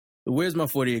The Where's My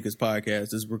 40 Acres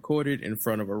podcast is recorded in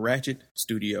front of a Ratchet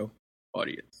Studio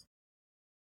audience.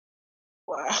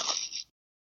 Wow.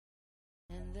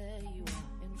 And there you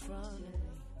are in front of me.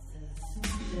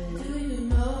 Do you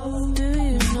know? Do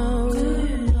you know? Do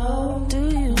you know? Do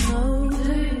you know?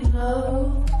 Do you know?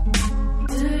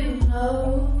 Do you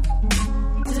know?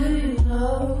 Do you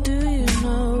know? Do you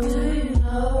know? Do you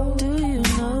know? Do you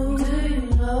know? Do you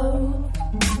know?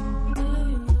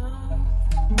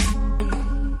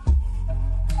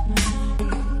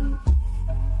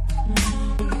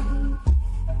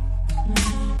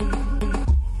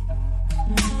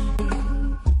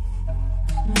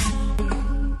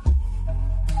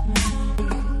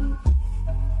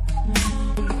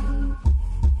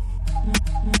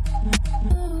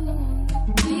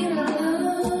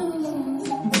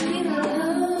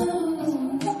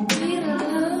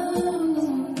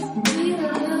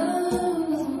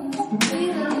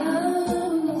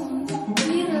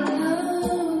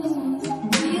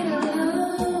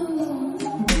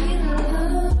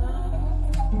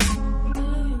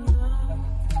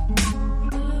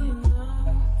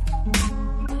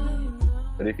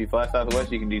 But if you fly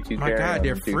Southwest, you can do two. My God,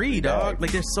 they're and two free, dog. bags.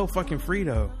 Like, they're so fucking free,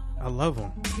 though. I love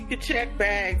them. You could check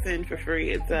bags in for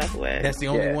free at Southwest. That's the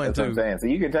only one, that's what I'm too. saying. So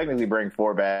you can technically bring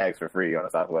 4 bags for free on a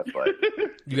Southwest flight.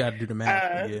 You got to do the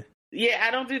math. Yeah. Yeah,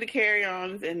 I don't do the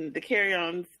carry-ons, and the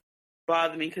carry-ons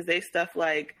bother me because they stuff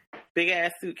like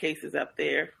big-ass suitcases up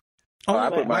there. Oh, I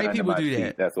put mine white under people my do seat,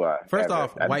 that. That's why. First I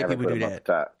off, white never people put do them that. up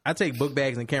the top. I take book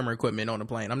bags and camera equipment on the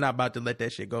plane. I'm not about to let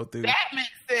that shit go through. That makes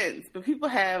sense, but people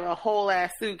have a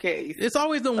whole-ass suitcase. It's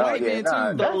always the white man,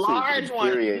 nah, too. The that shit large one,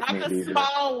 infuriates not me, the dude.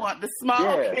 small one. The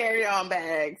small Yeah. carry-on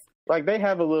bags. Like, they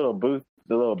have a little booth,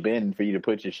 the little bin for you to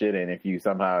put your shit in if you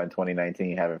somehow in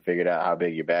 2019 haven't figured out how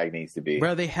big your bag needs to be.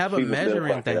 Bro, they have a People still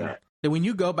measuring fuck it thing. up. That when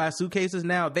you go buy suitcases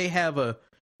now, they have a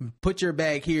put your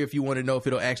bag here if you want to know if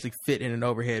it'll actually fit in an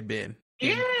overhead bin.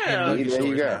 Yeah. And luggage There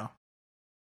you storage go. now.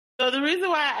 So the reason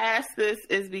why I asked this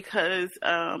is because,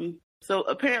 so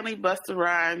apparently Busta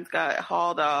Rhymes got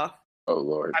hauled off Oh,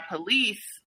 Lord. by police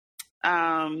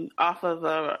off of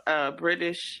a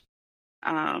British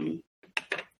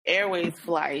Airways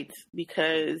flight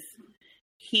because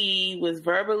he was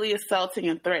verbally assaulting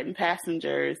and threatening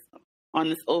passengers on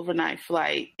this overnight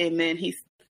flight. And then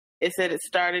it said it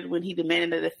started when he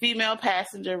demanded that a female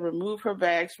passenger remove her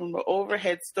bags from the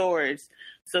overhead storage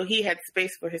so he had space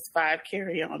for his 5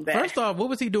 carry-on bags. First off, what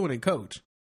was he doing in coach?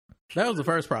 That was the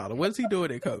first problem. What's he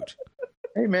doing in coach?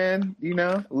 Hey, man,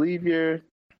 leave your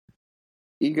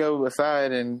ego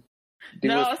aside and do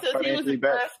No, it what's says he was financially in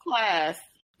best. first class.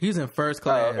 He's in first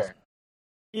class. Oh, okay.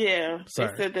 Yeah,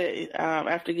 Sorry. they said that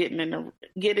after getting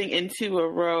into a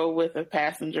row with a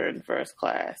passenger in first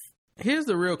class. Here's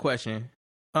the real question.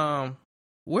 Where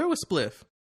was Spliff?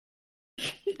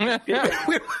 where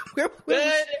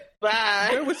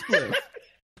Goodbye. was Spliff?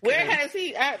 Where has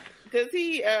he? Does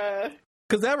he?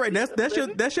 Because that's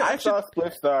your I extra. saw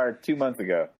Spliff Star 2 months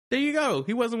ago. There you go.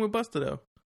 He wasn't with Busta though.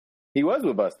 He was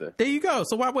with Busta. There you go.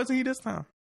 So why wasn't he this time?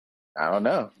 I don't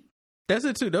know. That's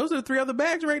it too. Those are the 3 other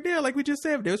bags right there. Like we just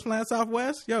said, if they was flying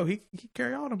Southwest, yo, he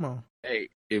carry all them on. Hey,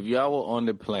 if y'all were on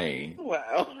the plane,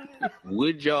 Wow.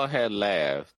 would y'all have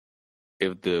laughed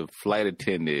if the flight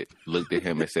attendant looked at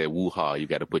him and said, "Woo-ha, you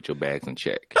got to put your bags in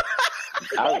check"?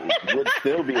 I would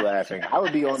still be laughing. I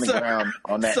would be on the Sir. ground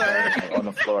on that Sir. on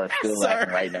the floor still Sir.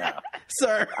 laughing right now.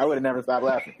 Sir, I would have never stopped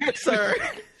laughing. sir,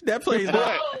 that plane's not.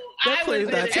 What? That I plane's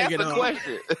was not in taking Ask a off.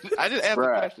 question. I just asked a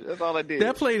Bruh. question. That's all I did.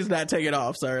 That plane's not taking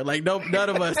off, sir. Like none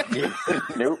of us.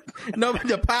 Nope. No,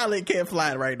 the pilot can't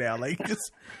fly it right now. Like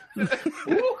just,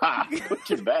 Woo-ha, put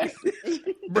your back.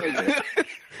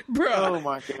 bro. Oh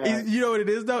my god. You know what it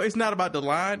is though? It's not about the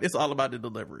line. It's all about the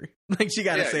delivery. Like she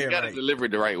got to say you it got to right. deliver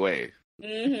it the right way.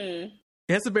 Mm-hmm.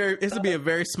 It has to be a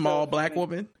very small black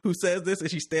woman who says this, and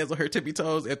she stands on her tippy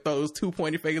toes and throws 2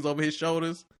 pointy fingers over his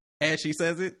shoulders as she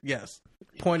says it. Yes,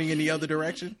 pointing in the other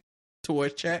direction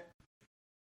towards chat.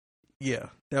 Yeah,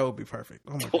 that would be perfect.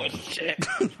 Oh my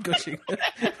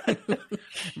god,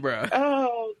 bro.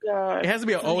 Oh God. It has to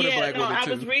be an older black woman I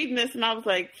too. was reading this and I was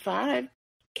like, 5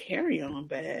 carry-on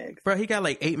bags. Bro, he got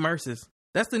like 8 Merces.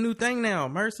 That's the new thing now,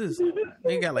 Merces.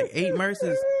 He got like 8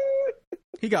 Merces.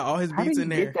 He got all his How beats did in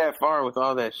you there. get that far with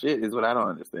all that shit is what I don't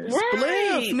understand. Right.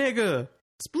 Spliff, nigga.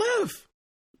 Spliff.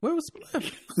 Where was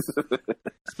Spliff?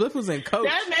 Spliff was in coach.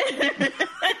 That man-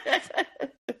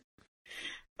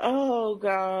 Oh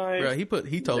God. Bro, he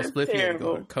told That's Spliff he had to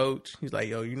go to terrible. coach. He's like,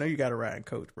 yo, you got to ride in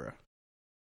coach, bro.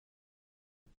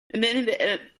 And then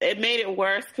it made it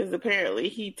worse because apparently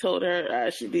he told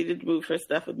her she needed to move her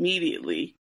stuff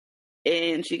immediately.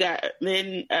 And he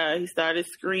started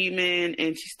screaming,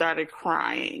 and she started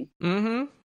crying. Mm-hmm.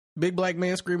 Big black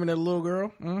man screaming at a little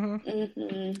girl. Mm-hmm.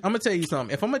 Mm-hmm. I'm gonna tell you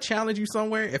something. If I'm gonna challenge you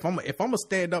somewhere, if I'm gonna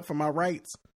stand up for my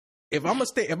rights, if I'm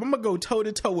gonna go toe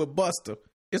to toe with Busta,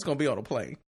 it's gonna be on a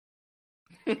plane.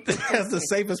 That's the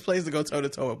safest place to go toe to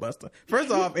toe with Busta. First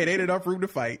off, it ain't enough room to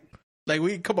fight. Like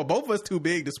both of us too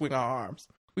big to swing our arms.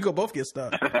 We gonna both get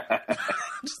stuck.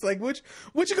 Just like what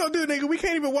you gonna do, nigga? We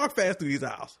can't even walk fast through these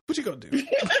aisles. What you gonna do?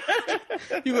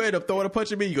 You gonna end up throwing a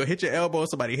punch at me? You gonna hit your elbow?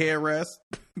 Somebody head rest?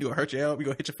 You gonna hurt your elbow? You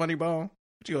gonna hit your funny bone?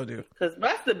 What you gonna do? Because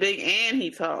Busta big and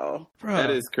he tall. Bruh, That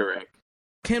is correct.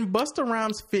 can Busta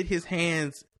Rhymes fit his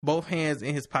both hands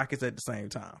in his pockets at the same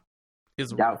time?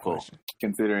 Is a real Doubtful, question.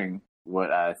 considering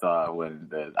what I saw when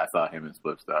I saw him in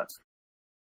Split Stars.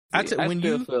 I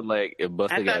still feel like if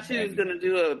Busta I got thought you mad was gonna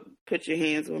do a put your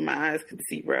hands where my eyes could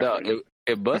see, bro. no,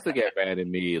 if Busta got mad at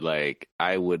me, like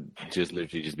I would just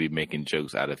literally just be making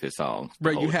jokes out of his songs.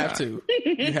 Bro, you have to.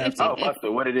 You have to. Oh,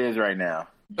 Busta, what it is right now?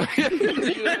 You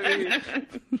know what I mean?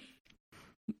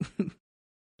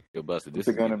 Yo, Busta, this What's is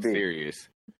it gonna getting be? serious.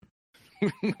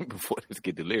 Before this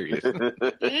get delirious, I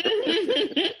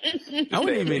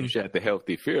wouldn't even. shot the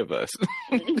healthy fear of us.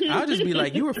 I'll just be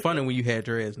like, you were funny when you had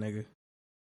dreads, nigga.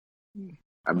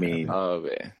 I mean, Oh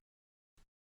man,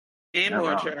 And Not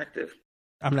more wrong. attractive.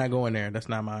 I'm not going there. That's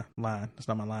not my line. That's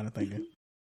not my line of thinking.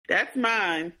 That's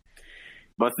mine.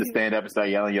 Busta stand up and start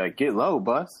yelling. You're like, get low,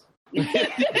 Bus.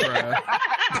 Bruh.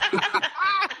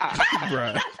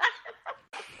 Bruh.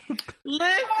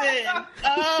 Listen.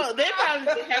 Oh, they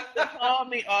probably have to call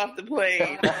me off the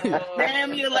plane.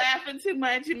 Damn, you're laughing too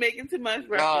much. You're making too much God,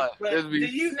 reference. But that'd do be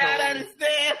you so- not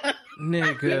understand?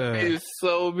 Nigga. there's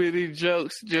so many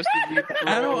jokes just to be.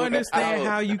 I don't thrown understand out.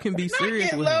 how you can be serious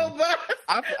Get with low, him. bus.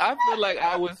 I feel like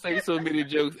I would say so many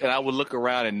jokes, and I would look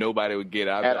around and nobody would get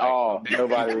out At all.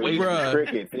 Nobody would Bruh.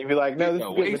 crickets. And you'd be like, no, this is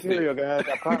good Wasted. material, guys.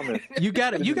 I promise. You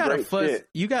gotta This is great fuss. shit.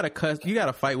 You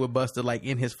gotta fight with Busta like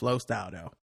in his flow style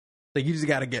though. Like you just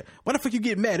gotta get. Why the fuck you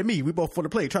get mad at me? We both on the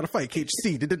plane trying to fight. Can't you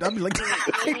see? I'd be like, like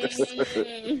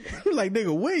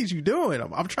nigga, what is you doing?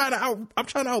 I'm trying to out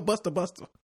Busta.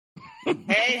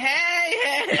 Hey.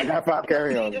 I got 5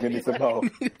 carry-ons. Give me some more.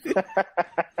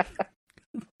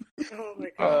 Oh my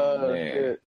God. Oh, man.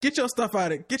 shit. Get your stuff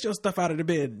out of the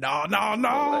bed. No. I'm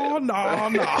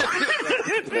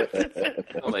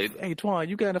like, hey, Twan,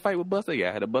 you got in a fight with Busta? Yeah,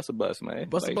 I had to bust a bus, man.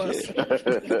 Busta Like, bus.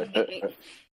 shit.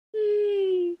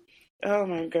 Oh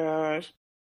my gosh.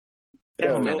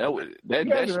 Yo, Man,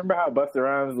 You guys remember how Busta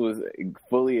Rhymes was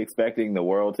fully expecting the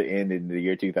world to end in the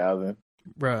year 2000?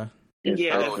 Bruh. His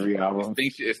Yeah. first 3 albums.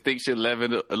 Extinction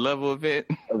level event.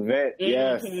 Event,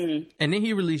 yes. Mhm. And then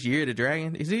he released Year of the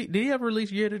Dragon. Did he ever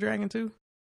release Year of the Dragon too?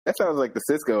 That sounds like the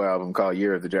Cisco album called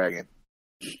Year of the Dragon.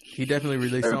 He definitely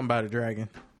released something about a dragon.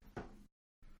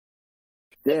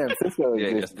 Damn, Cisco Yeah,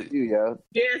 exists yes. too, yo.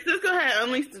 Yeah, Cisco had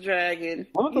Unleashed the Dragon.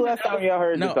 When was the last time y'all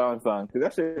heard No. the Thong song? Because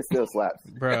that shit still slaps.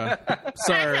 Bruh. I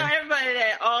Sir. tell everybody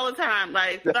that all the time.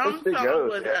 Like, That's Thong the Song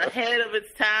joke, was yeah. ahead of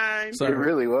its time. So- It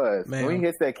really was. Man. When he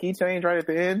hits that key change right at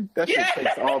the end, that shit Yeah.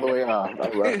 takes all the way off. I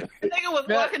love it. Nigga was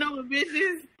walking over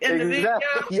bitches in the video.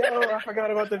 Exactly. Yo, I forgot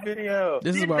about the video.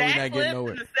 This is Did why we're not backflips getting in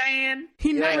nowhere. the sand.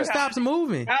 He never Yeah. stops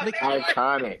moving. I Like,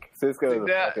 Iconic. Cisco is a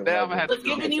That- fucking that I'm legend. gonna Was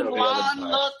giving you Show the other blonde side.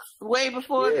 looks way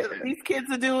before Yeah. these kids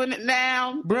are doing it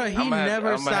now. bruh, he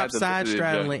never stopped side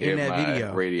straddling in that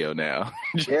video. Radio now.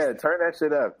 Yeah, turn that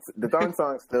shit up. The Thong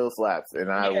song still slaps, and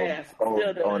I Yeah, will hold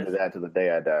still does. on to that to the day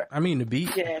I die. I mean, the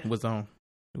beat Yeah. was on.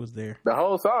 It was there. The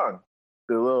whole song.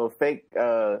 The little fake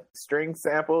string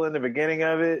sample in the beginning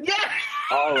of it. Yeah.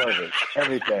 All of it.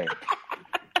 Everything.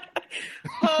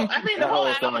 Well, I think The the whole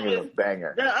whole song album is a is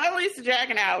banger. the Unleashed the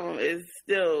Dragon album is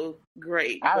still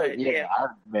great. But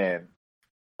Man.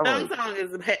 Thong Song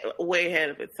is way ahead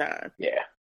of its time. Yeah.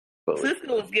 Fully.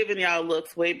 Cisco was giving y'all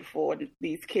looks way before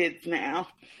these kids now.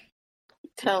 I'm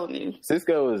telling you.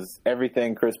 Cisco is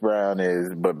everything Chris Brown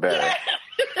is, but better.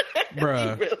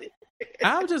 Bruh. Really.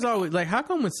 I'm just always like, how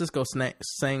come when Cisco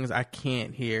sings, I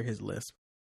can't hear his lisp?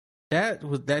 That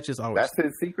just always. That's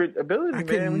his secret ability, I man.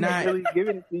 could We're not- not really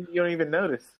giving it to you. You don't even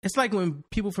notice. It's like when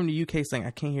people from the UK sing,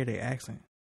 I can't hear their accent.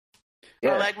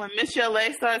 Yeah. Or like when Miss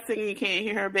Chalet starts singing, you can't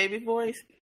hear her baby voice.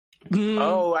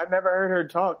 Oh, I've never heard her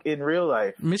talk in real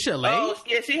life. Michelle, Oh,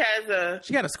 yeah, she has a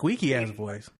she got a squeaky ass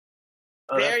voice.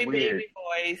 Oh, that's very weird. baby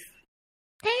voice.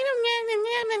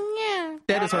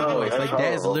 That is her Oh, voice. that's Like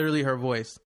that is horrible. literally her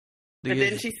voice. And It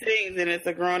then she sings, and it's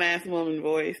a grown ass woman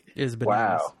voice. is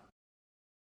bananas. Wow.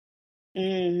 I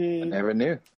Mm-hmm. never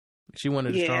knew. She one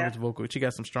of the Yeah. strongest vocal. She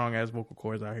got some strong ass vocal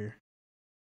cords out here.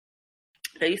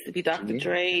 They used to be Dr.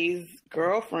 Dre's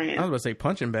girlfriend. I was about to say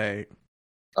punching bag.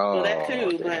 Oh, Well, that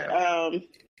too, damn. but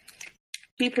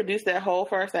he produced that whole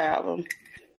first album.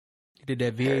 He did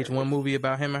that VH1 movie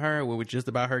about him and her, where it was just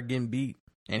about her getting beat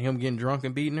and him getting drunk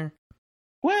and beating her.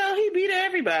 Well, he beat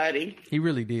everybody. He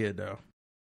really did, though.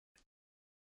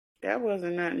 That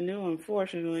wasn't nothing new,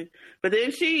 unfortunately. But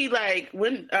then she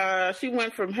she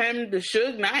went from him to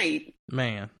Suge Knight.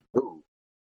 Man, Ooh,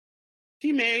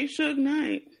 She married Suge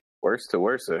Knight. worse to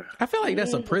worse. I feel like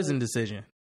that's a prison decision.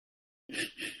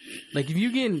 Like, if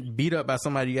you getting beat up by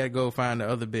somebody, you gotta go find the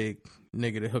other big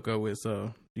nigga to hook up with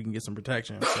so you can get some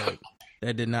protection. So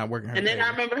that did not work in her And then favor.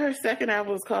 I remember her second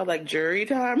album was called like Jury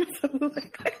Time or something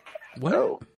like that. What?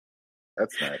 Oh,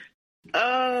 that's not.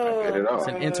 Oh, Not good at all. It's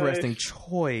an interesting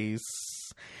choice.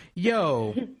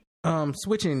 Yo,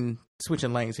 switching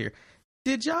lanes here.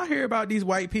 Did y'all hear about these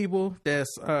white people that's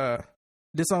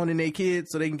disowning their kids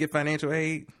so they can get financial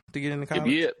aid to get into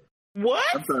college? Yeah. What?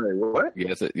 I'm sorry. What?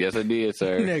 Yes, I did,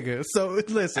 sir. Nigga, so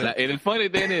listen. And the funny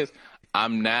thing is,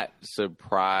 I'm not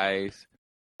surprised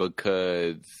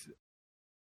because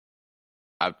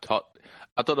I thought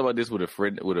about this with a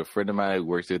friend of mine who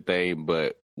works at thing,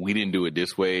 but we didn't do it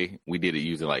this way. We did it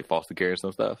using like foster care and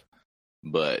some stuff.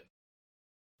 But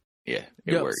yeah,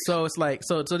 it works. So it's like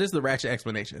so this is the ratchet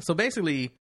explanation. So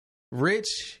basically,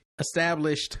 rich,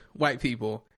 established white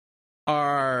people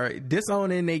are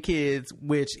disowning their kids,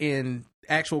 which in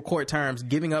actual court terms,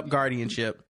 giving up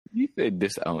guardianship. You said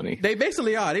disowning. They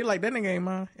basically are. They like, that nigga ain't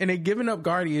mine. And they giving up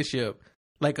guardianship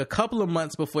like a couple of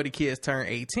months before the kids turn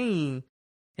 18. And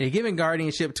they're giving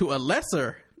guardianship to a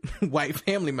lesser white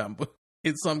family member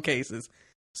in some cases,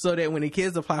 so that when the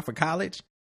kids apply for college,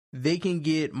 they can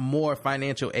get more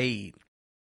financial aid.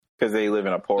 Because they live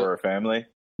in a poorer family.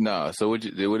 No, so what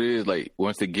it is, like,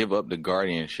 once they give up the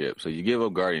guardianship, so you give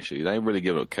up guardianship, you don't really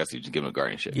give up custody, you just give up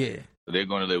guardianship. Yeah. So they're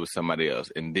going to live with somebody else.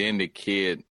 And then the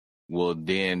kid will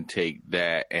then take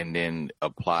that and then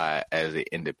apply as an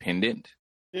independent.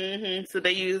 Mm-hmm. So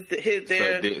they use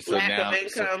their lack of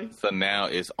income. So now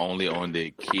it's only on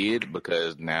the kid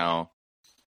because now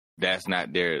that's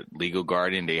not their legal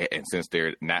guardian. And since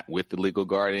they're not with the legal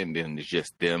guardian, then it's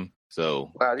just them.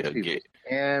 So Wow, these they'll people. get,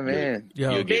 Yeah, man.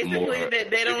 Yo, you'll get Basically, more.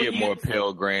 they don't You'll get more use-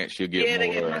 Pell Grants. You'll get They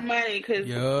get more. more money because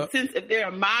Yup. since if they're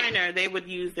a minor, they would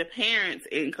use their parents'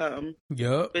 income.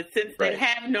 yup. But since they Right.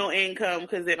 have no income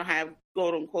because they don't have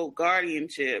quote unquote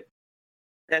guardianship,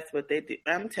 that's what they do.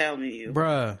 I'm telling you.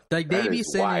 Bruh, like they That be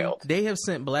is sending, wild. they have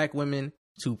sent black women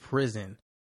to prison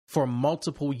for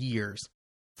multiple years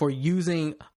for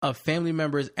using a family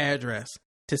member's address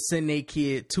to send their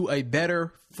kid to a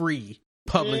better free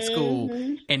public school.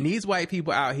 Mhm. And these white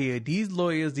people out here, these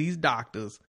lawyers, these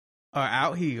doctors are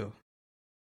out here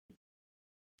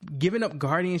giving up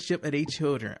guardianship of their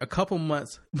children a couple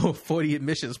months before the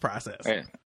admissions process Man,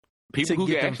 people to who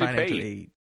get can them actually financial pay.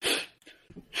 aid.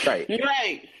 Right.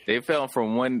 Right. They fell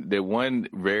from one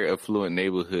very affluent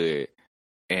neighborhood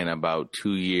in about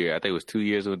 2 years. I think it was 2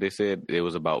 years when they said it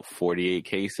was about 48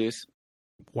 cases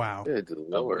Wow. Good of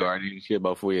Lord. guardianship.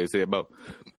 About 4 years. They said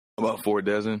about 4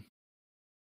 dozen.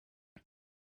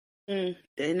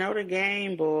 They know the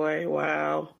game, boy.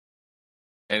 Wow.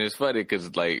 And it's funny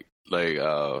because like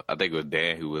I think it was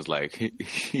Dan who was like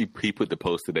he put the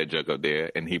post of that junk up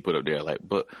there and he put up there like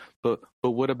but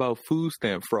what about food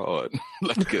stamp fraud?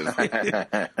 Like 'cause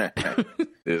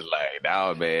it's like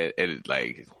nah, man, and it's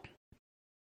like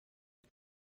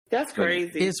That's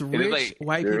crazy. It's rich like-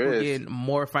 white There people is. getting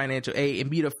more financial aid and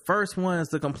be the first ones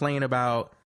to complain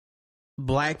about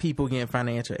black people getting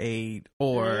financial aid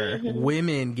or Mhm.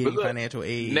 women getting But look, financial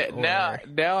aid. now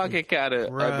I can kind of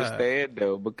Bruh. understand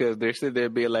though because they're sitting there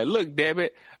being like, look, damn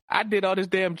it, I did all this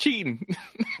damn cheating,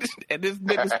 and this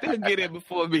nigga still get it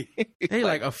before me. they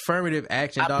like affirmative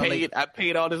action, dog. I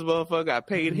paid all this motherfucker. I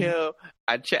paid him.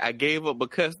 I gave up my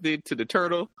custody to the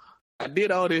turtle. I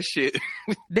did all this shit.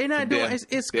 They not doing Damn.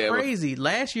 it's Damn. crazy.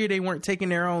 Last year they weren't taking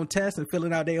their own tests and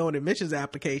filling out their own admissions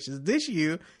applications. This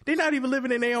year they're not even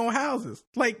living in their own houses.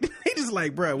 Like they just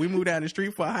like, bro, we moved down the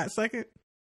street for a hot second.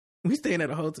 We staying at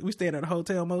a hotel. We staying at a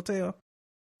hotel motel,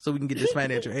 so we can get this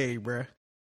financial aid, bro.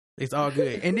 It's all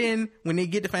good. And then when they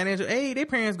get the financial aid, their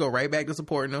parents go right back to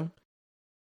supporting them.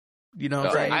 You know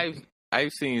what I'm saying?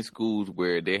 I've seen schools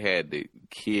where they had the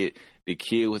kid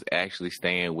was actually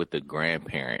staying with the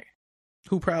grandparent.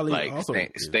 Who probably Like also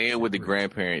staying with the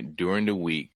grandparent during the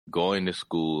week, going to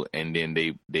school, and then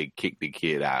they kick the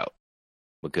kid out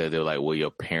because they're like, well, your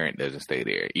parent doesn't stay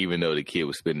there, even though the kid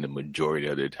was spending the majority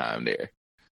of their time there.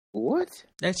 What?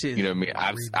 That shit. You know what I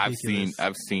mean? ridiculous.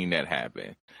 I've seen that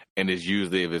happen, and it's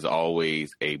usually if it's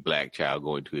always a black child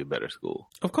going to a better school.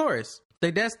 Of course,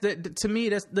 Like to me,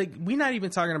 that's like, we're not even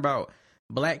talking about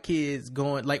black kids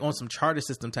going like on some charter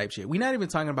system type shit. We're not even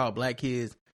talking about black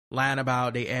kids lying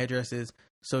about their addresses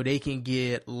so they can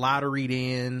get lotteried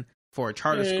in for a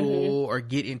charter school or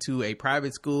get into a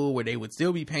private school where they would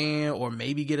still be paying or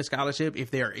maybe get a scholarship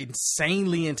if they're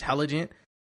insanely intelligent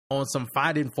on some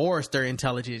Finding Forrester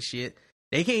intelligent shit.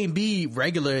 They can't be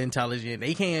regular intelligent.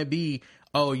 They can't be,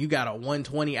 oh, you got a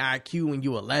 120 IQ when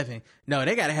you 11. No,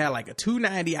 they got to have like a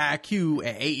 290 IQ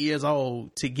at 8 years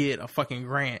old to get a fucking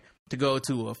grant to go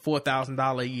to a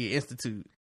 $4,000 a year institute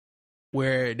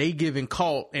where they giving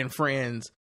cult and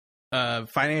friends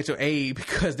financial aid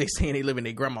because they saying they live in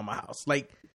their grandmama house. Like,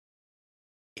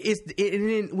 and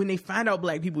then when they find out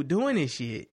black people doing this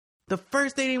shit, the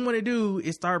first thing they want to do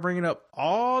is start bringing up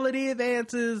all of the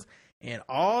advances and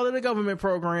all of the government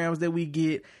programs that we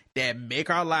get that make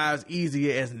our lives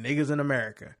easier as niggas in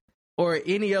America, or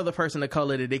any other person of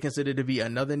color that they consider to be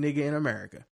another nigga in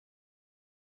America.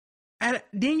 And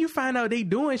then you find out they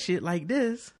doing shit like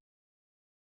this.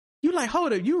 You like,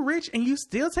 hold up, you rich and you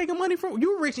still taking money from,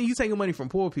 you rich and you taking money from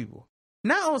poor people.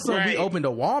 Not on some we opened a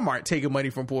Walmart taking money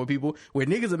from poor people where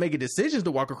niggas are making decisions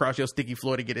to walk across your sticky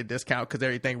floor to get a discount because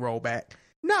everything rolled back.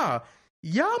 Nah,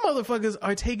 y'all motherfuckers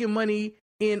are taking money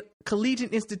in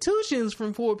collegiate institutions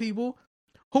from poor people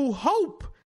who hope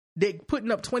that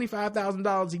putting up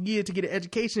 $25,000 a year to get an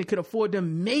education could afford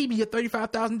them maybe a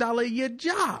 $35,000 a year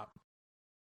job.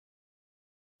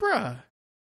 Bruh.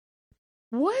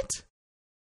 What?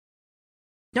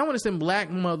 Y'all want to send black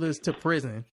mothers to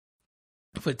prison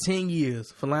for 10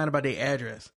 years for lying about their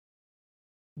address.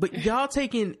 But y'all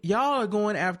are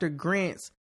going after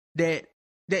grants that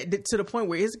to the point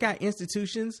where it's got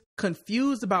institutions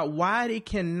confused about why they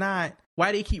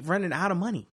keep running out of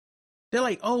money. They're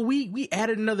like, oh, we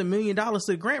added another $1 million to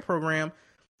the grant program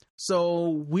so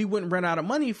we wouldn't run out of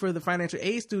money for the financial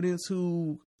aid students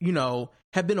who, you know,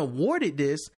 have been awarded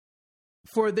this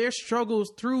for their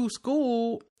struggles through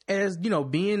school as, you know,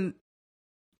 being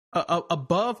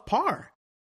above par.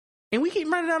 And we keep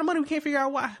running out of money. We can't figure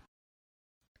out why.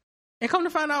 And come to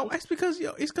find out, it's because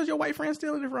your white friend's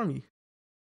stealing it from you.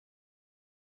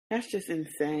 That's just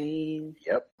insane.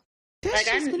 Yep. Like,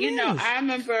 I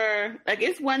remember, like,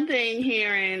 it's one thing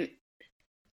hearing,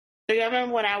 like, I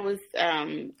remember when I was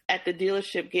at the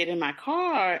dealership getting my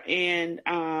car, and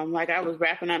like, I was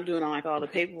wrapping up doing all the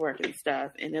paperwork and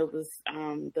stuff, and it was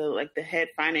the head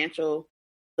financial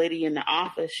lady in the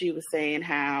office. She was saying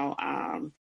how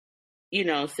you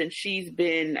know, since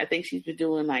I think she's been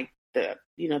doing like the,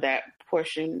 you know, that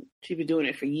portion, she's been doing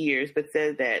it for years, but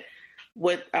said that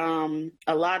what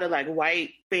a lot of like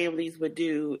white families would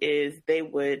do is they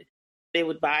would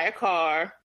buy a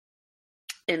car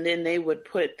and then they would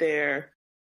put their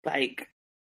like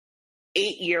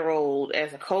 8-year-old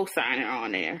as a co-signer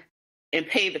on there and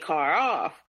pay the car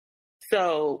off.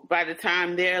 So by the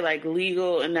time they're like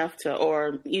legal enough to,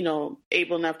 or, you know,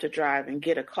 able enough to drive and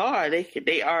get a car,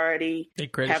 they already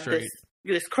have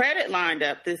this credit lined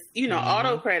up, this, you know,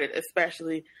 auto credit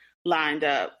especially lined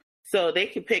up. So they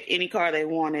could pick any car they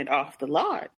wanted off the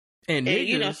lot. And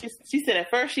you know, she said at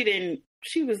first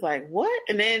she was like, what?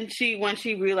 And then when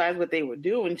she realized what they were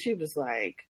doing, she was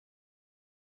like,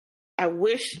 I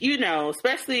wish, you know,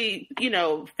 especially, you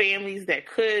know, families that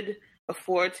could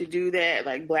afford to do that,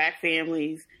 like black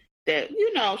families that,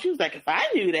 you know, she was like, if I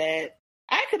knew that,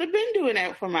 I could have been doing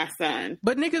that for my son.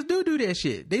 But niggas do that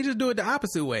shit. They just do it the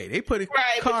opposite way. They put a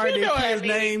car in their kid's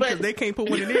name because they can't put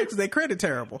one in there because their credit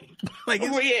terrible. Like,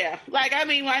 yeah, like, I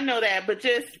mean, I know that, but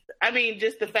just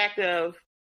the fact of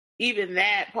even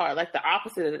that part, like the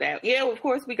opposite of that. Yeah, of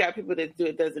course we got people that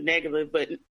does it negative, but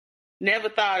never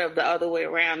thought of the other way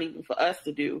around, even for us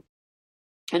to do.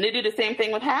 And they do the same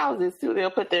thing with houses too. They'll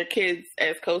put their kids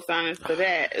as co-signers for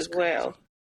that as well.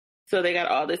 So they got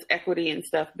all this equity and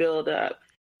stuff built up.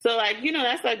 So, like, you know,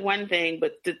 that's like one thing.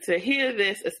 But to hear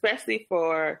this, especially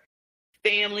for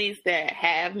families that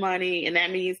have money, and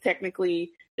that means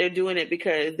technically they're doing it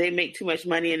because they make too much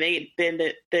money and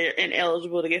they're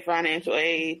ineligible to get financial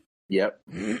aid. Yep.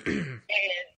 And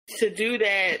to do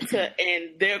that,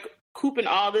 and they're cooping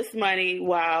all this money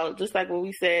while, just like what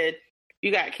we said,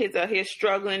 you got kids out here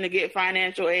struggling to get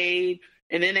financial aid,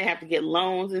 and then they have to get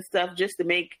loans and stuff just to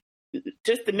make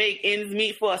ends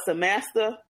meet for a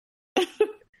semester.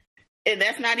 And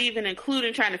that's not even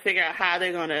including trying to figure out how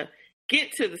they're going to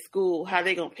get to the school, how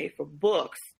they're going to pay for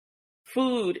books,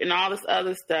 food, and all this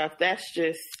other stuff. That's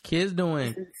just kids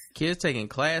taking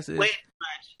classes way too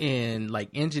much in like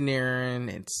engineering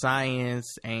and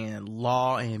science and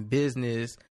law and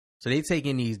business. So they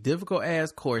taking these difficult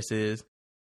ass courses.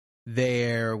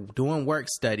 They're doing work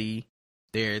study.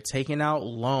 They're taking out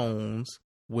loans.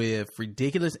 with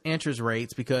ridiculous interest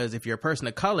rates, because if you're a person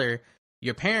of color,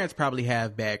 your parents probably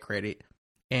have bad credit.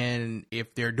 And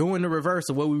if they're doing the reverse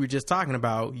of what we were just talking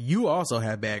about, you also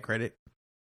have bad credit.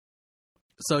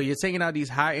 So you're taking out these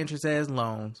high interest ass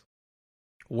loans,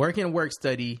 working work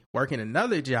study, working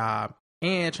another job,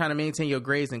 and trying to maintain your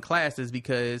grades in classes,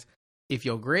 because if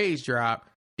your grades drop,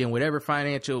 then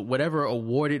whatever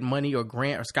awarded money or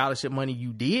grant or scholarship money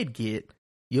you did get,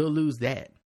 you'll lose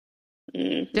that.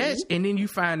 Mm-hmm. And then you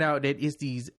find out that it's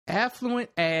these affluent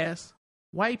ass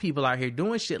white people out here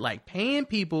doing shit like paying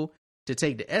people to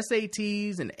take the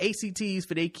SATs and the ACTs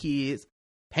for their kids,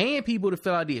 paying people to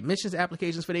fill out the admissions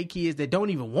applications for their kids that don't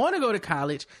even want to go to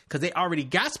college because they already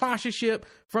got sponsorship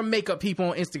from makeup people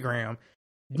on Instagram.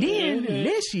 Then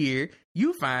this year,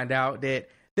 you find out that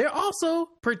they're also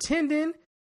pretending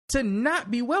to not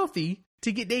be wealthy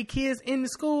to get their kids into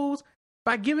schools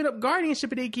by giving up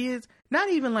guardianship of their kids, not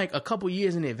even like a couple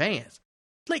years in advance,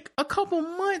 like a couple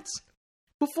months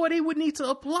before they would need to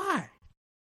apply.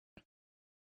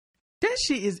 That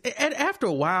shit is, after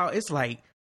a while, it's like,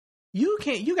 you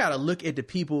gotta look at the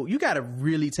people, you gotta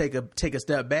really take a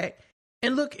step back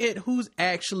and look at who's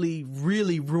actually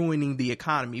really ruining the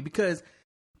economy, because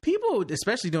people,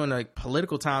 especially during like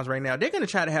political times right now, they're going to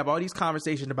try to have all these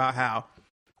conversations about how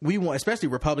we want, especially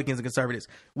Republicans and conservatives,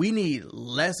 we need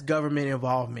less government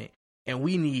involvement and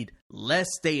we need less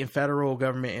state and federal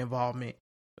government involvement.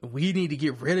 We need to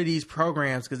get rid of these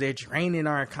programs because they're draining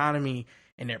our economy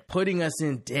and they're putting us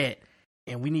in debt.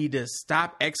 And we need to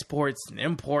stop exports and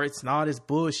imports and all this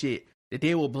bullshit that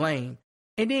they will blame.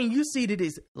 And then you see that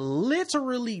it's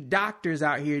literally doctors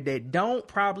out here that don't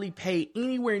probably pay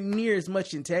anywhere near as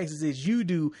much in taxes as you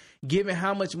do, given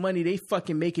how much money they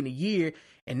fucking make in a year.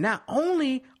 And not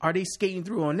only are they skating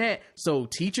through on that, so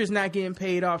teachers not getting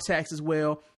paid off tax as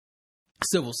well.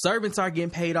 Civil servants are getting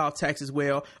paid off tax as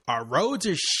well. Our roads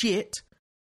are shit.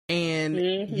 And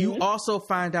you also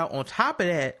find out on top of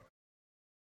that,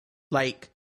 like,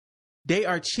 they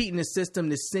are cheating the system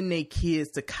to send their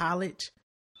kids to college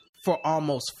for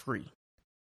almost free,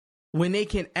 when they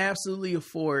can absolutely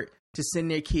afford to send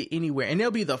their kid anywhere. And they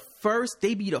be the first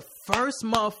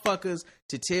motherfuckers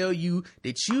to tell you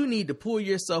that you need to pull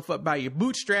yourself up by your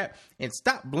bootstrap and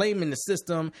stop blaming the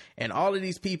system and all of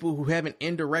these people who haven't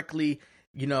indirectly,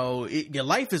 your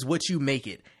life is what you make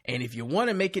it. And if you want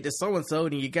to make it to so-and-so,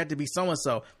 then you got to be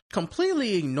so-and-so.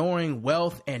 Completely ignoring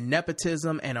wealth and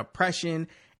nepotism and oppression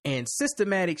and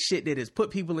systematic shit that has put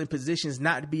people in positions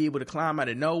not to be able to climb out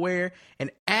of nowhere,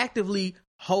 and actively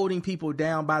holding people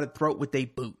down by the throat with their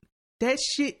boot. That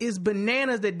shit is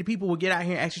bananas that the people will get out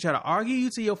here and actually try to argue you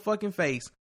to your fucking face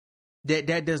that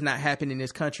does not happen in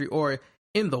this country or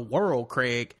in the world,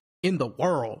 Craig. In the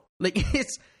world. Like,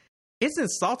 it's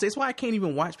insulting. It's why I can't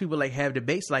even watch people like have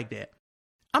debates like that.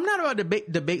 I'm not about to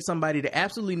debate somebody that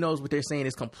absolutely knows what they're saying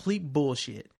is complete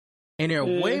bullshit. And there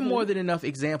are way more than enough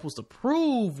examples to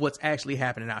prove what's actually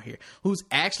happening out here, who's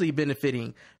actually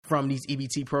benefiting from these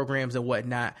EBT programs and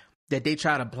whatnot, that they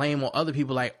try to blame on other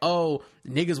people like, oh,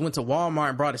 niggas went to Walmart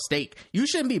and brought a steak. You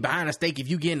shouldn't be buying a steak if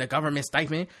you getting a government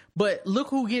stipend. But look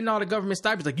who getting all the government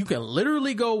stipends. Like, you can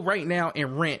literally go right now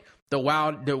and rent the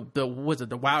Wild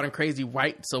and Crazy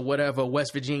Whites or whatever,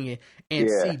 West Virginia, and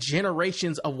see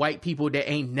generations of white people that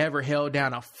ain't never held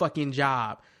down a fucking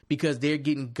job because they're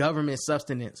getting government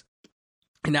sustenance.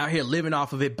 And out here living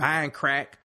off of it, buying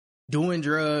crack, doing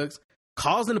drugs,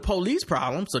 causing the police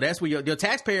problem. So that's where your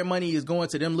taxpayer money is going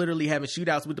to them literally having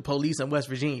shootouts with the police in West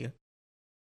Virginia,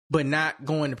 but not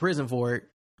going to prison for it.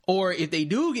 Or if they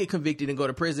do get convicted and go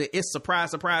to prison, it's surprise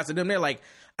to them. They're like,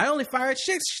 I only fired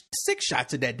six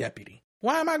shots at that deputy.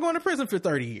 Why am I going to prison for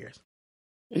 30 years?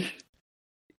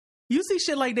 You see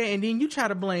shit like that, and then you try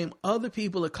to blame other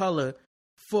people of color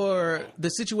for the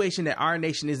situation that our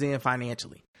nation is in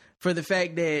financially. For the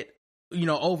fact that,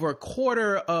 over a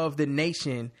quarter of the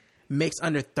nation makes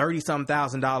under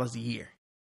 $30,000 a year.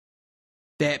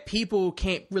 That people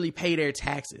can't really pay their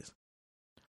taxes.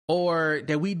 Or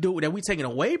that we taking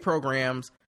away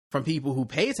programs from people who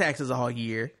pay taxes all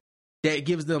year that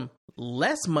gives them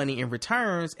less money in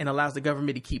returns and allows the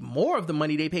government to keep more of the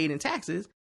money they paid in taxes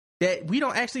that we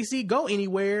don't actually see go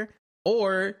anywhere.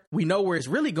 Or we know where it's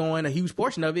really going. A huge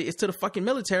portion of it is to the fucking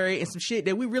military and some shit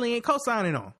that we really ain't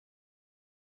co-signing on.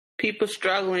 People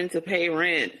struggling to pay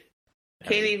rent.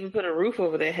 Can't even put a roof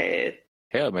over their head.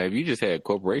 Hell, man, if you just had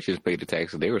corporations pay the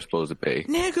taxes they were supposed to pay.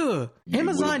 Nigga,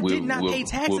 Amazon did not pay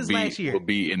taxes last year. Would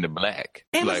be in the black.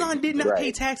 Amazon did not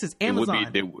pay taxes.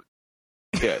 Amazon.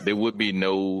 There would be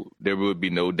no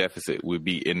deficit. Would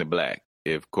be in the black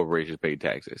if corporations paid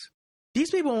taxes. These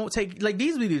people won't take, like,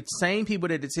 these are the same people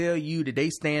that tell you that they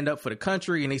stand up for the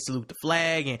country and they salute the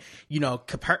flag, and, you know,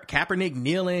 Kaepernick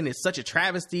kneeling is such a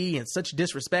travesty and such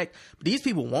disrespect. But these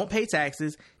people won't pay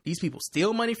taxes. These people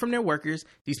steal money from their workers.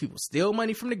 These people steal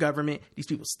money from the government. These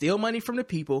people steal money from the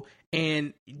people,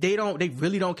 and they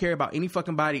really don't care about any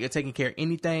fucking body or taking care of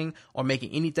anything or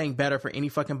making anything better for any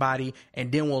fucking body,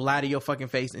 and then will lie to your fucking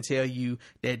face and tell you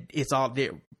that it's all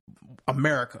there.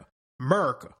 America.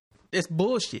 It's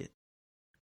bullshit.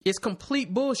 It's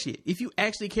complete bullshit. If you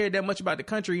actually cared that much about the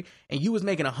country and you was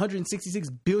making $166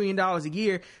 billion a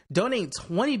year, donate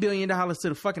 $20 billion to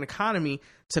the fucking economy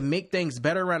to make things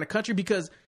better around the country,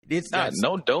 because it's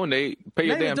don't donate, pay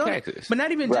your damn taxes. But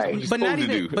not even, Right. but not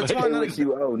even, but Pay what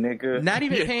you owe, nigga. not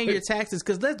even paying your taxes.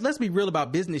 Because let's be real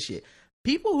about business shit.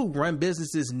 People who run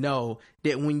businesses know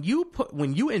that when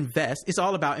you invest, it's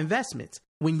all about investments.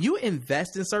 When you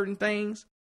invest in certain things,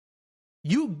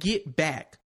 you get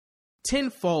back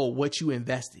tenfold what you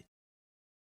invested.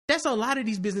 That's a lot of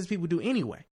these business people do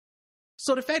anyway.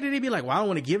 So the fact that they be like, well, I don't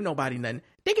want to give nobody nothing,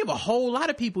 they give a whole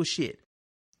lot of people shit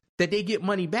that they get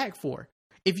money back for.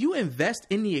 If you invest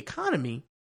in the economy,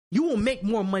 you will make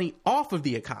more money off of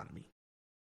the economy.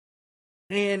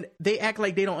 And they act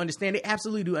like they don't understand. They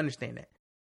absolutely do understand that.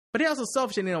 But they're also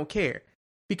selfish and they don't care,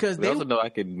 because They also know I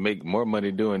could make more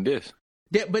money doing this.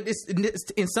 But it's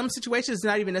in some situations, it's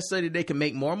not even necessarily that they can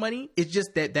make more money. It's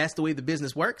just that that's the way the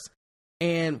business works.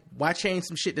 And why change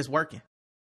some shit that's working?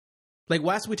 Like,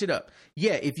 why switch it up?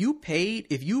 Yeah, if you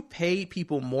paid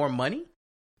people more money,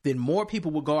 then more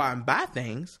people will go out and buy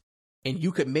things, and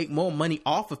you could make more money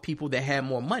off of people that have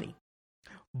more money.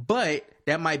 But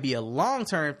that might be a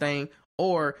long-term thing,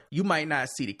 or you might not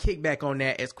see the kickback on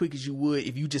that as quick as you would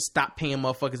if you just stopped paying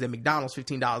motherfuckers at McDonald's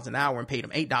 $15 an hour and paid them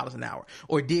 $8 an hour.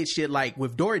 Or did shit like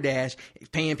with DoorDash,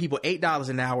 paying people $8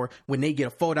 an hour when they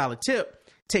get a $4 tip,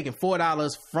 taking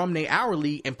 $4 from their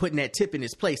hourly and putting that tip in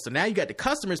its place. So now you got the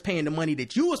customers paying the money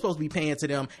that you were supposed to be paying to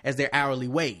them as their hourly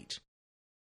wage.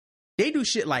 They do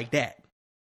shit like that.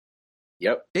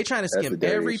 Yep. They trying to That's skim the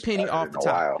every dirtiest penny part off in the a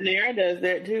top. while. Panera does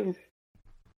that too.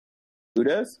 Who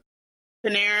does?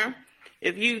 Panera,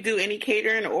 if you do any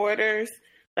catering orders,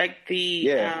 like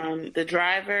the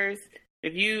drivers,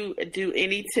 if you do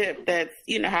any tip that's,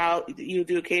 you know how you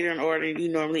do a catering order and you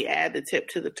normally add the tip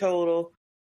to the total,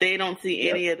 they don't see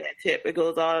any of that tip. It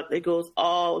goes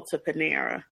all to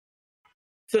Panera.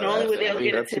 So the only way they'll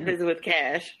get a tip is with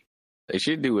cash. They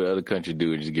should do what other countries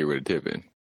do and just get rid of tipping.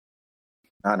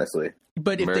 Honestly.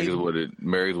 But if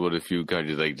America's one of the few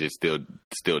countries like just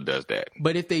still does that.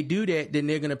 But if they do that, then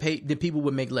they're gonna pay. Then people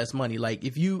would make less money. Like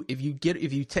if you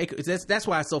take that's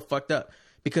why it's so fucked up,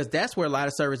 because that's where a lot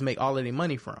of servers make all of their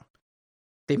money from.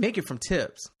 They make it from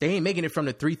tips. They ain't making it from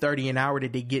the $3.30 an hour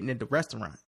that they getting at the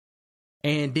restaurant.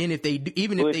 And then if they do,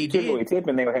 if they did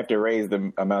tipping, they would have to raise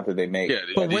the amount that they make. Yeah,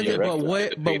 but what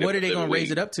are they gonna raise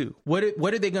it up to? What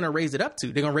are they gonna raise it up to?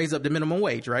 They're gonna raise up the minimum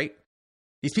wage, right?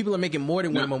 These people are making more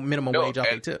than minimum wage off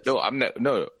their tips. No, I'm not.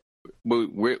 No,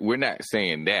 but we're not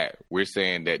saying that. We're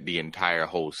saying that the entire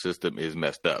whole system is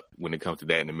messed up when it comes to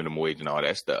that and the minimum wage and all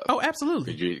that stuff. Oh,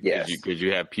 absolutely. Because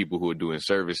you have people who are doing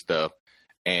service stuff,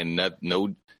 and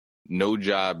no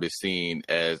job is seen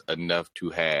as enough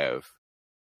to have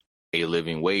a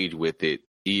living wage with it,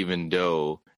 even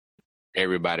though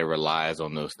everybody relies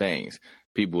on those things.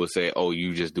 People will say, oh,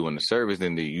 you just doing the service,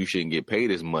 then you shouldn't get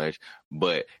paid as much.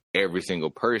 But every single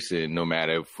person, no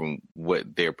matter from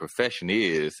what their profession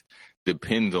is,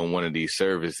 depends on one of these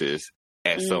services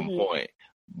at some point.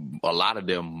 A lot of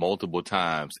them multiple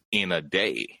times in a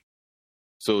day.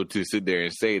 So to sit there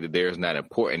and say that there's not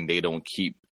important, they don't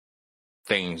keep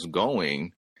things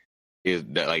going, is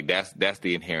that like that's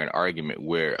the inherent argument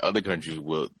where other countries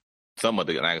will, I'm not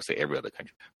gonna say every other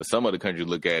country, but some other countries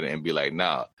look at it and be like,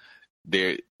 nah,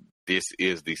 this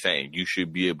is the same. You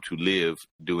should be able to live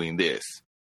doing this.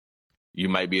 You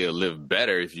might be able to live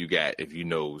better if you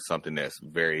know something that's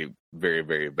very, very,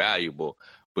 very valuable.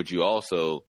 But you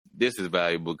also, this is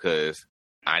valuable because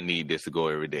I need this to go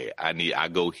every day. I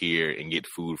go here and get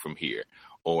food from here,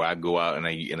 or I go out and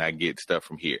I get stuff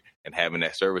from here. And having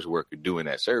that service worker doing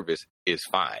that service is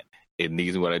fine. It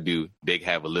needs what I do. They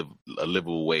have a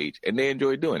livable wage and they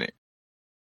enjoy doing it.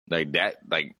 Like that,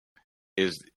 like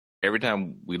is. Every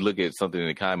time we look at something in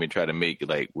the economy and try to make it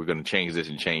like we're going to change this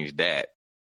and change that,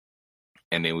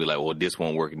 and then we're like, well, this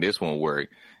won't work and this won't work,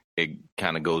 it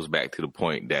kind of goes back to the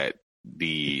point that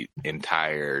the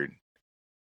entire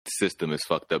system is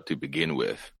fucked up to begin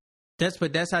with. That's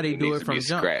how they do it from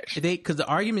jump. Because the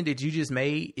argument that you just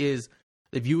made is,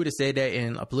 if you would have said that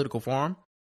in a political forum,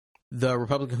 the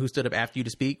Republican who stood up after you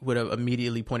to speak would have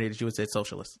immediately pointed at you and said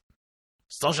socialist.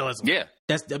 socialism. Yeah.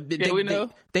 That's we know.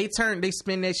 They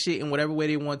spin that shit in whatever way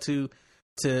they want to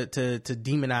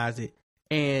demonize it.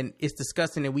 And it's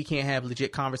disgusting that we can't have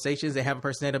legit conversations and have a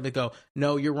person stand up and go,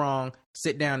 no, you're wrong.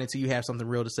 Sit down until you have something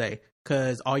real to say.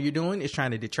 Because all you're doing is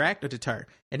trying to detract or deter.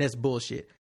 And that's bullshit.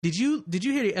 Did you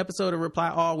hear the episode of Reply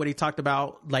All where they talked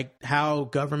about like how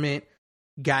government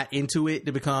got into it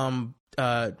to become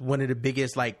one of the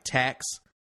biggest like tax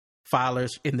filers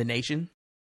in the nation?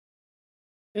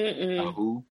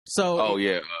 Who? So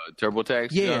TurboTax.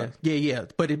 Yeah.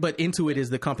 But Intuit is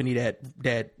the company that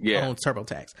owns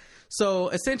TurboTax. So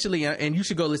essentially, and you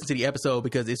should go listen to the episode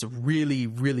because it's really,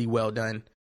 really well done.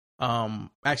 I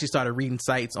actually started reading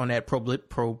sites on that ProPublica.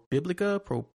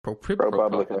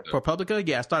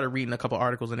 Yeah, I started reading a couple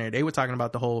articles in there. They were talking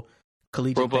about the whole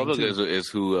collegiate ProPublica thing too. is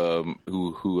who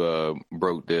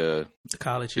broke the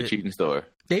college the cheating store.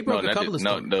 They broke a couple of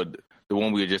stores. No, the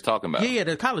one we were just talking about. Yeah,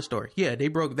 the college story. Yeah, they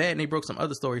broke that, and they broke some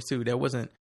other stories too. That wasn't,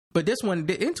 but this one,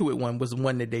 the Intuit one, was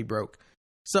one that they broke.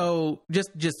 So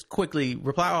just quickly,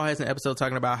 Reply All has an episode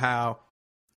talking about how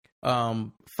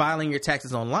filing your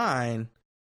taxes online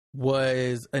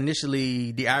was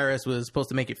initially, the IRS was supposed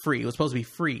to make it free. It was supposed to be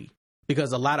free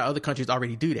because a lot of other countries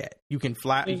already do that. You can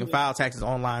file taxes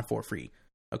online for free.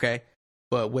 Okay,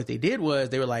 but what they did was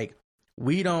they were like,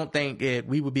 we don't think that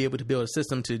we would be able to build a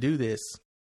system to do this.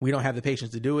 We don't have the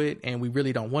patience to do it, and we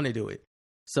really don't want to do it.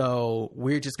 So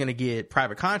we're just going to get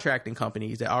private contracting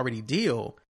companies that already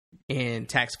deal in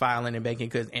tax filing and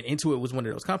banking, and Intuit was one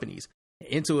of those companies.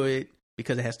 Intuit,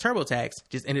 because it has TurboTax,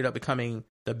 just ended up becoming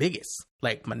the biggest,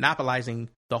 like monopolizing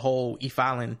the whole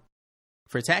e-filing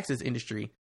for taxes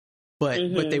industry. But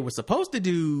what they were supposed to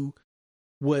do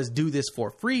was do this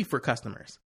for free for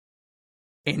customers.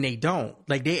 And they don't.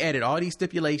 Like, they added all these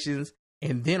stipulations,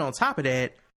 and then on top of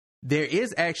that, there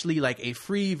is actually like a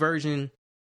free version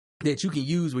that you can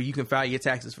use where you can file your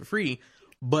taxes for free.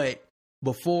 But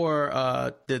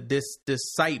before this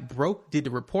site did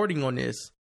the reporting on this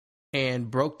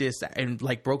and broke this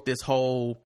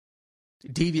whole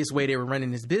devious way they were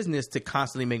running this business to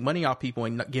constantly make money off people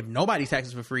and give nobody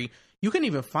taxes for free, you couldn't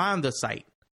even find the site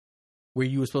where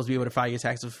you were supposed to be able to file your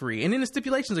taxes for free. And then the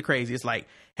stipulations are crazy. It's like,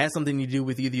 has something to do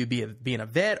with either you being a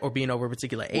vet or being over a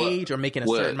particular age or making a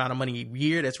certain amount of money a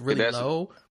year that's really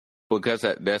low. Because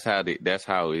that's how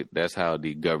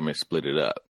the government split it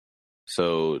up.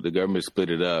 So the government split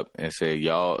it up and said,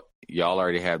 y'all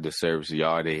already have the services,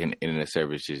 y'all already in internet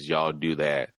services, y'all do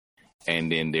that.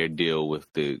 And then their deal with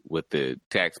the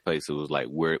tax place, it was like,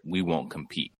 we won't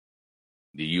compete.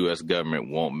 The U.S. government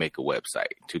won't make a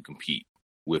website to compete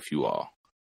with you all.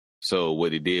 So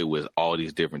what it did was all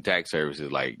these different tax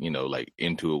services, like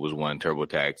Intuit was one,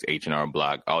 TurboTax, H&R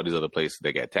Block, all these other places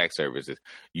that got tax services,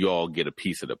 you all get a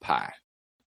piece of the pie.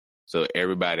 So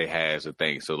everybody has a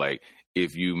thing. So like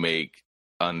if you make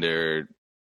under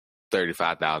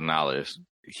 $35,000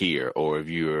 here, or if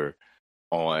you're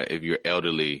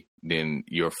elderly, then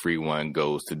your free one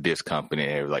goes to this company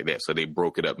and everything like that. So they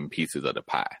broke it up in pieces of the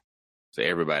pie. So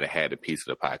everybody had a piece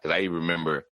of the pie. Because I even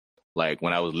remember, like,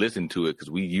 when I was listening to it, because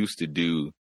I used to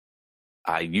do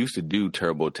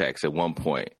TurboTax at one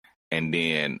point, and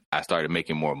then I started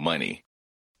making more money,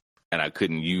 and I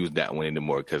couldn't use that one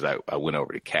anymore because I went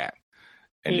over the cap.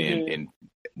 And then,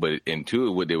 but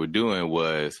Intuit, what they were doing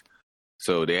was,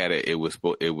 so they had it's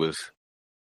supposed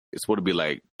to be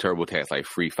like TurboTax, like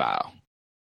free file.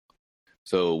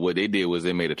 So what they did was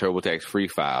they made a TurboTax free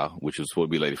file, which was supposed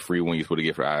to be like the free one you're supposed to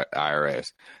get for IRS.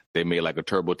 They made like a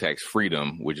TurboTax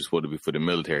Freedom, which is supposed to be for the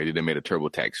military. Then they made a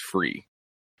TurboTax Free.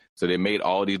 So they made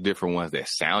all these different ones that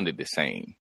sounded the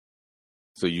same,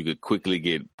 so you could quickly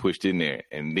get pushed in there.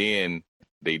 And then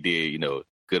they did,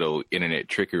 good old internet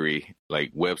trickery,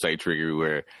 like website trickery,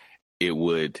 where it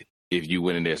would, if you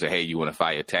went in there and said, hey, you want to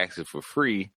file your taxes for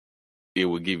free, it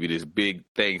would give you this big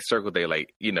thing circled there,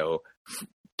 like,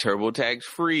 TurboTax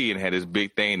Free, and had this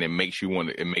big thing that makes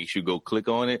you go click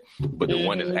on it, but the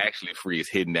one that's actually free is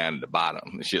hidden down at the bottom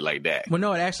and shit like that. Well,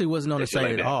 no, it actually wasn't on the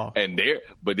site at all. And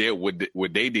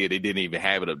what they did, they didn't even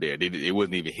have it up there. It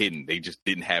wasn't even hidden. They just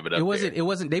didn't have it up there. It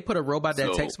wasn't. They put a robot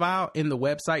that text file in the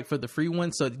website for the free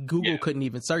one, so Google couldn't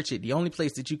even search it. The only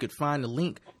place that you could find the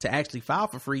link to actually file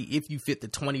for free, if you fit the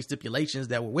 20 stipulations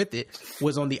that were with it,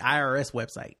 was on the IRS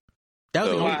website. That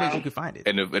was the only place you could find it.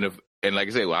 And like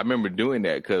I said, I remember doing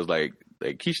that because like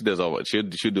Keisha does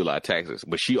she'll do a lot of taxes,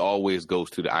 but she always goes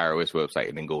to the IRS website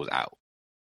and then goes out.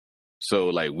 So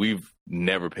like we've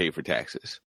never paid for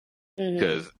taxes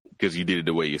because you did it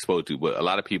the way you're supposed to. But a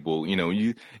lot of people,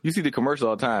 you see the commercial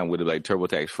all the time with it, like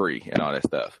TurboTax Free and all that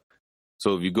stuff.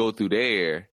 So if you go through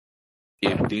there,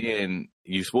 then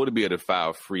you're supposed to be able to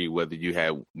file free, whether you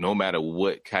have, no matter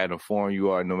what kind of form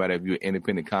you are, no matter if you're an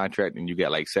independent contractor and you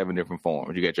got like 7 different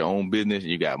forms. You got your own business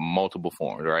and you got multiple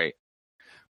forms, right?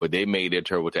 But they made their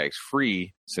TurboTax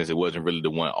free since it wasn't really the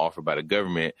one offered by the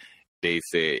government. They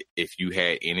said if you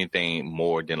had anything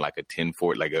more than like a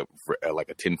 1040, like a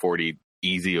 1040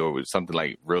 easy or something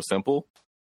like real simple,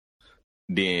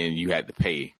 then you had to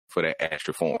pay for that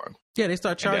extra form. Yeah, they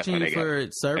start charging you for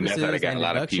services and that's how they got a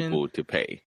lot of deduction. people to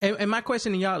pay. And my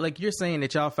question to y'all, like you're saying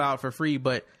that y'all filed for free,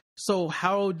 but so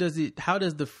how does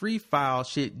the free file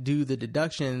shit do the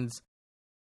deductions,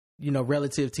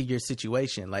 relative to your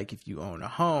situation? Like if you own a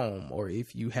home or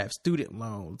if you have student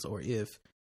loans or if,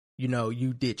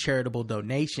 you did charitable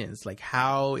donations, like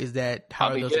how is that, how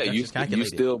are those deductions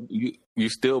calculated? You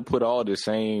still put all the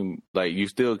same, like you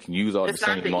still can use all the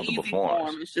same multiple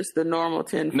forms. It's just the normal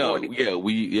 1040. No,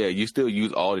 you still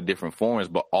use all the different forms,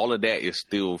 but all of that is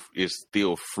still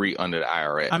free under the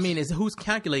IRS. I mean, who's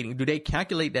calculating? Do they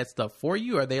calculate that stuff for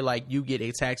you? Or are they like, you get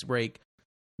a tax break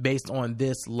based on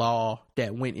this law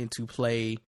that went into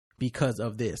play because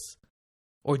of this?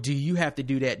 Or do you have to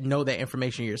do that, know that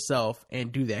information yourself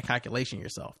and do that calculation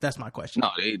yourself? That's my question.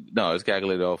 No, it's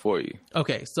calculated all for you.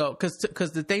 Okay, so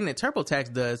because the thing that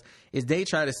TurboTax does is they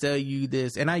try to sell you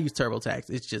this, and I use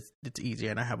TurboTax. It's easier,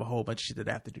 and I have a whole bunch of shit that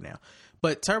I have to do now.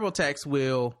 But TurboTax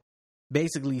will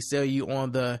basically sell you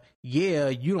on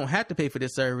you don't have to pay for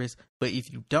this service, but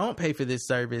if you don't pay for this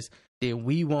service, then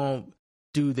we won't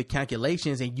do the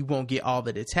calculations, and you won't get all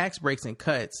the tax breaks and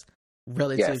cuts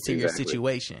relative to your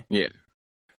situation. Yeah.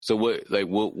 So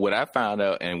what I found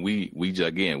out, and we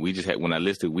just had, when I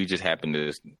listed, we just happened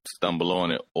to stumble on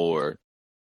it, or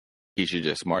Keisha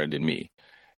just smarter than me,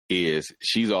 is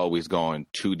she's always gone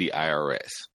to the IRS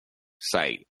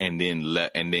site and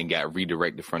then got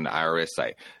redirected from the IRS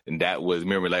site, and that was,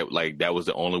 remember, like that was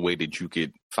the only way that you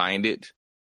could find it.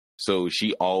 So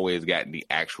she always got the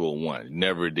actual one,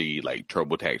 never the like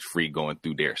TurboTax free going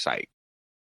through their site.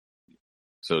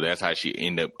 So that's how she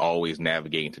ended up always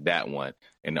navigating to that one.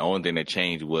 And the only thing that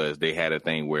changed was they had a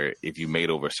thing where if you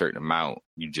made over a certain amount,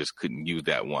 you just couldn't use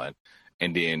that one.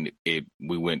 And then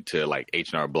we went to like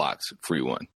H&R Block's free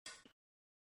one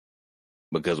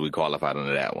because we qualified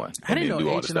under that one. I didn't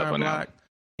know H&R Block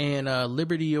and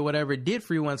Liberty or whatever did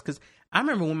free ones, because I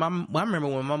remember when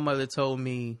my mother told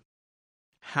me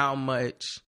how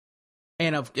much,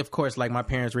 and of course, like my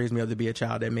parents raised me up to be a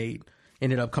child that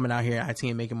ended up coming out here at IT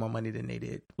and making more money than they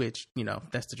did, which,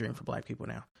 that's the dream for black people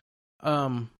now.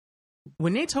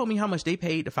 When they told me how much they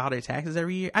paid to file their taxes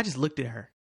every year, I just looked at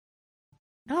her.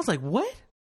 And I was like, what?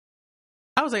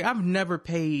 I was like, I've never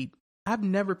paid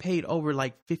over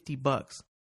like $50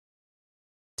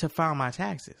 to file my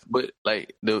taxes. But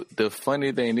like the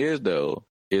funny thing is though,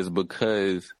 is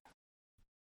because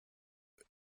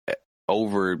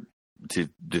over to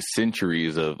the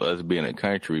centuries of us being a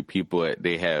country, people,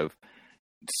 they have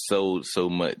so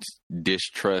much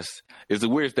distrust. It's a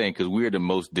weird thing because we're the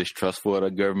most distrustful of the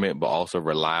government, but also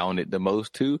rely on it the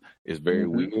most too. It's very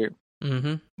weird.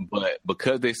 Mm-hmm. But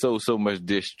because they so much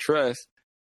distrust,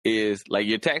 is like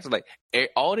your taxes, like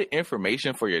all the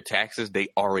information for your taxes, they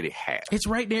already have. It's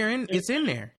right there, it's in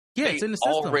there. Yeah, it's in the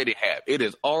system. Already have. It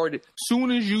is already. Soon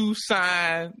as you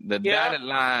sign the dotted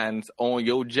lines on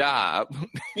your job, and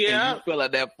you fill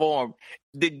out that form,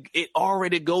 it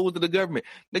already goes to the government.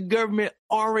 The government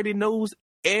already knows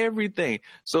everything.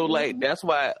 So, like, that's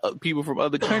why people from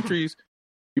other countries.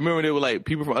 You remember they were like,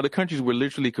 people from other countries were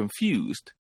literally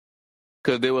confused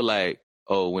because they were like,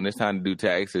 "Oh, when it's time to do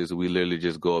taxes, we literally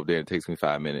just go up there and it takes me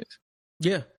 5 minutes."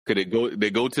 Yeah, because they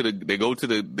go to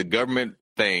the government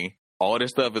thing. All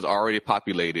this stuff is already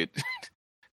populated.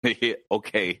 They hit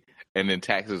okay, and then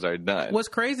taxes are done. What's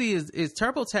crazy is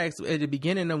TurboTax at the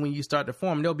beginning of when you start the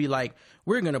form, they'll be like,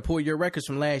 "We're going to pull your records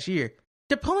from last year."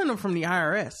 They're pulling them from the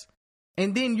IRS,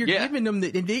 and then you're giving them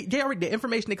they already, the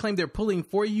information they claim they're pulling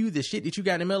for you, the shit that you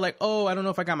got in the mail. Like, oh, I don't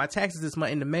know if I got my taxes this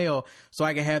month in the mail, so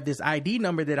I can have this ID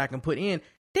number that I can put in.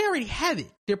 They already have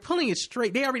it. They're pulling it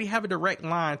straight. They already have a direct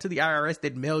line to the IRS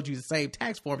that mailed you the same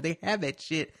tax form. They have that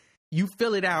shit. You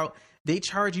fill it out. They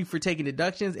charge you for taking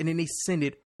deductions, and then they send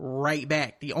it right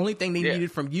back. The only thing they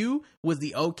needed from you was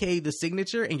the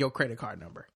signature, and your credit card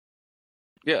number.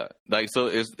 Yeah, like, so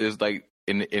it's like,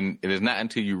 and it is not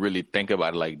until you really think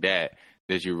about it like that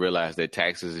you realize that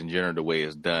taxes in general, the way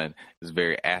it's done, is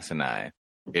very asinine.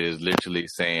 It is literally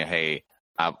saying, "Hey,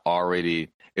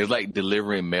 it's like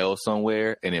delivering mail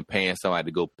somewhere and then paying somebody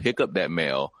to go pick up that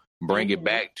mail, bring it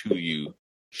back to you,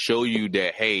 show you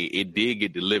that, hey, it did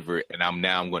get delivered, and I'm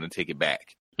going to take it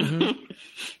back." Mm-hmm.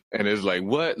 And it's like,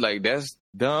 what? Like, that's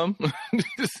dumb.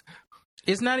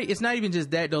 It's not even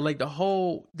just that though. Like the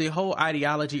whole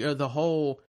ideology or the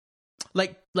whole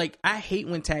like I hate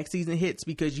when tax season hits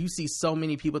because you see so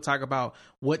many people talk about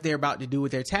what they're about to do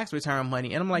with their tax return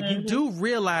money, and I'm like, you do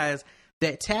realize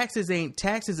that taxes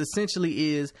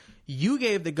essentially is you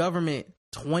gave the government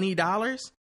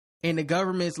 $20 and the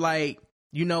government's like,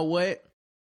 you know what?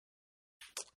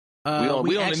 We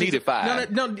only needed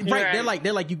 $5. No, right. Right.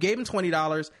 They're like, you gave them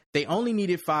 $20. They only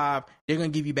needed $5. They're gonna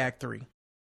give you back $3.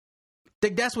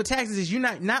 That's what taxes is. You're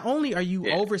not only are you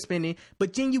overspending,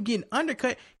 but then you getting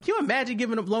undercut. Can you imagine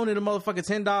loaning a motherfucker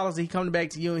 $10 and he coming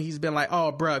back to you and he's been like,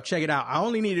 oh, bruh, check it out. I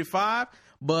only needed $5,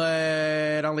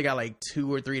 but I only got like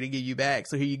 2 or 3 to give you back.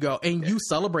 So here you go. And you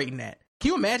celebrating that. Can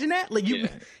you imagine that? Like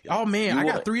oh man, I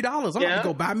got $3. I'm gonna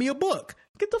go buy me a book.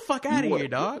 Get the fuck out of here,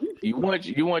 dog. You want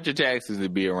your taxes to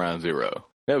be around 0.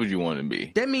 That's what you want to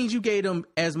be. That means you gave them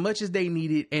as much as they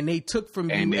needed, and they took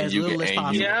from you as little as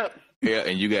possible. Yeah,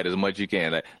 and you got as much you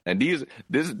can. Like, and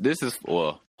this is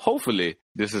hopefully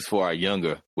this is for our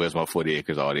younger Where's My 40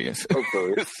 Acres audience.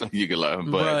 So you can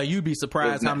learn. But bruh, you'd be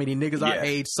surprised how many niggas our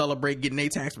age celebrate getting their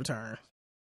tax return.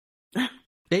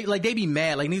 They be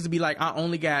mad. Like needs to be like, I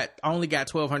only got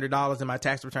 $1,200 in my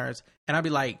tax returns, and I'd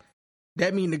be like,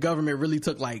 that mean the government really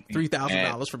took like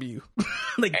 $3,000 from you,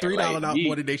 like $3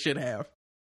 more than they should have.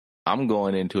 I'm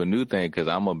going into a new thing because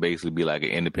I'm gonna basically be like an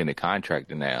independent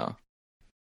contractor now.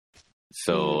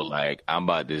 So like I'm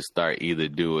about to start either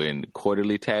doing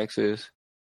quarterly taxes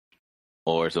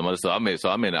or some other stuff.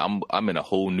 I'm in a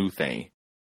whole new thing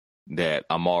that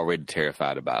I'm already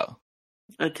terrified about.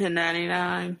 A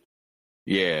 1099.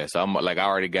 Yeah, so I'm like I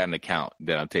already got an account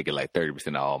that I'm taking like 30%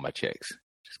 of all my checks.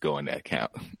 Just go in that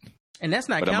account. And that's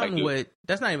not counting what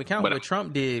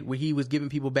Trump did, where he was giving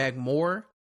people back more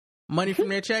money from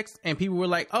their checks, and people were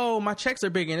like, "Oh, my checks are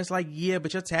big," and it's like, "Yeah,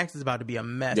 but your tax is about to be a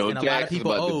mess." Your and a lot of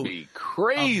people owed.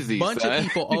 Crazy. A bunch of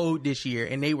people owed this year,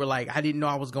 and they were like, "I didn't know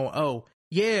I was going to owe."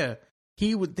 Yeah,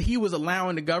 he was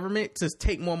allowing the government to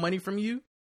take more money from you,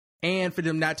 and for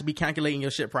them not to be calculating your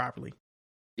shit properly.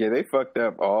 Yeah, they fucked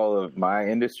up all of my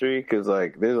industry because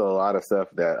like there's a lot of stuff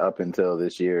that up until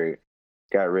this year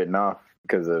got written off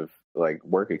because of like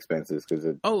work expenses because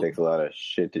it takes a lot of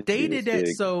shit to do. They did that,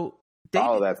 so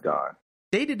all of that's gone.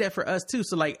 They did that for us too.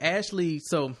 So like Ashley,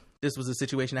 so this was a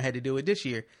situation I had to deal with this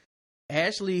year.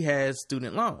 Ashley has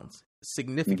student loans,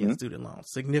 significant student loans,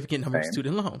 significant number of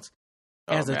student loans.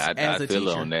 I feel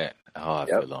teacher. on that. I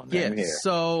feel on that. Yeah.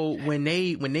 So when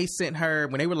they sent her,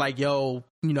 when they were like, "Yo,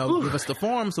 give us the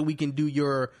form so we can do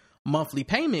your monthly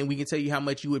payment, we can tell you how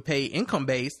much you would pay income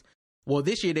based." Well,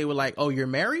 this year they were like, "Oh, you're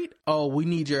married? Oh, we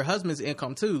need your husband's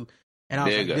income too." And I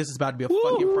was like, "This is about to be a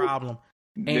fucking problem."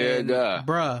 And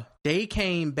bruh, they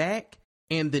came back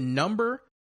and the number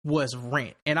was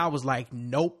rent, and I was like,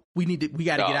 "Nope, we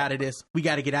got to get out of this. We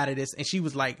got to get out of this." And she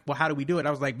was like, "Well, how do we do it?"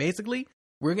 I was like, "Basically,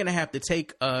 we're gonna have to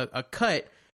take a cut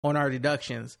on our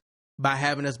deductions by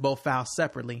having us both file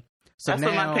separately." So that's now,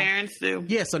 what my parents do.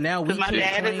 Yeah, so now because my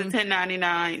dad is a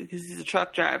 1099 because he's a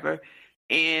truck driver.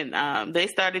 And they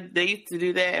used to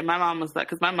do that. And my mom was like,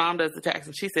 because my mom does the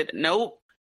taxes. She said, nope,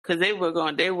 because they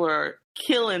were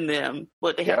killing them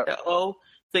what they had to owe.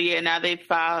 So yeah, now they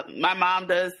filed. My mom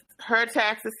does her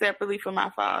taxes separately from my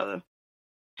father.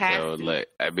 It's the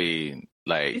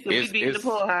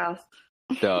poor house.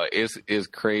 So it's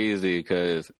crazy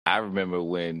because I remember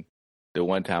when the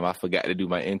one time I forgot to do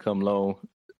my income loan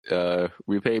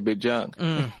repayment junk.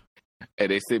 And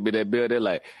they sent me that bill. They're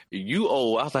like, "You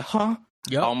owe." I was like, "Huh?"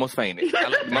 Yep. I almost fainted. I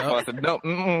looked at my father and said,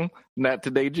 "No, not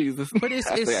today, Jesus." But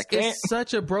it's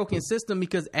such a broken system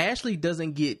because Ashley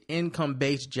doesn't get income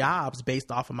based jobs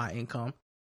based off of my income.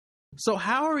 So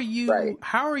how are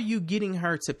you getting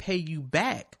her to pay you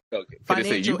back? Okay.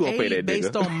 Financial you aid pay that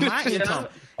based on my income.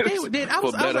 I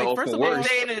was like, first of all,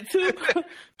 they're in a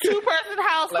two-person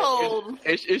household.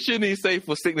 It shouldn't even say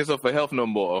for sickness or for health no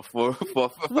more. For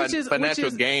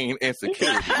financial gain and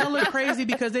security. Which is hella crazy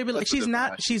because they be like, she's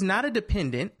not a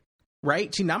dependent,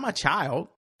 right? She's not my child.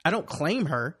 I don't claim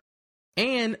her.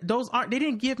 And they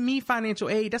didn't give me financial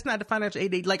aid. That's not the financial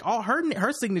aid. Like all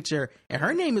her signature and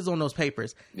her name is on those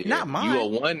papers, not mine. You are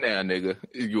one now, nigga.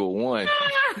 You are one.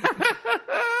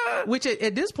 Which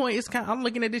at this point, I'm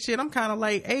looking at this shit. I'm kind of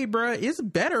like, hey, bro, it's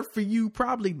better for you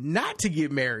probably not to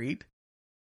get married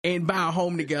and buy a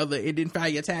home together and then file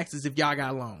your taxes if y'all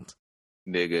got loans.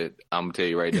 Nigga, I'm gonna tell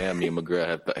you right now, me and my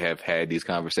girl have had these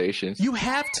conversations. You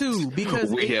have to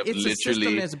because it's a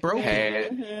system that's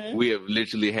broken. We have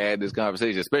literally had this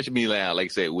conversation, especially me now, like I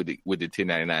said, with the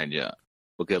 1099 job,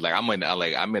 because like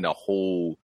I'm in a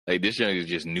whole like this job is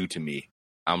just new to me.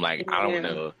 I'm like I don't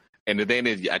know, and the thing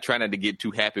is, I try not to get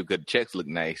too happy because the checks look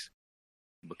nice,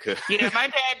 because my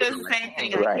dad does the same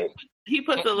thing. Right. He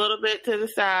puts a little bit to the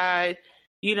side.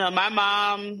 My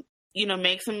mom,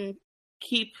 makes him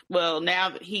keep. Well, now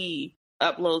that he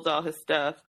uploads all his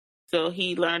stuff, so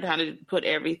he learned how to put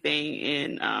everything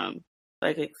in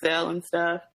like Excel and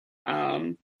stuff,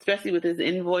 especially with his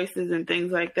invoices and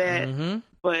things like that. Mm-hmm.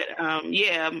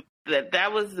 But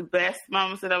that was the best.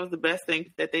 Mama said that was the best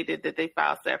thing that they did, that they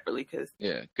filed separately, because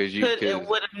it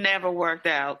would have never worked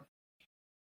out.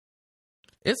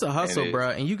 It's a hustle, bro,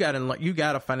 and you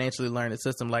gotta financially learn the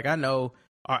system. Like, I know,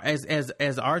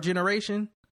 as our generation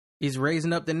is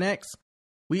raising up the next,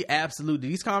 we absolutely,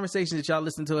 these conversations that y'all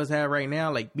listen to us have right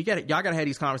now, like, y'all gotta have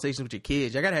these conversations with your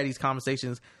kids. Y'all gotta have these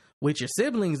conversations with your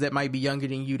siblings that might be younger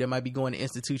than you, that might be going to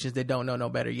institutions that don't know no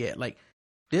better yet. Like,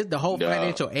 the whole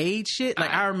financial aid shit.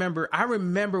 Like, I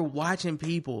remember watching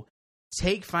people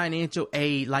take financial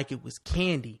aid like it was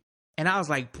candy, and I was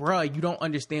like, bruh, you don't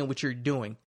understand what you're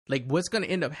doing. Like, what's going to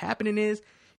end up happening is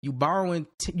you borrowing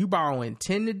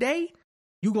 10 today,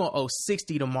 you going to owe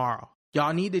 60 tomorrow.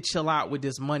 Y'all need to chill out with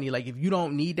this money. Like, if you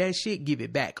don't need that shit, give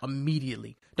it back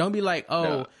immediately. Don't be like,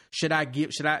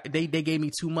 they gave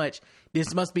me too much.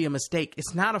 This must be a mistake.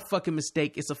 It's not a fucking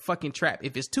mistake. It's a fucking trap.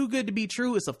 If it's too good to be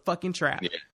true, it's a fucking trap. Yeah.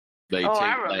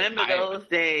 I remember those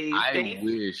days. I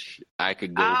wish I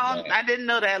could go back. I didn't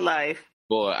know that life.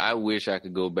 Boy, I wish I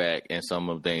could go back and some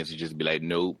of the things to just be like,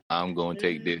 nope, I'm going to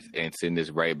take this and send this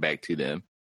right back to them.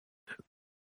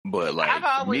 But like,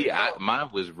 mine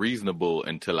was reasonable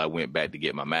until I went back to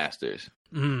get my master's.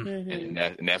 And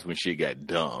that's when shit got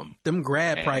dumb. Them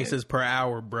grad prices per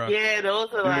hour, bro. Yeah,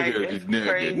 those are like crazy.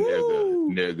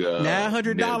 Nigga,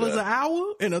 $900 an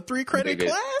hour in a 3-credit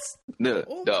class?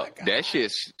 That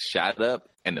shit shot up.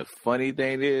 And the funny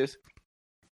thing is,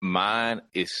 mine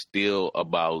is still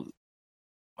about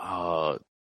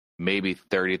maybe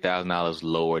 $30,000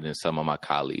 lower than some of my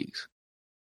colleagues.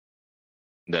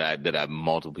 That I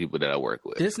multiple people that I work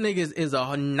with. This nigga is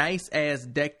a nice ass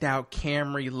decked out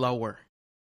Camry lower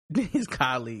than his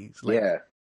colleagues. Like,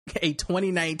 a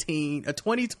 2020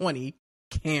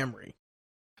 Camry.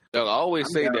 I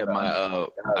always say that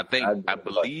I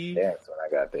believe that's when I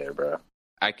got there, bro.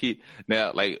 I keep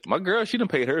now, like, my girl, she done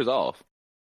paid hers off,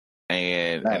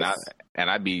 and nice.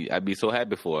 I'd be so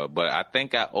happy for her. But I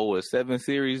think I owe a 7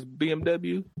 Series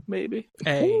BMW, maybe.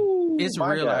 Hey, it's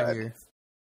real out here.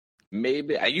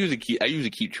 Maybe I usually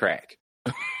keep track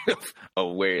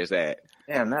of where it's at.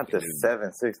 Damn, not the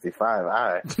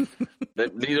 765i.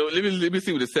 Let me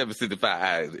see what the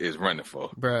 765i is running for,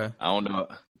 bruh. I don't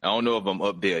know if I'm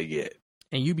up there yet.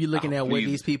 And you be looking at what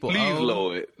these people please owe.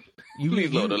 Lower it. You be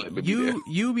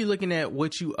looking at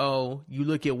what you owe. You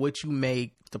look at what you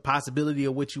make, the possibility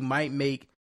of what you might make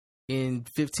in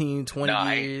 15,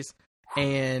 20 years.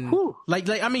 And like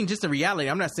I mean, just the reality.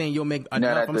 I'm not saying you'll make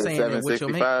enough. I'm saying that what you'll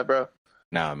make, bro.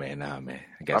 Nah, man. I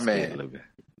got scared a little bit.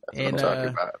 And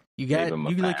you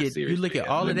look at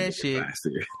all of that shit,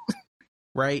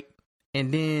 right?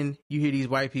 And then you hear these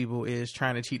white people is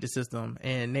trying to cheat the system,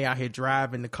 and they out here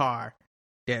driving the car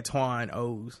that Twan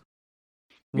owes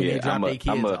when they drop their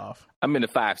kids off. I'm in the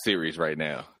 5 Series right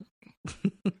now.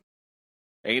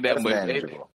 Ain't that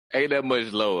much. Ain't that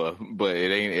much lower, but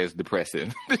it ain't as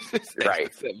depressing.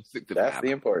 Right. That's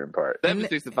the important part.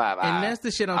 765. And that's the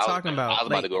shit I'm talking about. I was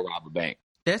about to go rob a bank.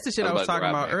 That's the shit I was talking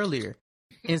about earlier.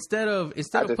 Instead of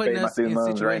putting us in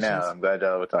situations right now, I'm glad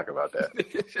y'all would talk about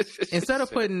that. Instead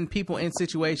of putting people in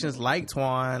situations like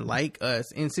Twan, like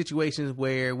us, in situations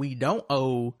where we don't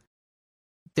owe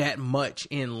that much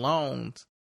in loans,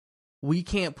 we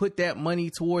can't put that money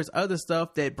towards other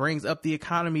stuff that brings up the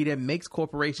economy, that makes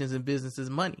corporations and businesses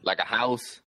money. Like a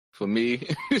house for me.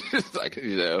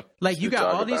 Like you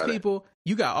got all these people.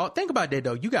 You got all. Think about that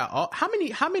though. You got all. How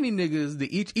many niggas?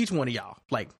 Each one of y'all.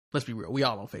 Like, let's be real. We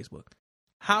all on Facebook.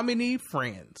 How many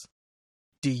friends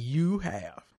do you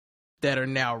have that are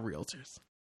now realtors?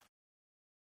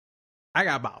 I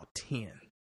got about 10.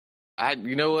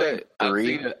 You know what?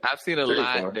 I've seen a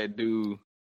lot that do.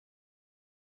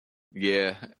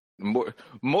 Yeah, more.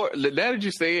 Now that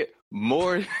you say it,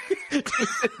 more.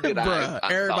 Bruh,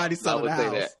 everybody selling the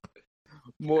house.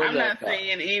 I'm not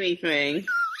saying anything.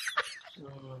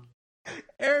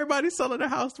 Everybody's selling the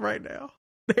house right now.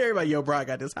 Everybody, yo, bro, I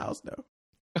got this house now.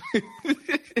 I'm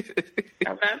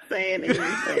not saying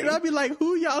anything. And I'll be like,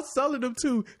 who y'all selling them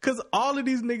to? Because all of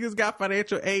these niggas got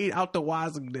financial aid out the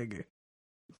wazoo, nigga.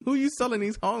 Who you selling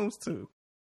these homes to?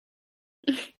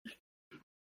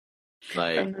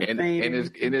 Like, and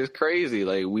it's crazy.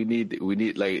 Like, we need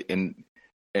like, and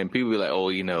people be like, oh,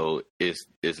 you know, it's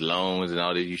loans and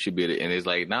all this. You should be, and it's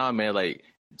like, nah, man. Like,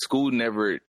 school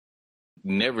never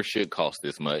should cost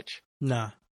this much. Nah.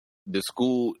 the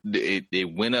school,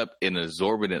 it went up an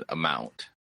exorbitant amount.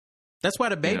 That's why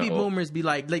the baby boomers be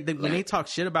like when they talk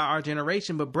shit about our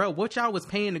generation. But bro, what y'all was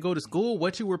paying to go to school,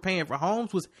 what you were paying for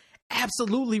homes was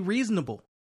absolutely reasonable.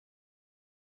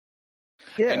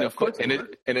 Yeah, and of course, and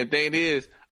the thing is,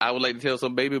 I would like to tell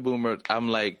some baby boomers, I'm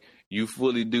like, you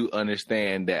fully do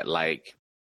understand that, like,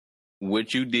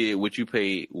 what you did, what you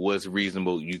paid was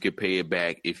reasonable. You could pay it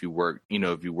back if you worked. You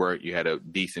know, if you worked, you had a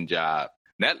decent job,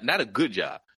 not a good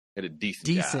job, had a decent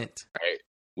job, right,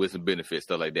 with some benefits,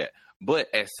 stuff like that.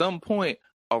 But at some point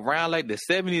around like the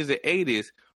 70s and 80s,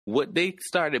 what they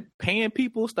started paying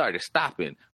people started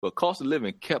stopping, but cost of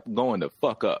living kept going the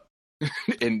fuck up.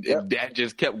 and that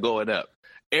just kept going up.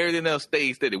 Everything else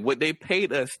stayed steady. What they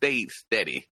paid us stayed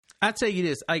steady. I tell you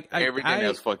this, everything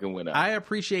else fucking went up. I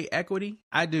appreciate equity.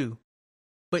 I do.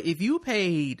 But if you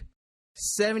paid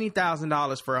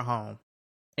 $70,000 for a home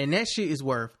and that shit is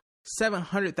worth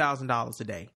 $700,000 a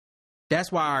day,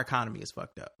 that's why our economy is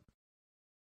fucked up.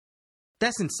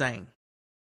 That's insane.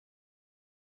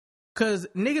 Cause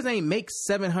niggas ain't make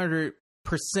 700%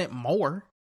 more.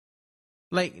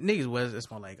 Like niggas it's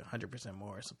more like 100%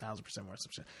 more, some 1,000% more,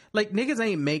 some shit. Like niggas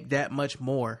ain't make that much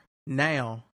more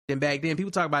now than back then.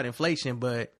 People talk about inflation,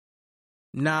 but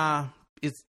nah,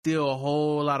 it's still a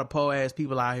whole lot of poor ass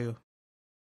people out here.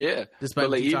 Yeah, despite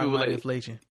like, you talking about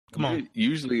inflation. Come on.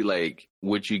 Usually, like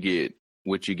what you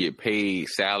get paid,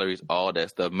 salaries, all that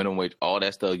stuff, minimum wage, all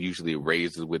that stuff usually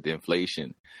raises with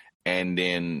inflation. And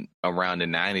then around the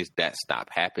 90s, that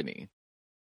stopped happening.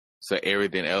 So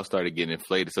everything else started getting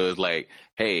inflated. So it's like,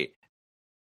 hey,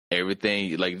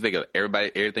 everything, like think of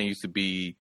everything used to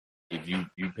be, if you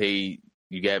made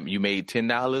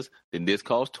 $10, then this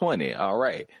costs $20. All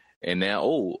right. And now,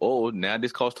 now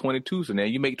this costs $22. So now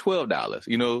you make $12,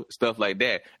 you know, stuff like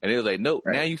that. And it was like, nope,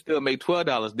 right. Now you still make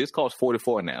 $12. This costs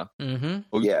 $44 now. Mm-hmm.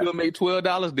 Or you still make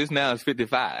 $12. This now is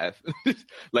 $55.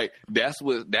 Like that's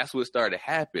what started to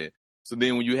happen. So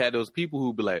then when you had those people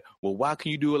who be like, well, why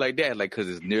can you do it like that? Like, cause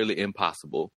it's nearly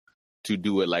impossible to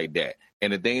do it like that.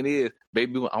 And the thing is,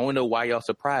 baby, I don't know why y'all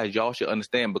surprised. Y'all should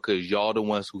understand because y'all the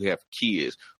ones who have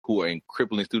kids who are in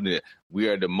crippling student. We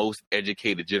are the most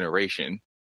educated generation.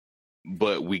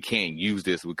 But we can't use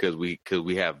this because we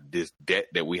have this debt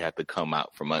that we have to come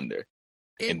out from under.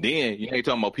 And then you ain't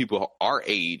talking about people our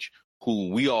age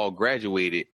who we all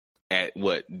graduated at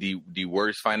what the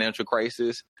worst financial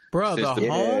crisis. Bro,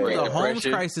 the homes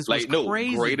crisis was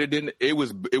crazy. Greater than it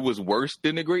was worse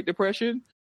than the Great Depression.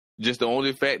 Just the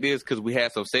only fact is because we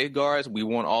had some safeguards, we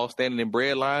weren't all standing in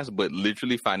bread lines, but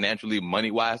literally financially,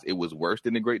 money wise, it was worse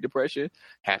than the Great Depression.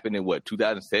 Happened in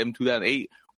 2007,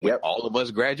 2008. When all of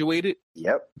us graduated.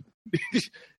 Yep. You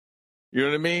know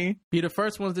what I mean? Be the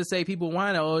first ones to say people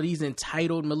whine, oh, these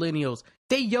entitled millennials.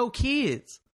 They your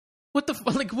kids. What the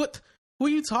like? What are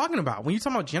you talking about? When you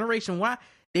talking about Generation Y,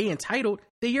 they entitled.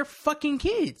 They're your fucking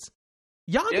kids.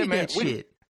 Y'all did that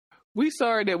shit. We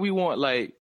sorry that we want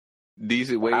like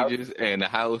decent wages and a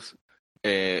house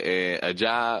and a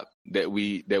job that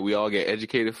we all get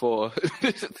educated for.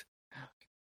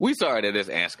 We sorry that it's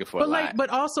asking for a lot. But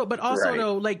also right.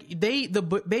 Though, like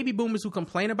the baby boomers who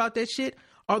complain about that shit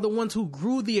are the ones who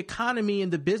grew the economy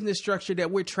and the business structure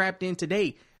that we're trapped in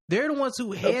today. They're the ones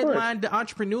who headlined the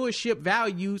entrepreneurship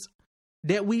values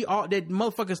that that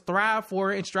motherfuckers thrive for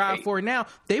and strive for now.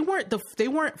 They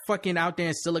weren't fucking out there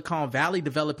in Silicon Valley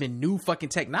developing new fucking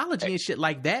technology and shit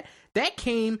like that. That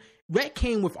came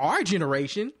with our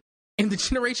generation. And the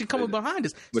generation coming behind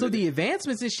us. So the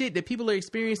advancements and shit that people are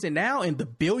experiencing now and the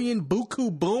billion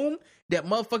buku boom that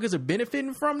motherfuckers are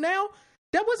benefiting from now,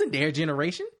 that wasn't their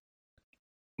generation.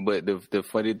 But the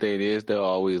funny thing is, they're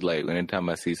always like, anytime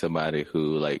I see somebody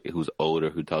who's older,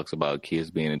 who talks about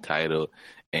kids being entitled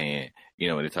and, you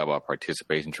know, when they talk about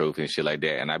participation trophy and shit like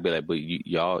that, and I'd be like, but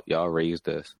y'all raised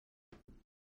us.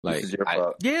 Like, this is your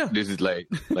fault. Yeah. This is like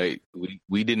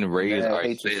we didn't raise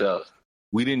ourselves.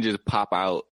 We didn't just pop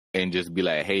out and just be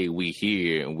like, hey, we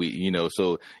here, and we, you know,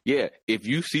 so yeah, if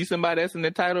you see somebody that's an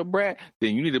entitled brat,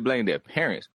 then you need to blame their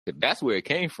parents. That's where it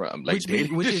came from. Like,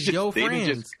 which is your friends. They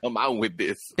didn't just come out with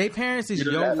this. Their parents is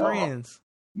your friends.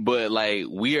 But like,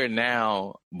 we are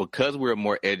now, because we're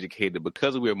more educated,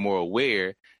 because we're more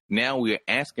aware, now we're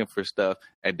asking for stuff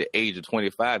at the age of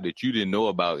 25 that you didn't know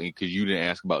about because you didn't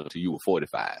ask about until you were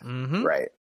 45. Mm-hmm. Right.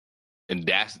 And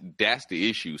that's the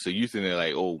issue. So you sitting there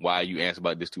like, oh, why you asked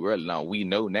about this too early? No, we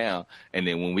know now. And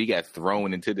then when we got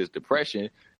thrown into this depression,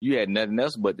 you had nothing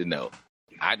else but to know.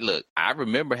 I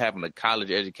remember having a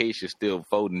college education still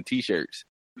folding T-shirts.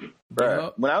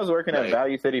 Bro, when I was working at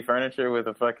Value City Furniture with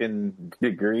a fucking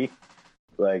degree,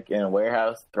 like in a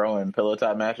warehouse throwing pillow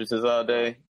top mattresses all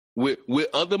day, with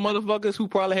other motherfuckers who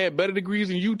probably had better degrees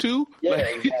than you too. Yeah,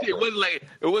 like, exactly. it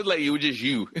wasn't like it was just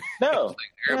you. No,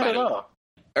 everybody, not at all.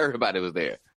 Everybody was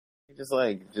there.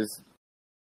 Just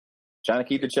trying to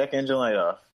keep the check engine light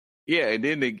off. Yeah, and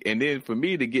then for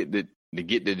me to get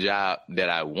the job that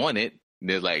I wanted,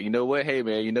 there's like, you know what? Hey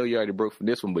man, you know you already broke from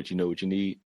this one, but you know what you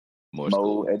need?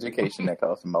 More education that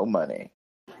costs more money.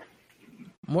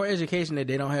 More education that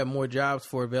they don't have more jobs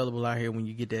for available out here when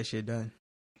you get that shit done.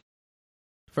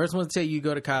 First one to tell you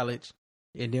go to college,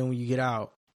 and then when you get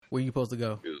out, where you supposed to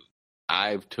go? Dude,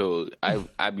 I've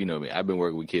you know me, I've been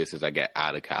working with kids since I got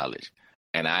out of college,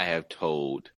 and I have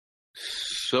told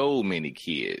so many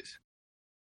kids,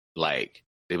 like,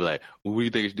 they be like, well, what do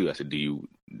you think I should do? I said,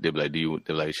 they're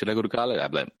like, should I go to college?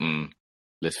 I'd be like,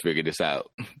 let's figure this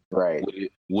out. Right.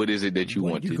 What is it that you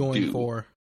want to do? For?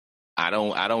 I've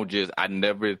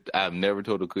never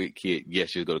told a kid,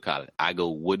 yes, just go to college. I go,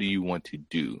 what do you want to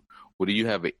do? What do you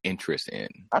have an interest in?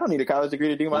 I don't need a college degree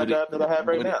to do my job that I have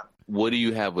right now. What do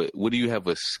you have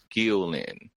a skill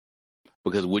in?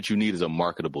 Because what you need is a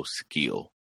marketable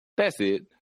skill. That's it.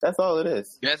 That's all it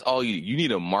is. That's all you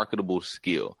need, a marketable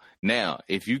skill. Now,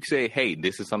 if you say, hey,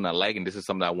 this is something I like and this is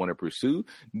something I want to pursue,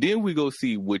 then we go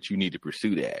see what you need to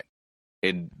pursue that.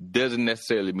 It doesn't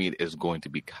necessarily mean it's going to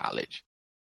be college.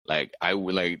 Like, I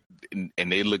would like,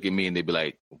 and they look at me and they be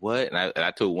like, what? And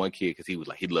I told one kid, because he was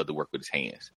like, he'd love to work with his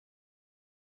hands.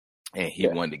 And he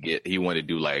wanted to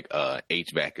do like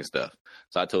HVAC and stuff.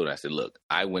 So I told him, I said, look,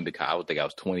 I went to college. I think I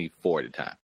was 24 at the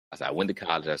time. I said, I went to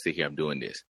college. I sit here, I'm doing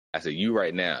this. I said, you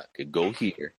right now could go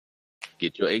here,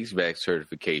 get your HVAC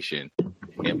certification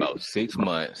in about 6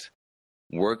 months,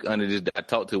 work under this. I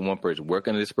talked to one person, work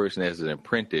under this person as an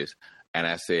apprentice. And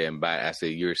I said,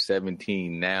 you're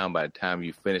 17 now. By the time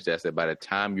you finish that, I said, by the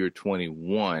time you're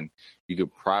 21, you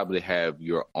could probably have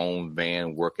your own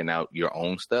van working out your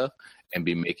own stuff and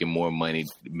be making more money,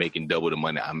 making double the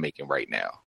money I'm making right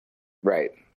now.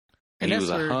 Right. And he was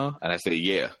like, huh? And I said,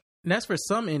 yeah. And that's for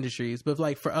some industries, but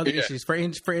like for other industries, for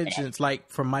instance,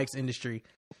 like for Mike's industry,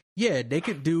 yeah, they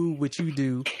could do what you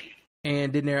do.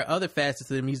 And then there are other facets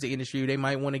of the music industry they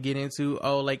might want to get into,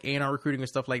 like A&R recruiting or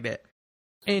stuff like that.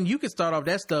 And you can start off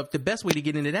that stuff. The best way to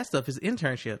get into that stuff is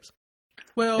internships.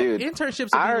 Well, internships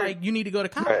would be like, you need to go to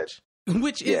college,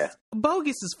 which is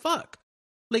bogus as fuck.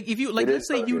 Like if you let's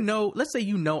say you know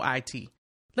IT.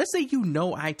 Let's say you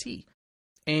know IT.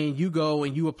 And you go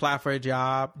and you apply for a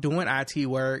job doing IT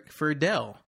work for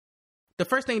Dell. The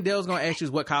first thing Dell's going to ask you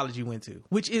is what college you went to,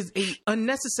 which is a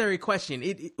unnecessary question.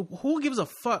 Who gives a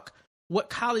fuck what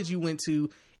college you went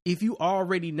to if you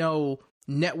already know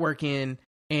networking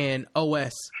and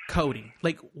OS coding?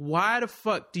 Like, why does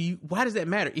that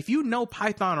matter? If you know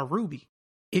Python or Ruby,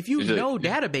 if you know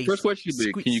database, first question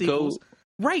should be, can you code?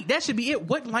 Right, that should be it.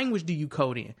 What language do you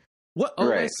code in? What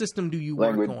OS system do you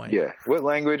work on? Yeah, what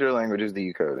language or languages do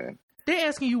you code in? They're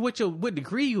asking you what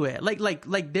degree you at. Like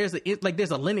there's a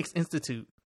Linux Institute,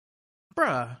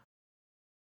 bruh.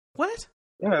 What?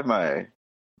 I have my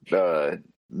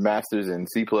master's in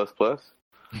C++.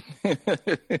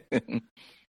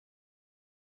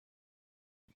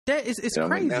 That is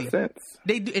crazy. Make sense.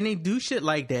 They do shit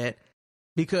like that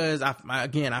because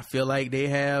I feel like they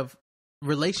have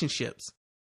relationships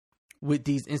with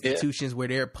these institutions where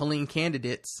they're pulling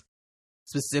candidates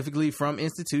specifically from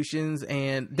institutions,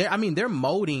 and they're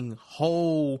molding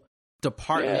whole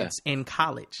departments in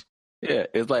college. Yeah,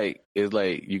 it's like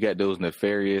you got those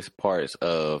nefarious parts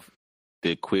of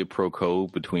the quid pro quo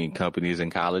between companies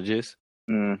and colleges.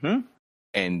 Mm-hmm.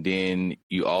 And then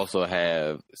you also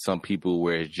have some people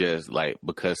where it's just like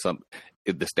because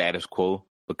the status quo,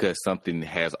 because something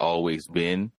has always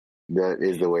been. That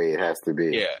is the way it has to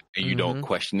be. Yeah, and you don't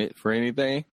question it for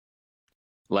anything.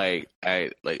 The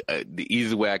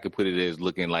easy way I could put it is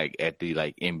looking like at the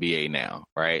NBA now,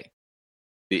 right?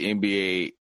 The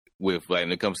NBA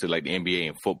when it comes to like the NBA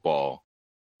and football,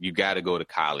 you got to go to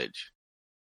college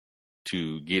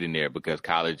to get in there because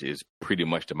college is pretty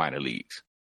much the minor leagues.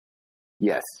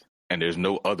 Yes, and there's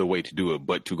no other way to do it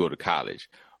but to go to college.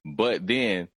 But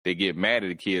then they get mad at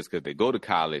the kids because they go to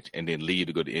college and then leave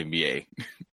to go to the NBA.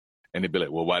 And they'd be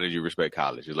like, well, why did you respect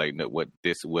college? It's like, no,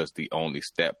 this was the only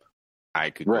step I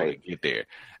could go to get there.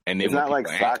 And then it's not like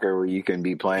soccer where you can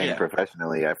be playing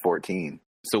professionally at 14.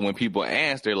 So when people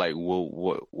ask, they're like,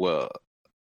 well,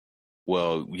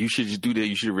 you should just do that.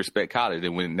 You should respect college.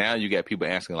 And when now you got people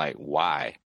asking like,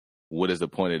 why? What is the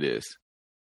point of this?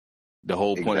 The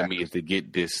whole point of me is to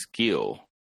get this skill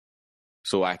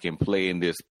so I can play in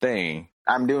this thing.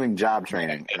 I'm doing job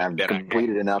training and I've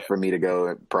completed enough for me to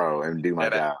go pro and do my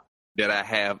job. That I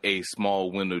have a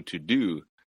small window to do.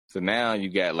 So now you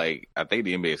got like, I think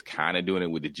the NBA is kind of doing it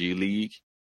with the G League,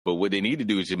 but what they need to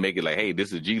do is just make it like, hey,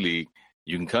 this is G League.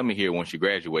 You can come in here once you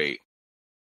graduate.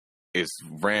 It's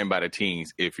ran by the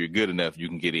teams. If you're good enough, you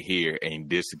can get it here, and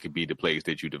this could be the place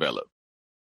that you develop.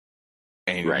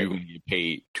 And you can get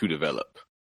paid to develop.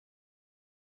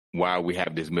 Why we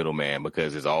have this middleman?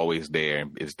 Because it's always there.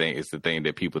 It's the thing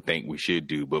that people think we should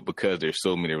do, but because there's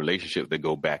so many relationships that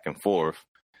go back and forth,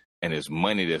 and there's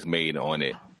money that's made on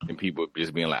it, and people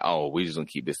just being like, "Oh, we just gonna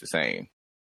keep this the same."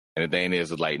 And the thing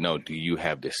is like, no, do you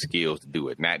have the skills to do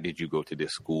it? Not did you go to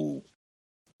this school?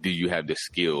 Do you have the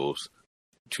skills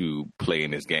to play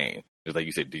in this game? It's like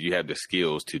you said, do you have the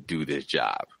skills to do this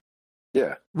job?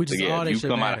 Yeah. Which is all if you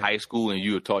come out of high school and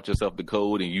you have taught yourself to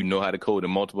code and you know how to code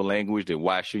in multiple languages, then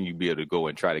why shouldn't you be able to go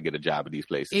and try to get a job at these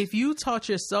places? If you taught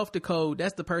yourself to code,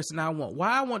 that's the person I want.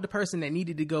 Why I want the person that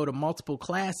needed to go to multiple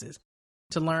classes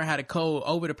to learn how to code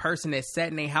over the person that sat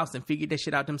in their house and figured that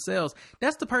shit out themselves.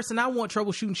 That's the person I want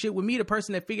troubleshooting shit with me, the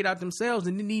person that figured out themselves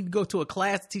and didn't need to go to a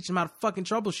class to teach them how to fucking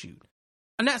troubleshoot.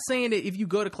 I'm not saying that if you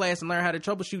go to class and learn how to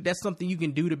troubleshoot, that's something you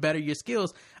can do to better your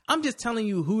skills. I'm just telling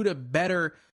you who the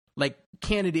better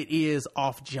candidate is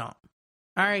off jump.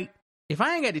 All right. If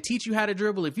I ain't got to teach you how to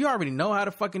dribble, if you already know how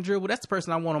to fucking dribble, that's the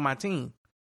person I want on my team.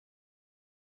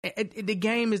 The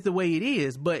game is the way it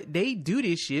is, but they do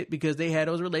this shit because they had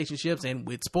those relationships, and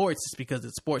with sports, it's because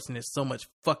it's sports and there's so much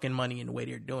fucking money in the way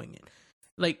they're doing it.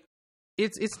 Like,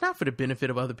 it's not for the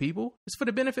benefit of other people. It's for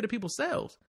the benefit of people's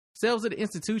selves. Selves of the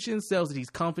institutions, selves of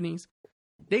these companies.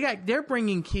 They're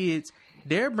bringing kids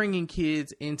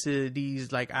into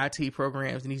these like IT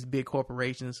programs and these big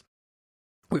corporations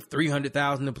with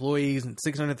 300,000 employees and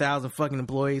 600,000 fucking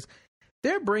employees.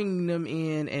 They're bringing them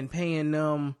in and paying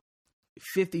them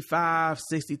 55,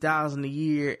 60,000 a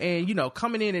year, and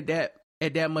coming in at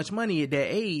that much money at that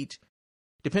age,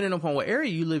 depending upon what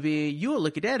area you live in, you'll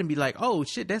look at that and be like, oh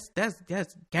shit, that's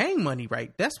gang money,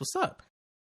 right? That's what's up.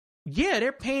 Yeah,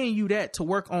 they're paying you that to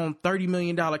work on $30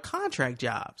 million contract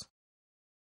jobs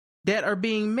that are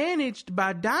being managed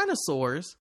by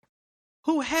dinosaurs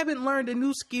who haven't learned a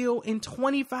new skill in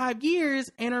 25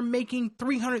 years and are making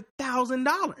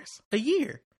 $300,000 a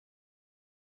year.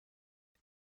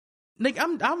 Like,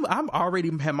 I'm already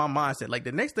have my mindset. Like,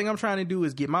 the next thing I'm trying to do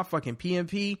is get my fucking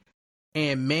PMP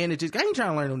and manage it. I ain't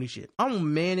trying to learn no new shit. I'm gonna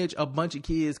manage a bunch of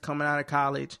kids coming out of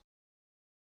college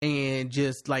and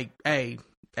just like, hey,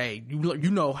 you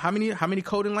know how many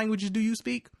coding languages do you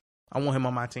speak? I want him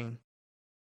on my team.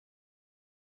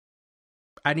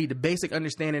 I need the basic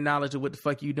understanding knowledge of what the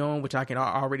fuck you doing, which I can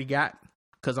already got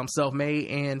because I'm self-made,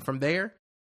 and from there,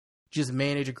 just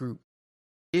manage a group.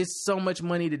 It's so much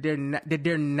money that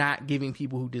they're not giving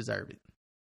people who deserve it,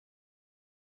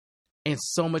 and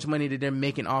so much money that they're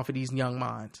making off of these young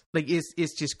minds. Like,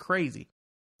 it's just crazy.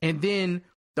 And then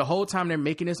the whole time they're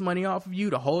making this money off of you,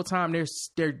 the whole time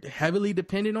they're heavily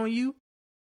dependent on you,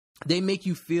 they make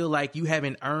you feel like you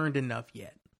haven't earned enough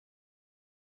yet.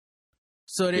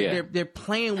 So they're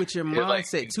playing with your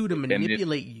mindset too to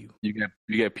manipulate you. You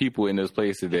got people in those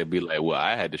places that be like, well,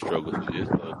 I had to struggle through this.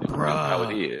 That's how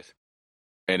it is.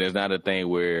 And it's not a thing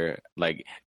where, like,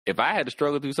 if I had to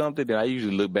struggle through something, then I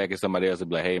usually look back at somebody else and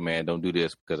be like, hey man, don't do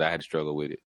this because I had to struggle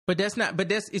with it. But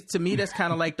to me, that's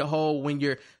kind of like the whole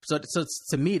so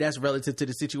to me, that's relative to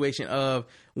the situation of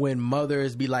when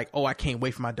mothers be like, oh, I can't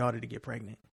wait for my daughter to get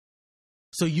pregnant.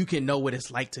 So you can know what it's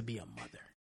like to be a mother.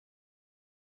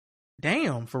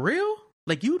 Damn, for real?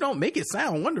 Like, you don't make it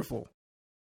sound wonderful.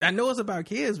 I know it's about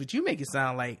kids, but you make it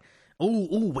sound like,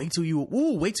 wait till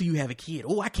you have a kid.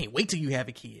 Oh, I can't wait till you have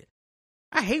a kid.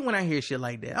 I hate when I hear shit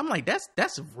like that. I'm like,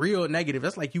 that's real negative.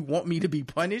 That's like you want me to be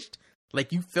punished,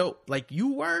 like you felt like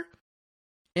you were.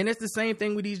 And it's the same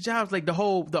thing with these jobs, like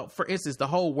for instance, the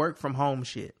whole work from home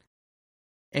shit.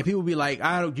 And people be like,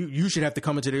 you should have to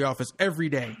come into the office every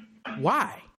day.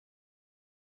 Why?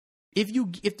 If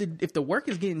the work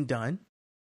is getting done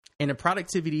and the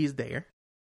productivity is there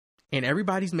and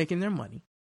everybody's making their money,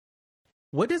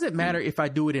 what does it matter if I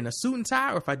do it in a suit and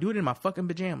tie or if I do it in my fucking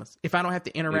pajamas? If I don't have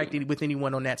to interact with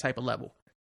anyone on that type of level.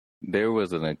 There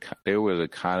was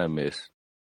economist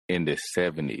in the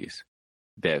 70s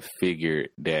that figured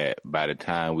that by the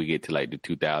time we get to like the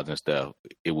 2000 stuff,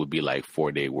 it would be like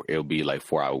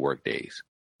 4-hour work days.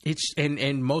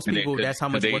 And most people, that's how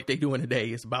much work they do in a day.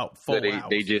 It's about 4 hours.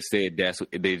 They just said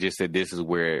this is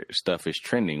where stuff is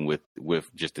trending with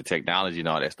just the technology and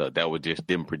all that stuff. That was just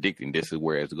them predicting this is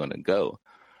where it's going to go.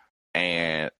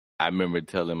 And I remember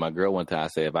telling my girl one time, I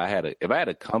said, if I had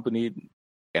a company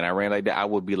and I ran like that, I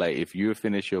would be like, if you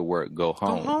finish your work, go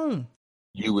home.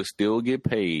 You would still get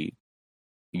paid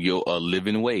a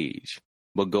living wage,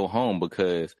 but go home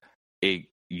because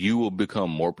you will become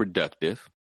more productive,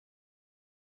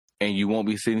 and you won't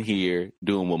be sitting here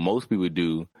doing what most people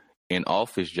do in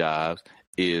office jobs,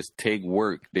 is take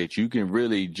work that you can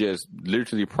really just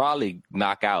literally probably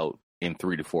knock out in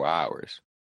 3 to 4 hours.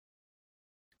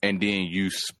 And then you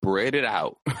spread it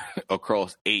out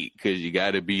across 8 because you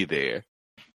got to be there.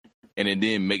 And it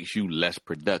then makes you less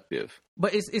productive.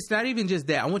 But it's not even just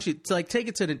that. I want you to like take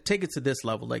it to this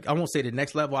level. Like, I won't say the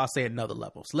next level, I'll say another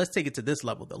level. So let's take it to this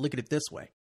level though. Look at it this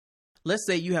way. Let's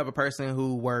say you have a person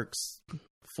who works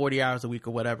 40 hours a week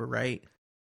or whatever, right?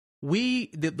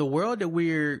 The world that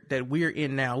we're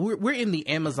in now, we're in the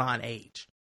Amazon age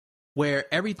where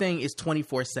everything is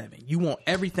 24/7. You want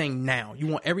everything now. You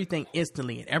want everything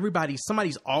instantly, and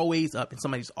somebody's always up and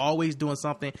somebody's always doing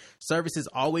something. Services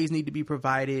always need to be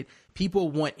provided.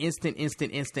 People want instant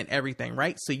everything,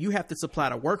 right? So you have to supply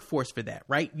the workforce for that,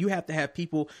 right? You have to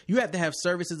have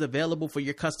services available for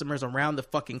your customers around the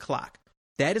fucking clock.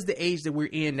 That is the age that we're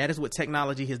in. That is what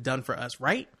technology has done for us,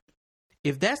 right?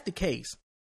 If that's the case,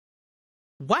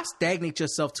 why stagnate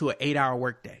yourself to an 8-hour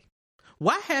workday?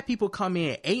 Why have people come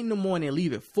in at 8 in the morning and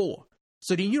leave at 4?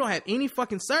 So then you don't have any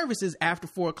fucking services after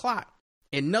 4 o'clock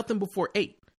and nothing before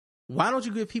 8. Why don't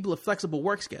you give people a flexible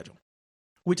work schedule?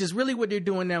 Which is really what they're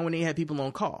doing now when they have people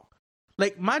on call.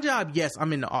 Like my job, yes,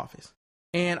 I'm in the office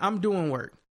and I'm doing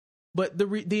work. But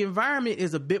the environment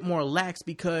is a bit more lax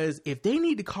because if they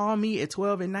need to call me at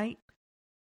 12 at night,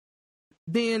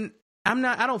 then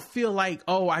I don't feel like,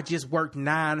 oh, I just worked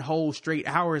 9 whole straight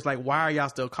hours. Like, why are y'all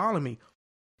still calling me?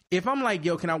 If I'm like,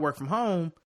 yo, can I work from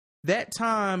home? That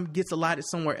time gets allotted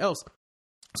somewhere else.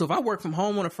 So if I work from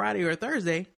home on a Friday or a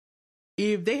Thursday,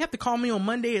 if they have to call me on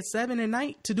Monday at 7 at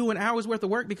night to do an hour's worth of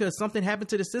work because something happened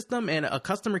to the system and a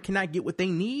customer cannot get what they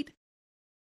need,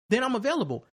 then I'm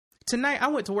available. Tonight, I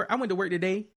went to work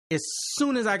today. As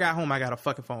soon as I got home, I got a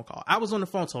fucking phone call. I was on the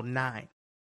phone till 9.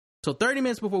 So 30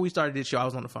 minutes before we started this show, I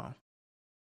was on the phone.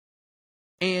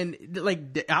 And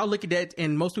like, I'll look at that,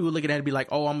 and most people look at that and be like,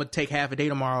 oh, I'm going to take half a day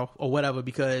tomorrow or whatever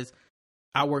because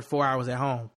I work 4 hours at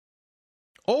home.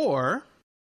 Or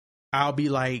I'll be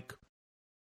like,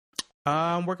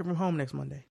 I'm working from home next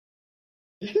Monday.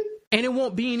 And it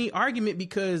won't be any argument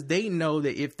because they know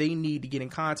that if they need to get in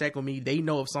contact with me, they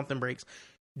know if something breaks,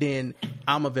 then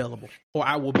I'm available, or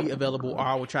I will be available, or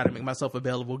I will try to make myself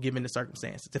available given the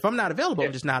circumstances. If I'm not available,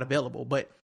 I'm just not available.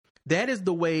 But that is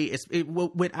the way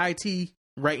with IT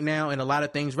right now, and a lot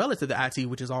of things relative to IT,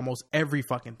 which is almost every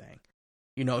fucking thing.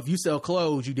 You know, if you sell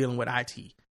clothes, you're dealing with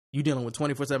IT. You're dealing with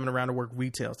 24/7 around the work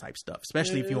retail type stuff,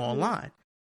 especially if you're online.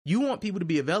 You want people to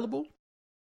be available.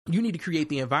 You need to create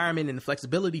the environment and the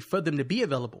flexibility for them to be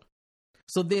available.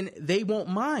 So then they won't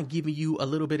mind giving you a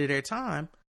little bit of their time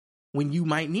when you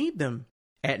might need them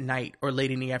at night or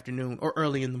late in the afternoon or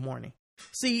early in the morning.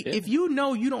 See, if you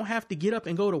know you don't have to get up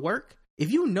and go to work, if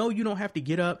you know you don't have to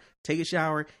get up, take a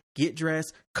shower, get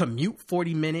dressed, commute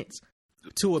 40 minutes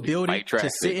to a building, to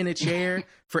sit in a chair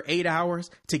for 8 hours,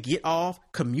 to get off,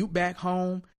 commute back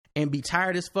home, and be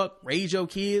tired as fuck, raise your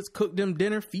kids, cook them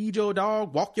dinner, feed your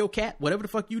dog, walk your cat, whatever the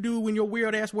fuck you do in your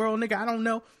weird ass world, nigga, I don't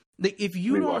know. Like, if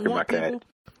you don't want people...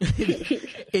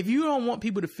 if you don't want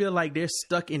people to feel like they're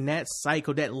stuck in that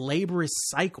cycle, that laborious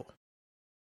cycle,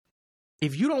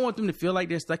 if you don't want them to feel like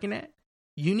they're stuck in that,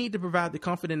 you need to provide the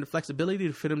comfort and the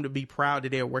flexibility for them to be proud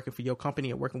that they're working for your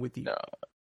company and working with you. No,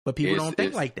 but people don't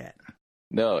think like that.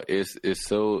 No, it's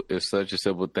such a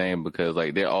simple thing because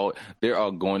like there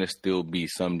are going to still be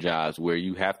some jobs where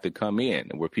you have to come in,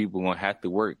 where people won't have to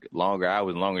work longer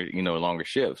hours, longer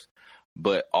shifts.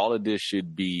 But all of this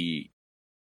should be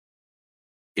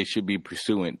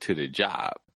pursuant to the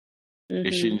job. Mm-hmm.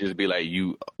 It shouldn't just be like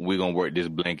we're gonna work this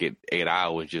blanket 8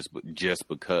 hours just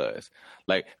because.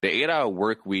 Like the 8-hour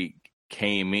work week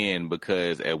came in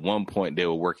because at one point they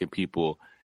were working people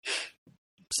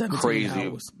crazy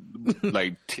hours.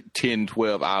 Like 10,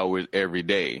 12 hours every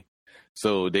day.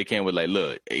 So they came with like,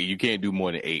 look, you can't do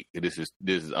more than 8. This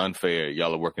is unfair.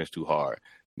 Y'all are working too hard.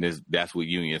 That's what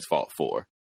unions fought for.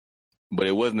 But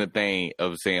it wasn't a thing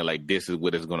of saying like this is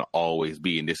what it's going to always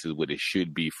be and this is what it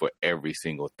should be for every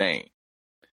single thing.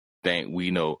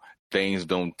 We know things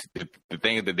don't. The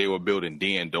things that they were building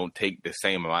then don't take the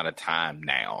same amount of time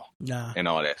now, and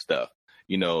all that stuff.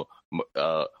 You know,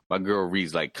 my girl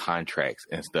reads like contracts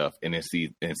and stuff, and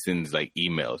then sends like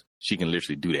emails. She can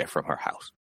literally do that from her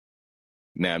house.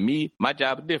 Now, my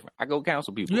job is different. I go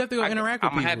counsel people. You have to go interact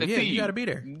with people. You got to be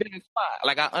there. That's fine.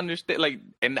 Like, I understand,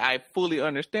 and I fully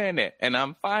understand that, and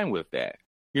I'm fine with that.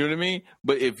 You know what I mean?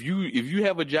 But if you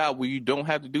have a job where you don't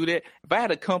have to do that, if I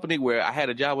had a company where I had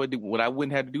a job where I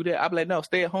wouldn't have to do that, I'd be like, no,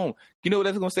 stay at home. You know what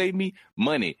that's going to save me?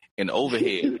 Money and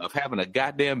overhead of having a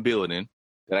goddamn building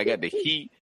that I got the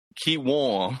heat, keep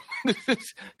warm,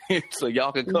 so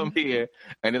y'all can come here.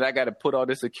 And then I got to put all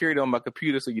this security on my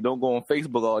computer so you don't go on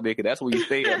Facebook all day, because that's where you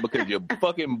stay at because you're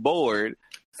fucking bored.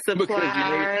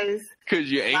 Supplies.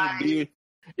 Because you ain't doing.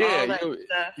 Yeah,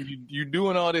 you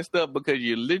doing all this stuff because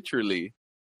you're literally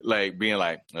like being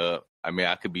like, I mean,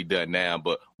 I could be done now,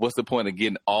 but what's the point of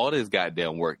getting all this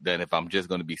goddamn work done if I'm just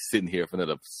going to be sitting here for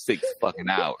another 6 fucking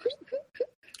hours?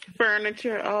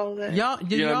 Furniture, all that. Y'all,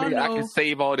 you know what I mean? I can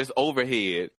save all this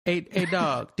overhead. Hey,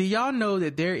 dog, do y'all know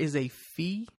that there is a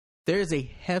fee? There is a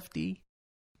hefty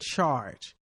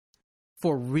charge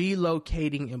for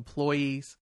relocating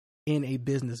employees in a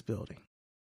business building.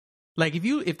 Like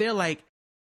if they're like,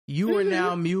 you are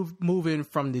now moving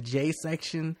from the J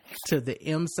section to the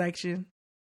M section.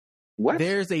 What?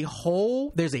 There's a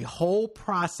whole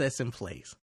process in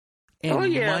place, and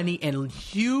money and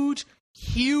huge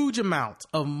amount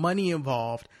of money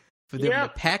involved for them to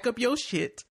pack up your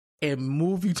shit and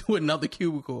move you to another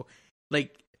cubicle.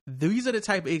 Like, these are the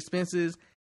type of expenses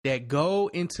that go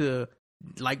into,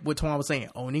 like what Twan was saying,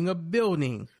 owning a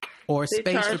building or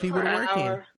space for people to work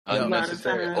in.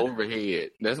 Unnecessary overhead.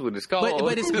 That's what it's called.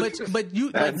 But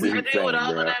you I do with all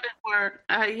of that at work.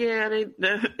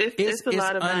 It's a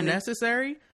lot of money.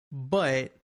 Unnecessary,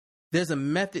 but there's a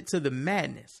method to the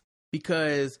madness,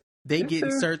 because they get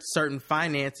certain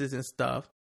finances and stuff,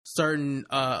 certain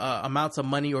amounts of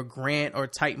money or grant or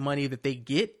type money that they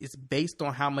get is based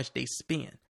on how much they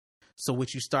spend. So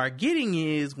what you start getting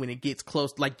is, when it gets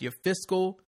close, like your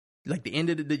fiscal, like the end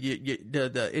of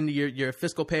the end of your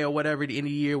fiscal pay or whatever, the end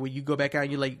of the year, where you go back out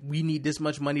and you're like, we need this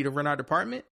much money to run our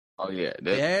department. Oh yeah,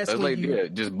 that's like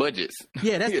just budgets.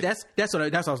 Yeah, that's what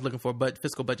I was looking for, but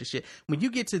fiscal budget shit. When you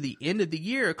get to the end of the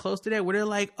year or close to that, where they're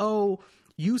like, oh,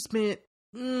 you spent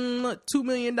 $2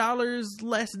 million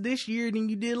less this year than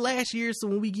you did last year, so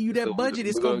when we give you that budget,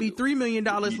 it's going to be $3 million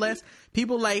less.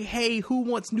 People like, hey, who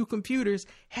wants new computers?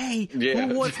 Hey, who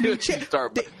wants new checks?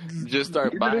 Start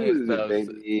buying stuff.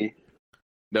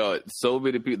 No, so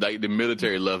many people, like the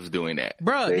military loves doing that.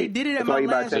 Bro, they did it at my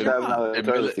last job.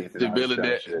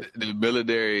 The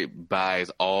military buys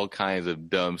all kinds of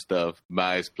dumb stuff,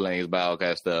 buys planes, buys all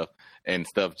kinds of stuff, and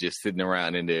stuff just sitting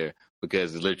around in there,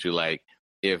 because it's literally like,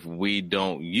 if we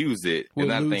don't use it,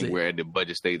 and I think where the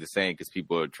budget stays the same, because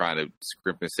people are trying to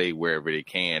scrimp and save wherever they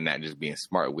can, not just being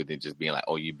smart with it, just being like,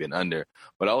 oh, you've been under,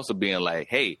 but also being like,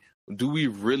 hey, do we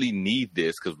really need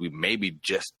this? Because we maybe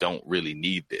just don't really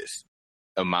need this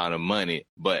amount of money,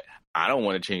 but I don't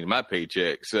want to change my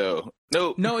paycheck, so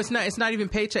nope. No, it's not even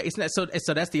paycheck. It's not. So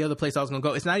that's the other place I was gonna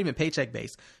go. It's not even paycheck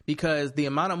based, because the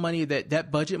amount of money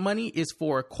that budget money is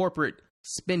for corporate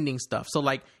spending stuff. So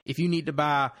like, if you need to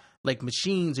buy like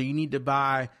machines, or you need to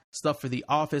buy stuff for the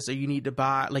office, or you need to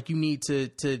buy, like, you need to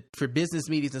for business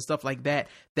meetings and stuff like that,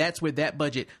 that's where that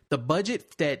budget, the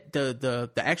budget that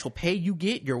the actual pay you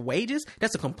get, your wages,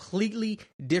 that's a completely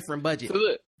different budget. So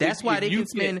look, that's why they can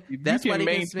spend. That's why they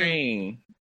can maintain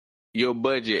your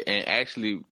budget and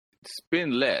actually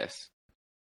spend less.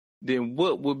 Then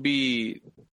what would be?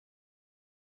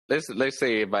 Let's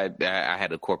say if I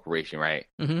had a corporation, right?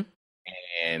 Mm-hmm.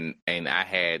 And I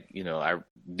had,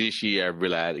 this year I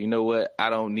realized, you know what?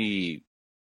 I don't need.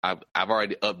 I've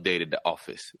already updated the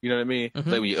office. You know what I mean? Mm-hmm.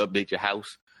 Like when you update your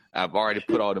house, I've already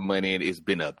put all the money in. It's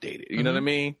been updated. You know what I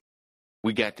mean?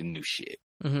 We got the new shit.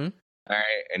 Mm-hmm. All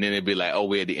right, and then it'd be like, oh,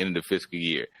 we're at the end of the fiscal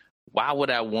year. Why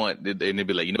would I want? And it'd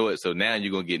be like, you know what? So now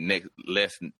you're gonna get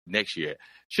less next year.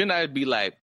 Shouldn't I be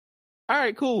like, all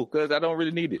right, cool, because I don't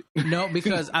really need it. No,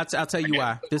 because I'll tell you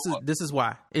why. This is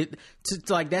why.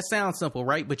 Like, that sounds simple,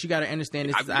 right? But you got to understand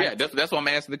this. That's why I'm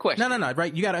asking the question. No,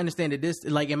 right? You got to understand that this,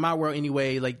 like, in my world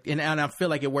anyway, like, and I feel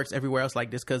like it works everywhere else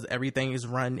like this, because everything is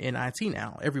run in IT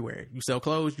now. Everywhere you sell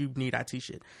clothes, you need IT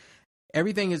shit.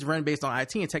 Everything is run based on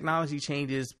IT, and technology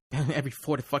changes every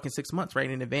 4 to fucking 6 months, right?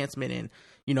 In advancement, and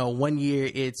 1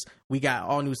 year we got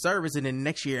all new servers, and then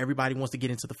next year everybody wants to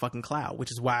get into the fucking cloud, which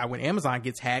is why when Amazon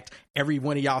gets hacked, every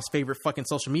one of y'all's favorite fucking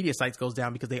social media sites goes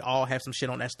down, because they all have some shit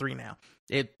on S3 now.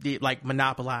 It like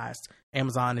monopolized.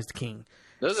 Amazon is the king.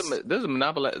 Does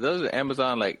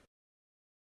Amazon like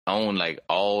own like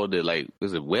all the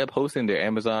is it web hosting, their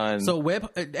Amazon? So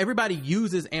everybody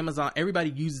uses Amazon. Everybody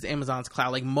uses Amazon's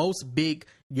cloud. Like most big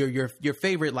your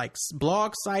favorite like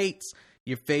blog sites,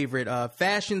 your favorite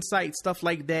fashion sites, stuff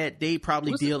like that. They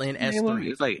probably deal in S3.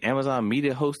 It's like Amazon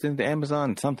Media Hosting, the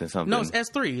Amazon something. No, it's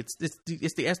S3.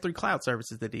 It's the S3 cloud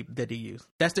services that they use.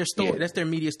 That's their store. Yeah. That's their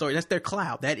media store. That's their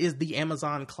cloud. That is the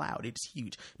Amazon cloud. It's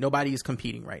huge. Nobody is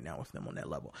competing right now with them on that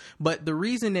level. But the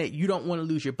reason that you don't want to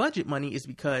lose your budget money is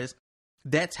because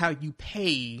that's how you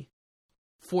pay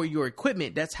for your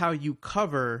equipment. That's how you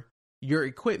cover your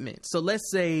equipment. So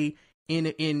let's say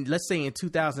in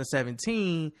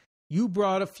 2017, you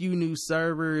brought a few new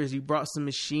servers, you brought some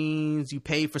machines, you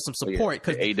paid for some support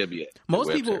because AWS.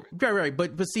 Most people, right.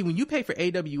 But see, when you pay for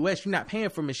AWS, you're not paying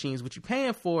for machines. What you're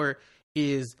paying for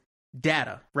is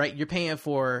data, right? You're paying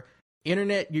for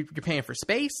internet, you're paying for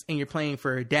space, and you're paying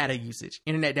for data usage,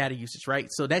 internet data usage, right?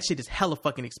 So that shit is hella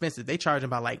fucking expensive. They charge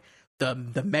about like the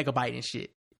megabyte and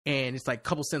shit, and it's like a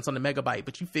couple cents on the megabyte.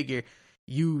 But you figure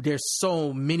there's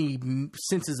so many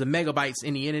senses of megabytes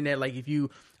in the internet. Like if you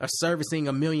are servicing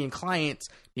 1 million clients,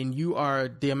 then you are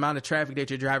the amount of traffic that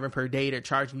you're driving per day. They're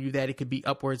charging you that it could be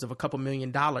upwards of a couple $1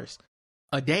 million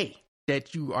a day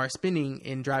that you are spending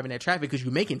in driving that traffic because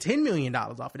you're making $10 million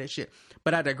off of that shit.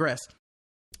 But I digress.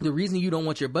 The reason you don't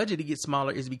want your budget to get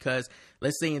smaller is because,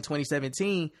 let's say in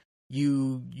 2017,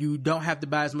 you don't have to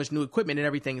buy as much new equipment and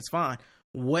everything is fine.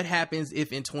 What happens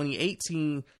if in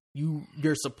 2018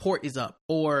 your support is up,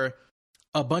 or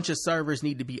a bunch of servers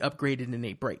need to be upgraded and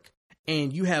they break,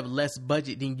 and you have less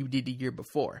budget than you did the year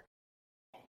before?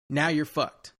 Now you're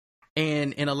fucked.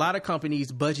 And in a lot of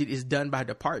companies, budget is done by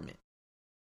department.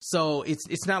 So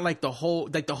it's not like the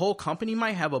whole company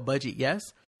might have a budget,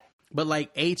 yes, but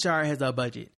like HR has a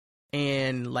budget,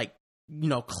 and like, you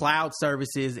know, cloud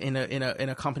services in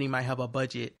a company might have a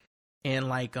budget, and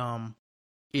like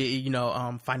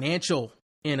financial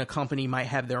in a company might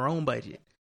have their own budget.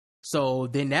 So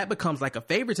then that becomes like a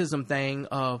favoritism thing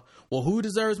of, well, who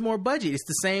deserves more budget? It's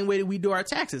the same way that we do our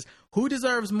taxes. Who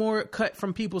deserves more cut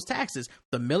from people's taxes?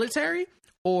 The military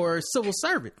or civil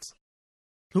servants?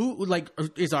 Who, like,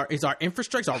 is our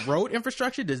infrastructure, our road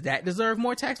infrastructure, does that deserve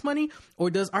more tax money, or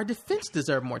does our defense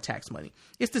deserve more tax money?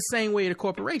 It's the same way at a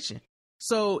corporation.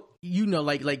 So, you know,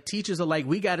 like teachers are like,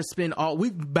 we got to spend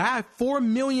we buy 4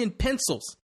 million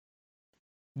pencils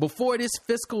before this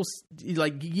fiscal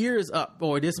year is up,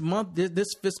 or this month, this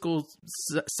fiscal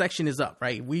section is up,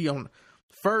 right? We on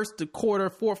first quarter,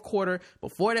 fourth quarter.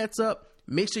 Before that's up,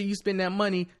 make sure you spend that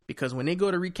money, because when they go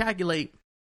to recalculate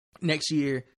next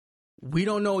year, we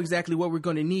don't know exactly what we're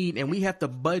going to need, and we have to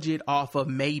budget off of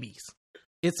maybes.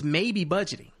 It's maybe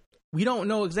budgeting. We don't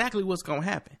know exactly what's going to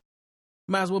happen.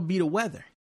 Might as well be the weather.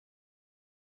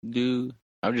 Dude,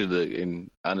 I'm just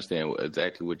looking. I understand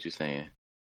exactly what you're saying.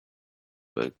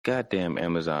 But goddamn,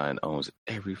 Amazon owns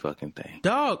every fucking thing.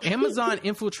 Dog, Amazon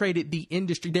infiltrated the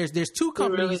industry. There's two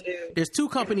companies. There's two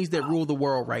companies that rule the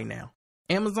world right now: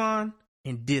 Amazon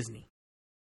and Disney.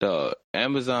 Dog,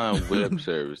 Amazon Web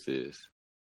Services,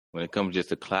 when it comes just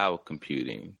to cloud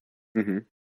computing,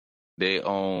 they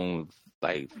own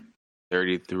like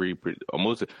 33,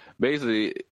 almost.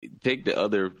 Basically, take the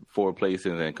other 4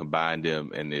 places and combine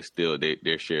them, and they're still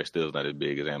their share still is not as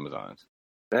big as Amazon's.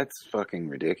 That's fucking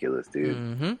ridiculous,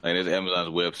 dude. Like, it's Amazon's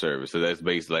web service. So that's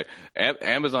basically like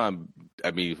Amazon,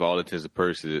 I mean, for all intents and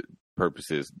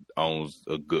purposes, owns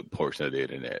a good portion of the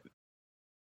internet.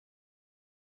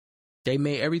 They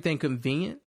made everything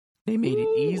convenient. They made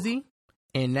it easy.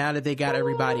 And now that they got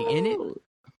everybody in it,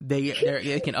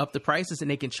 they can up the prices and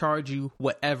they can charge you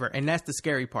whatever. And that's the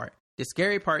scary part. The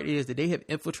scary part is that they have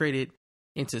infiltrated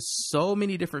into so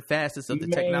many different facets of the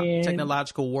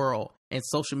technological world and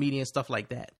social media and stuff like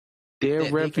that.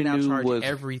 Their revenue was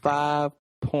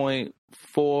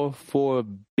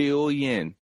 $5.44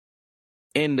 billion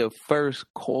in the first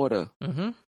quarter.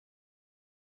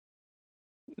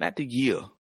 Not the year.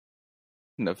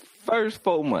 In the first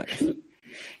 4 months.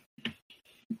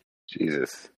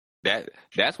 Jesus.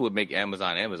 That's what make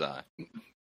Amazon.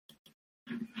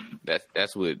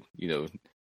 That's what, you know,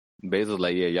 Bezos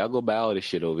like, yeah, y'all go buy all this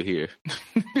shit over here.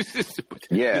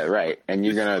 Yeah, right. And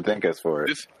you're gonna thank us for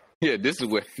it. This is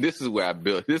where I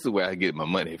built. This is where I get my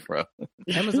money from.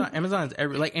 Amazon's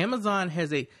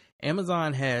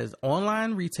Amazon has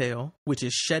online retail, which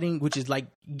is like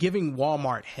giving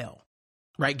Walmart hell,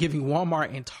 right? Giving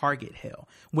Walmart and Target hell.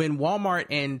 When Walmart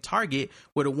and Target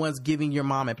were the ones giving your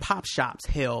mom and pop shops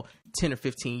hell 10 or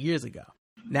 15 years ago.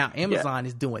 Now Amazon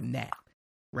is doing that.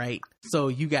 Right. So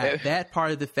you got that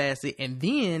part of the facet. And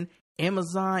then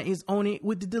Amazon is on it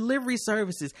with the delivery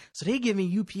services. So they're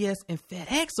giving UPS and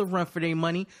FedEx a run for their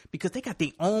money because they got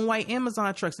their own white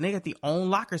Amazon trucks and they got their own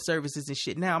locker services and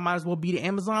shit. Now might as well be the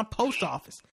Amazon post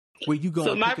office where you go.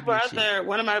 So my brother,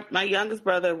 one of my youngest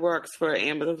brother works for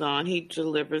Amazon. He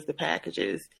delivers the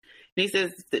packages. And he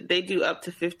says that they do up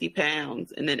to 50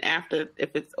 pounds. And then after,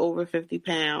 if it's over 50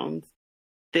 pounds,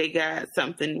 they got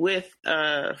something with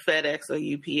FedEx or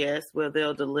UPS where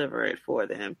they'll deliver it for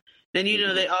them. Then, you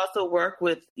know, they also work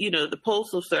with, you know, the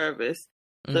Postal Service.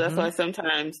 So that's why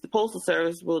sometimes the Postal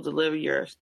Service will deliver your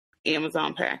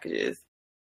Amazon packages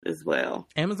as well.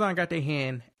 Amazon got their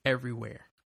hand everywhere.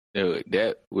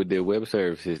 That with their web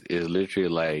services is literally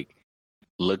like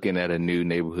looking at a new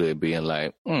neighborhood, being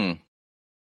like, I'm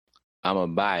gonna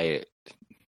buy it,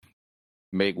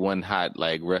 make one hot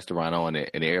like restaurant on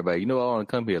it, and everybody, I want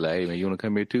to come here. Like, hey man, you want to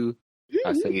come here too?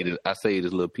 I say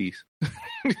this little piece.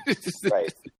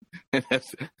 Right.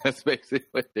 That's basically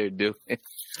what they're doing.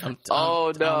 I'm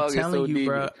dog, telling it's so you, deep.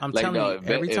 bro. I'm telling you,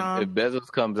 every time if Bezos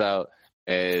comes out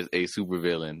as a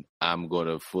supervillain, I'm going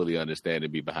to fully understand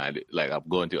and be behind it. Like, I'm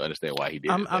going to understand why he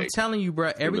did it. I'm telling you,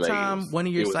 bro. Every time one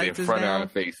of your sites in is front down, of our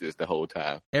faces the whole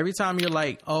time. Every time you're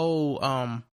like, we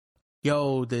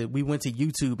went to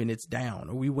YouTube and it's down,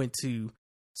 or we went to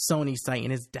Sony's site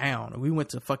and it's down, or we went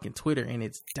to fucking Twitter and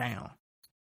it's down.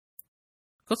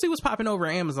 Go see what's popping over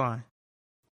at Amazon.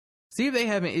 See if they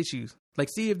having issues. Like,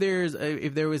 see if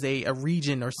there was a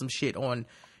region or some shit on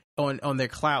their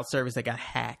cloud service that got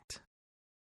hacked.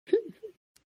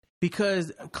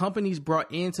 Because companies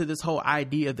brought into this whole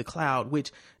idea of the cloud,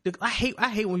 which I hate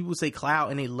when people say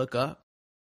cloud and they look up.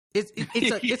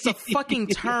 It's a fucking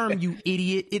term, you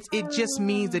idiot. It just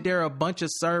means that there are a bunch of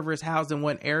servers housed in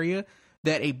one area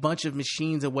that a bunch of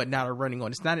machines and whatnot are running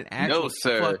on. It's not an actual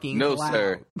fucking cloud. No,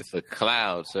 sir. It's a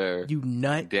cloud, sir. You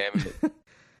nut. Damn it.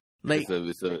 Like,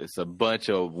 it's a bunch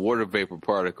of water vapor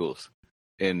particles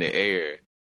in the air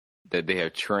that they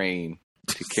have trained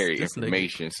to carry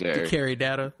information, sir. To carry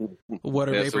data.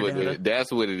 Water vapor data.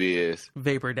 That's what it is.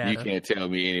 Vapor data. You can't tell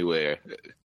me anywhere.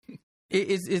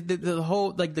 It's the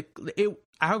whole, like,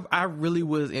 I really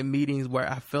was in meetings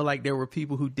where I feel like there were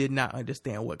people who did not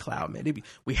understand what cloud meant.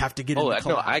 We have to get in the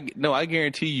cloud. I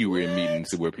guarantee you were in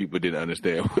meetings where people didn't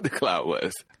understand what the cloud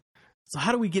was. So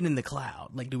how do we get in the cloud?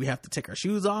 Like, do we have to take our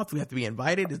shoes off? Do we have to be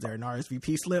invited? Is there an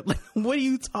RSVP slip? Like, what are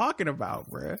you talking about,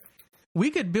 bruh? We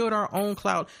could build our own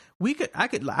cloud.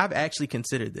 I've actually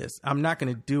considered this. I'm not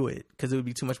going to do it because it would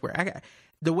be too much work.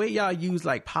 The way y'all use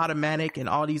like Podomatic and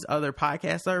all these other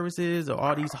podcast services or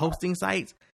all these hosting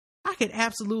sites, I could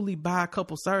absolutely buy a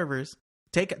couple servers,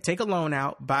 take a loan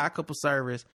out, buy a couple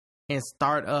servers, and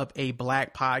start up a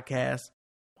Black podcast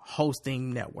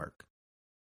hosting network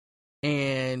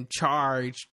and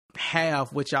charge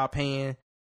half what y'all paying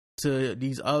to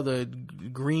these other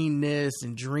Greenness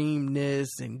and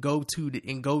Dreamness and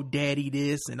GoDaddy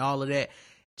this and all of that.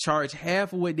 Charge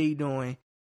half of what they doing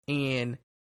and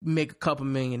make a couple $1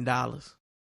 million.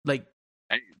 Like,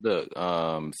 hey, look,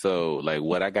 so like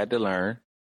what I got to learn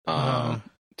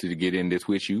to get in this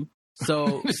with you.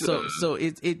 So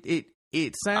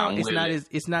it sounds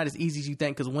it's not as easy as you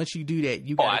think, because once you do that,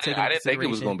 you got to take. I didn't think it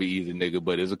was gonna be easy, nigga,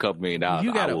 but it's a couple $1 million.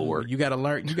 You gotta work. You gotta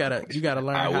learn. You gotta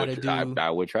learn how to do. I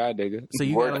would try, nigga. So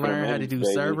you gotta learn how to do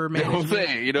server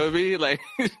management. You know what I mean? Like,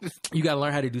 you gotta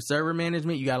learn how to do server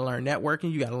management. You gotta learn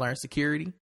networking. You gotta learn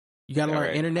security. You gotta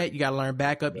learn internet. You gotta learn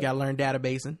backup. You gotta learn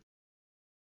databasing.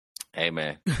 Hey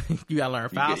man, you gotta learn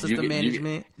file system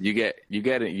management. You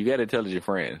got intelligent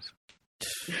friends.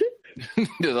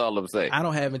 That's all I'm saying. I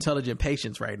don't have intelligent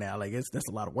patience right now. Like, that's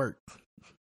a lot of work.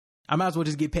 I might as well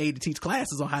just get paid to teach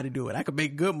classes on how to do it. I could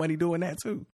make good money doing that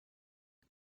too.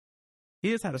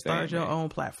 Here's how to start your own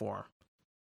platform.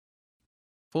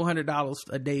 $400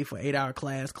 a day for 8-hour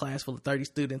class full of 30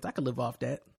 students. I could live off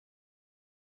that.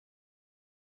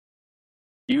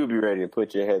 You would be ready to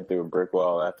put your head through a brick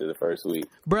wall after the first week,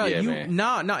 bro. It depends.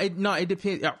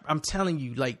 I'm telling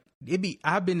you, like,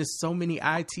 I've been to so many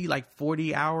IT, like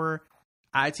 40-hour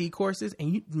IT courses,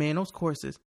 and those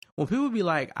courses, when people be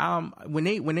like, when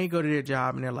they go to their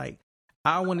job and they're like,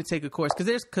 I want to take a course,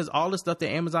 because all the stuff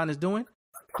that Amazon is doing,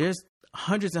 there's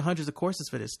hundreds and hundreds of courses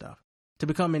for this stuff to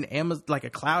become an Amazon, like a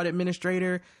cloud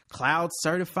administrator, cloud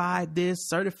certified this,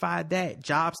 certified that.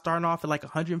 Job starting off at like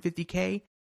 $150K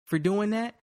for doing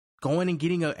that, going and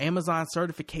getting an Amazon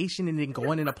certification, and then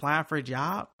going and applying for a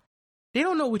job. They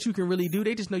don't know what you can really do.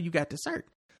 They just know you got the cert.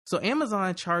 So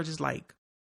Amazon charges like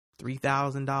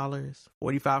 $3,000,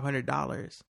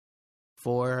 $4,500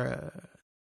 for a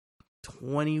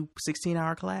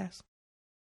 16-hour class,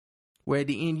 where at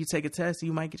the end you take a test,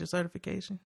 you might get your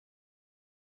certification.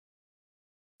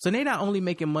 So they're not only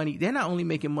making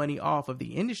money off of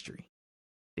the industry.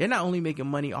 They're not only making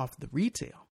money off the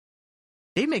retail.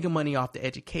 They making money off the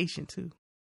education too.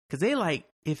 Because they like,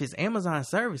 if it's Amazon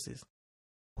services,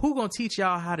 who gonna teach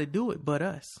y'all how to do it but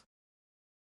us?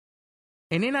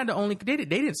 And they're not the only. They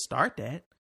didn't start that.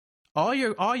 All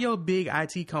your big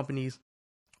IT companies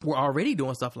were already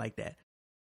doing stuff like that.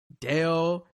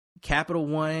 Dell, Capital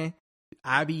One,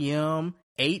 IBM,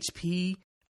 HP,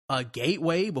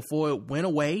 Gateway before it went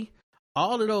away.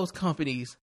 All of those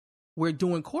companies were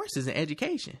doing courses in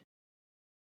education.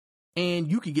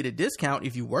 And you could get a discount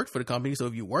if you worked for the company. So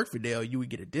if you worked for Dell, you would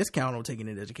get a discount on taking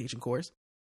an education course.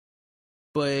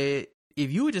 But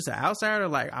if you were just an outsider,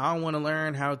 like, I don't want to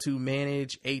learn how to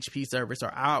manage HP servers,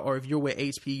 or if you're with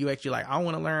HP, you actually like, I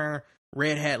want to learn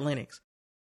Red Hat Linux.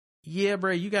 Yeah,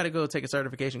 bro, you got to go take a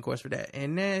certification course for that.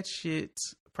 And that shit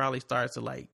probably starts at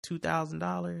like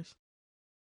 $2,000.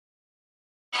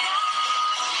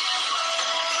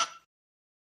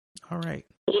 All right.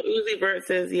 Well, Uzi Vert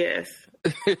says yes.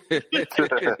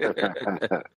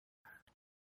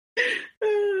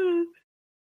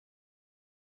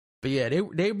 But yeah,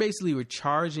 they basically were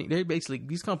charging.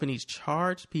 These companies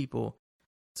charge people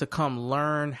to come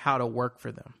learn how to work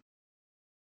for them.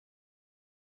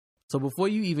 So before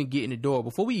you even get in the door,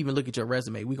 before we even look at your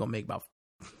resume, we'll make a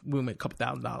couple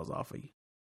 $1,000s off of you.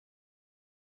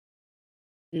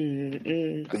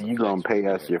 So you gonna pay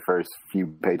us your first few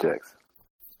paychecks?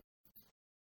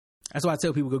 That's why I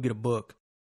tell people go get a book.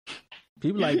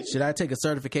 People like, should I take a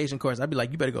certification course? I'd be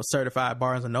like, you better go certify at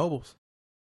Barnes and Nobles.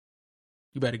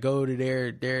 You better go to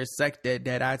their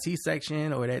that IT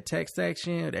section or that tech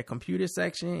section or that computer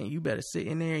section. And you better sit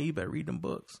in there and you better read them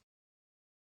books.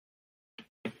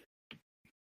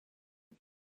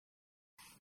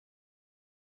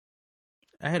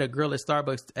 I had a girl at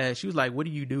Starbucks. She was like, "What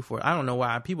do you do for it?" I don't know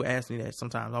why. People ask me that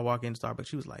sometimes. I walk into Starbucks.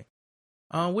 She was like,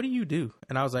 "What do you do?"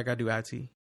 And I was like, "I do IT."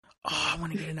 Oh, I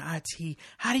want to get into IT.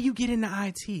 How do you get into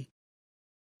IT?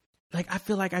 Like, I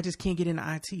feel like I just can't get into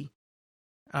IT.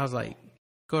 I was like,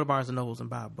 go to Barnes and Nobles and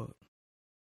buy a book.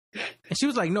 And she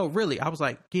was like, "No, really?" I was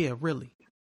like, "Yeah, really."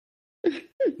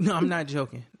 No, I'm not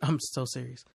joking. I'm so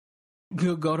serious.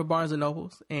 Go to Barnes and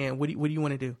Nobles and what do you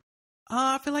want to do?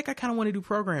 I feel like I kind of want to do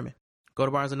programming. Go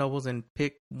to Barnes and Nobles and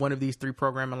pick one of these 3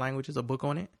 programming languages, a book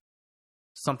on it.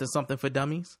 Something for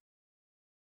dummies.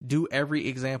 Do every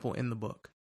example in the book.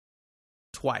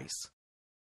 Twice.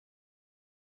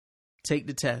 Take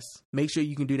the test. Make sure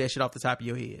you can do that shit off the top of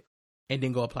your head. And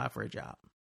then go apply for a job.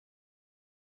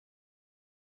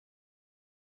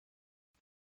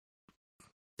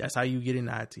 That's how you get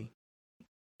into IT.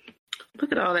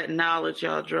 Look at all that knowledge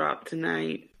y'all dropped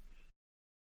tonight.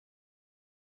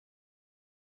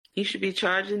 You should be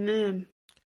charging them.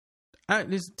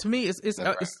 To me, it's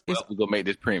we're gonna make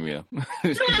this premium.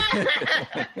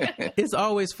 It's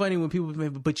always funny when people say,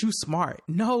 "But you smart."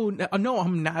 No,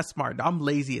 I'm not smart. I'm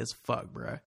lazy as fuck,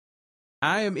 bruh.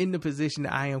 I am in the position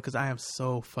that I am because I am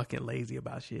so fucking lazy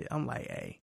about shit. I'm like,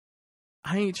 hey,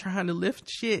 I ain't trying to lift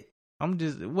shit. I'm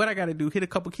just, what I got to do? Hit a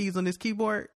couple keys on this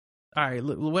keyboard. All right,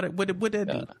 look, what that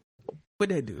do? What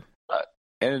that do?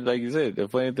 And like you said, the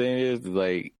funny thing is,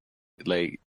 like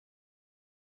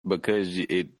because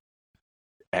it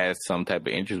has some type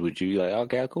of interest with you, you're like,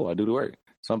 okay, cool, I'll do the work.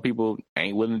 Some people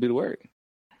ain't willing to do the work.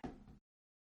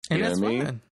 And you that's know what I mean?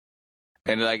 fine.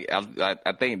 And like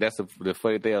I think that's the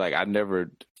funny thing. Like I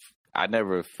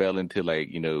never fell into,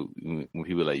 like, you know, when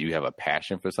people like, you have a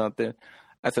passion for something.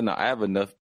 I said, no, I have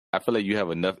enough. I feel like you have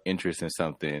enough interest in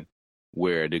something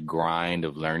where the grind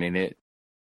of learning it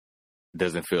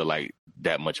doesn't feel like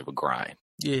that much of a grind.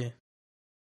 Yeah.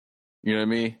 You know what I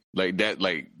mean? Like that.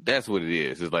 Like that's what it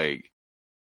is. It's like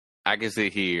I can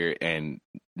sit here and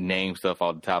name stuff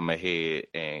off the top of my head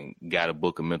and got a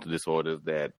book of mental disorders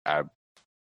that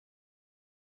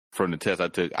from the test I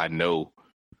took, I know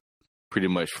pretty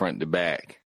much front to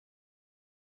back,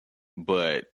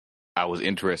 but I was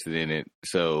interested in it.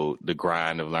 So the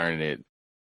grind of learning it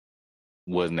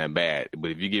wasn't that bad.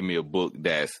 But if you give me a book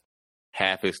that's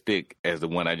half as thick as the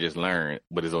one I just learned,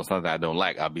 but it's on something I don't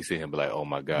like, I'll be sitting here and be like, oh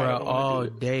my God. Bro, all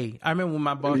day. I remember when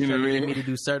my boss tried to get me to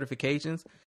do certifications,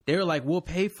 they were like, we'll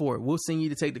pay for it. We'll send you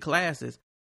to take the classes.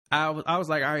 I was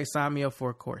like, all right, sign me up for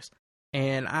a course.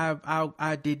 And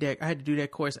I did that. I had to do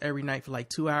that course every night for like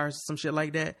 2 hours, some shit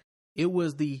like that. It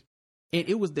was the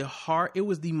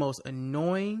most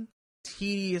annoying,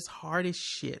 tedious, hardest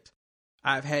shit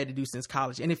I've had to do since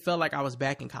college. And it felt like I was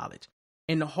back in college.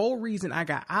 And the whole reason I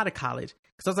got out of college,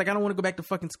 because I was like, I don't want to go back to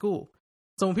fucking school.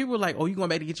 So when people were like, oh, you going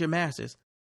back to get your master's?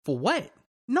 For what?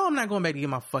 No, I'm not going back to get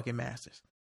my fucking master's.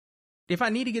 If I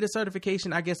need to get a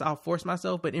certification, I guess I'll force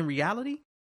myself. But in reality,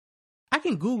 I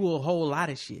can Google a whole lot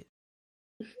of shit.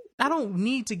 I don't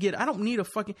need a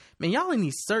fucking, man, y'all in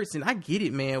these certs, and I get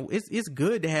it, man. It's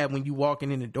good to have when you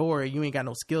walking in the door and you ain't got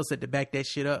no skill set to back that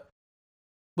shit up.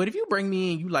 But if you bring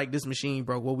me in, you like, this machine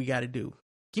broke, what we got to do?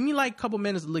 Give me like a couple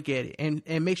minutes to look at it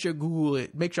and make sure Google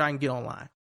it, make sure I can get online.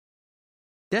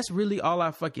 That's really all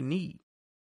I fucking need.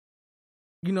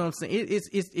 You know what I'm saying?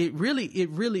 It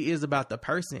really is about the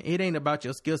person. It ain't about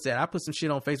your skill set. I put some shit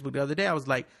on Facebook the other day. I was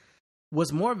like,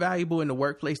 what's more valuable in the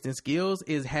workplace than skills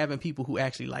is having people who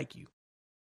actually like you.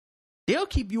 they'll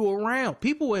keep you around.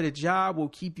 People at a job will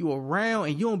keep you around,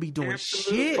 and you don't be doing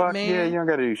shit, Fuck man. yeah, you don't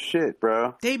gotta do shit,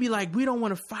 bro. They be like, we don't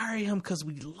want to fire him because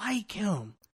we like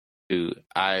him. Dude,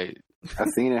 I've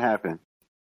seen it happen.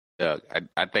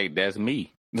 I think that's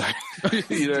me. You know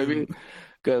what I mean?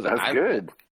 Because that's good.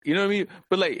 You know what I mean?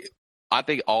 But like, I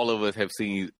think all of us have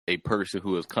seen a person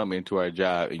who has come into our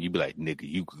job, and you be like, "Nigga,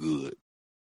 you good."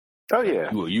 Oh yeah,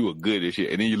 you were good as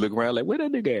shit, and then you look around like, "Where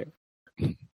that nigga at?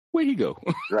 Where he go?"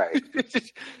 Right.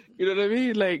 You know what I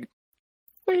mean? Like,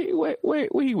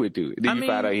 where he went to? Then you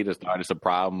find out he just started some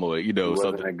problem, or he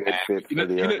wasn't a good fit for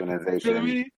the organization. You know what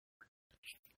I mean?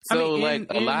 So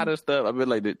a lot of stuff. I mean,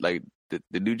 like the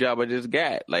new job I just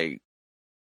got, like,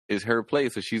 is her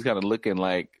place, so she's kind of looking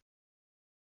like.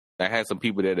 I had some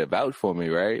people that vouched for me,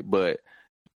 right? But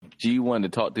she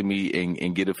wanted to talk to me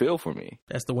and get a feel for me.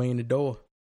 That's the way in the door.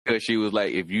 Because she was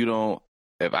like, if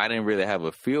I didn't really have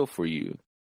a feel for you,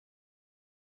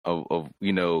 because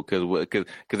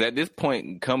at this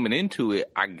point coming into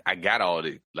it, I got all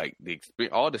the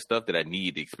experience, all the stuff that I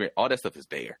need, the experience, all that stuff is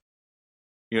there.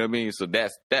 You know what I mean? So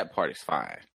that part is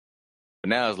fine. But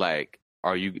now it's like,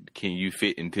 can you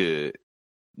fit into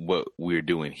what we're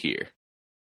doing here?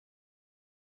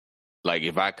 Like,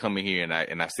 if I come in here and I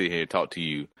sit here and talk to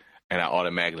you, and I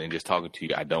automatically, just talking to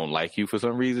you, I don't like you for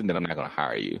some reason, then I'm not going to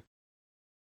hire you.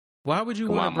 Why would you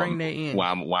want to bring that in? Why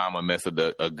I'm gonna mess up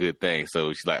a good thing?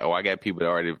 So she's like, "Oh, I got people that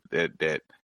already that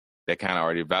kind of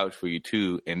already vouch for you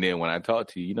too." And then when I talk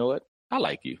to you, you know what? I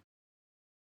like you.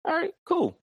 All right,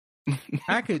 cool.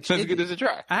 I could let's give this a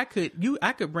try. I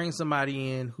could bring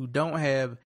somebody in who don't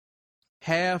have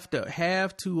half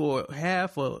or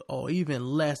even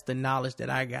less the knowledge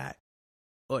that I got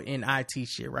or in IT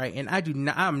shit, right? And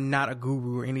I'm not a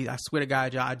guru or any. I swear to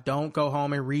God, y'all, I don't go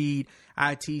home and read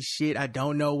IT shit. I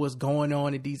don't know what's going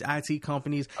on in these IT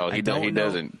companies. Oh, he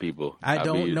doesn't, people. I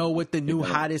don't know what the new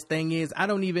hottest thing is. I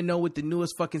don't even know what the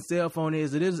newest fucking cell phone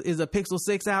is. Is a Pixel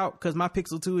 6 out? Because my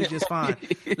Pixel 2 is just fine.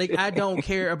 Like, I don't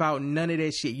care about none of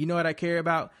that shit. You know what I care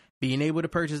about? Being able to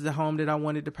purchase the home that I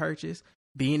wanted to purchase.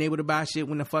 Being able to buy shit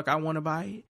when the fuck I want to buy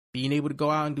it. Being able to go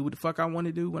out and do what the fuck I want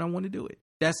to do when I want to do it.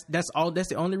 That's all. That's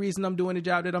the only reason I'm doing the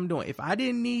job that I'm doing. If I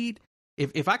didn't need,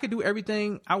 if I could do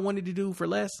everything I wanted to do for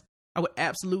less, I would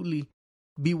absolutely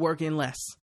be working less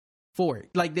for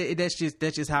it. Like, that's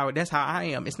just how I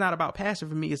am. It's not about passion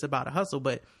for me. It's about a hustle.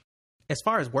 But as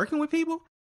far as working with people,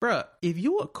 bruh, if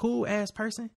you a cool ass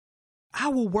person, I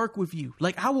will work with you.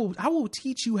 Like, I will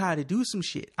teach you how to do some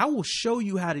shit. I will show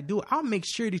you how to do it. I'll make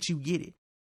sure that you get it.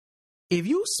 If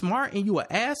you smart and you an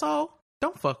asshole,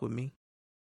 don't fuck with me.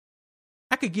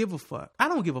 I could give a fuck. I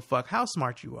don't give a fuck how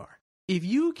smart you are. If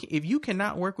you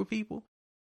cannot work with people,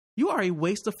 you are a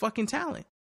waste of fucking talent.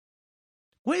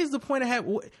 What is the point of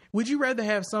having? Would you rather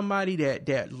have somebody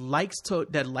that likes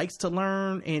to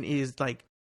learn and is like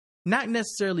not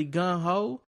necessarily gung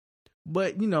ho,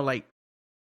 but like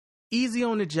easy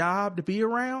on the job to be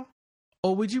around,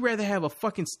 or would you rather have a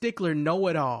fucking stickler know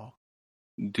it all?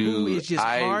 Dude, who is just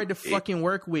hard to fucking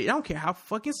work with? I don't care how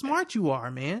fucking smart you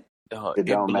are, man. It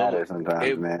don't matter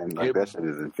sometimes, man. Like, that shit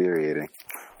is infuriating.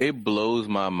 It blows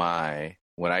my mind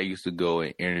when I used to go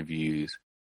in interviews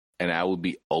and I would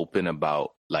be open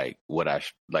about like what I've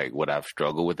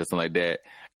struggled with or something like that,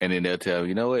 and then they'll tell me,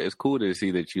 you know what, it's cool to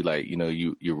see that you like,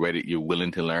 you're ready, you're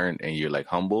willing to learn, and you're like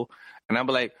humble. And I'm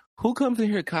like, who comes in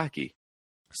here cocky?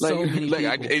 Like, so many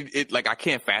people. I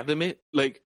can't fathom it.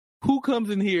 Like, who comes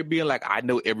in here being like, I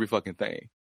know every fucking thing.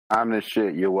 I'm the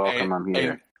shit. You're welcome. I'm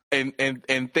here.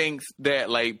 And thinks that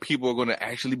like people are going to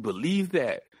actually believe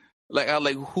that. Like, I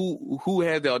like who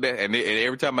has all that? And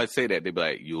every time I say that, they be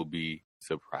like, you'll be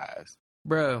surprised,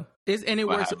 bro.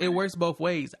 It works both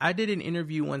ways. I did an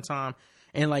interview one time,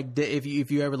 and like if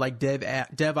you ever like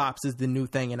DevOps is the new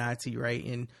thing in IT, right?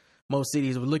 In most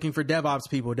cities, we're looking for DevOps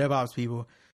people.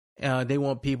 They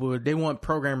want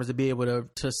programmers to be able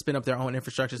to spin up their own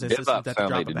infrastructures and DevOps systems at the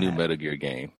drop like of the a new hat. Metal Gear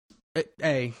game.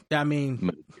 Hey, I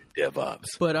mean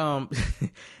DevOps. But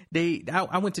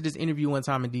I went to this interview one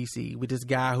time in DC with this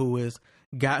guy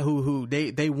who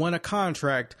they won a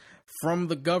contract from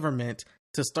the government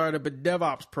to start up a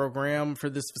DevOps program for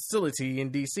this facility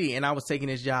in DC, and I was taking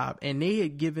his job, and they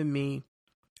had given me,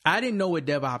 I didn't know what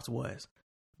DevOps was.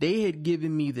 They had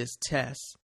given me this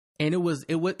test, and it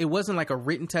wasn't like a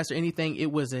written test or anything.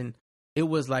 It was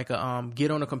like a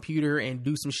get on a computer and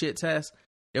do some shit test.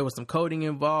 There was some coding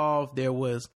involved. There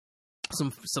was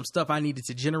some stuff I needed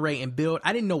to generate and build.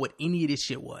 I didn't know what any of this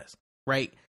shit was,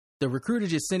 right? The recruiter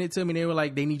just sent it to me, and they were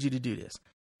like, they need you to do this.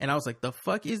 And I was like, the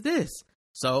fuck is this?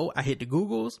 So I hit the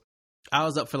Googles. I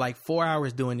was up for like 4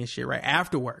 hours doing this shit, right?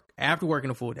 After working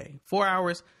a full day. 4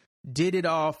 hours did it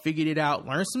all, figured it out,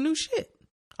 learned some new shit.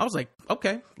 I was like,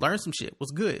 okay, learn some shit.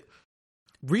 Was good.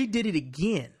 Redid it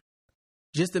again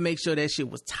just to make sure that shit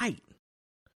was tight.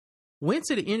 Went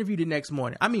to the interview the next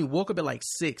morning. I mean, woke up at like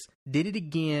 6, did it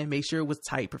again, made sure it was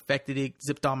tight, perfected it,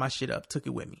 zipped all my shit up, took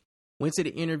it with me. Went to the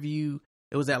interview.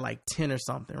 It was at like 10 or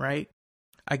something, right?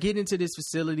 I get into this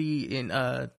facility in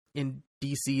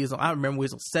DC. I remember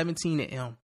it was 17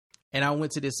 AM. And I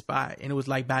went to this spot, and it was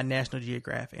like by National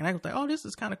Geographic. And I was like, oh, this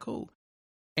is kind of cool.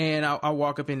 And I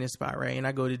walk up in this spot, right? And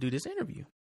I go to do this interview.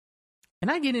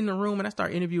 And I get in the room, and I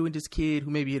start interviewing this kid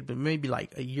who maybe had been maybe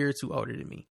like a year or two older than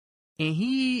me. And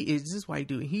he is this white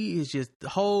dude. He is just the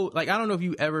whole, like, I don't know if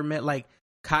you ever met like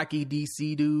cocky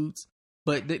DC dudes,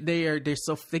 but they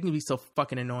can be so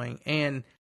fucking annoying. And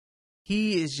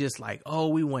he is just like, oh,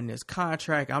 we won this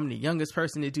contract. I'm the youngest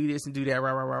person to do this and do that.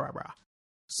 Rah, rah, rah, rah, rah.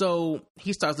 So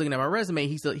he starts looking at my resume.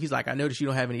 He's like, I noticed you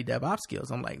don't have any DevOps skills.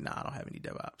 I'm like, nah, I don't have any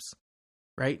DevOps.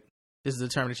 Right? This is a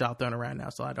term that y'all throwing around now.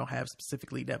 So I don't have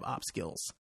specifically DevOps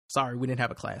skills. Sorry, we didn't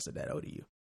have a class at that ODU.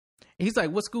 And he's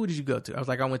like, what school did you go to? I was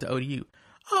like, I went to ODU.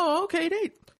 Oh, okay.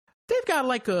 They've got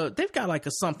like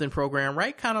a something program,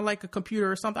 right? Kind of like a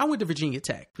computer or something. I went to Virginia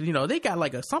Tech. You know, they got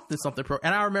like a something program.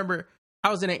 And I remember I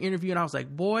was in that interview and I was like,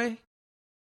 boy,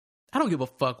 I don't give a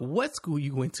fuck what school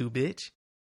you went to, bitch.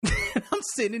 I'm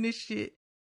sitting in this shit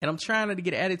and I'm trying not to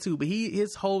get an attitude, but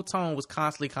his whole tone was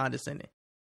constantly condescending.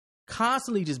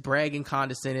 Constantly just bragging,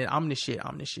 condescending. I'm the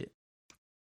shit.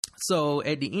 So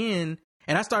at the end,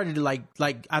 and I started to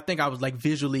like I think I was like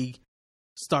visually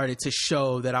started to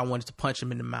show that I wanted to punch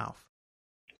him in the mouth.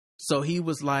 So he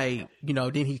was like, you know,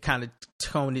 then he kind of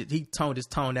toned his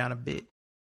tone down a bit.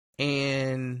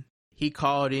 And he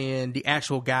called in the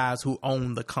actual guys who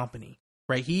own the company,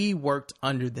 right? He worked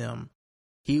under them.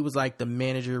 He was like the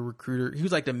manager, recruiter. He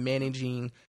was like the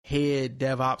managing head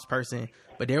DevOps person.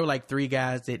 But there were like 3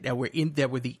 guys that were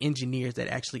the engineers that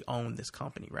actually owned this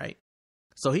company, right?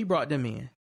 So he brought them in.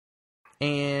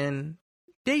 And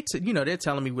they're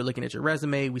telling me, we're looking at your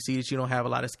resume. We see that you don't have a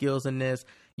lot of skills in this.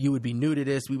 You would be new to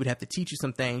this. We would have to teach you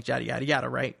some things, yada, yada, yada,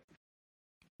 right?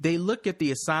 They look at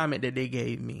the assignment that they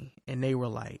gave me and they were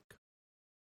like,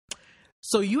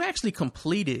 so you actually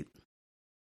completed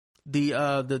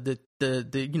the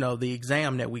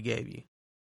exam that we gave you.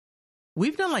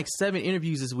 We've done like 7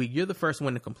 interviews this week. You're the first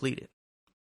one to complete it.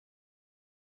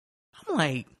 I'm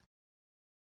like,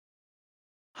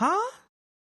 huh?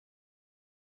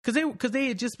 Because they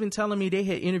had just been telling me they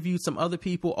had interviewed some other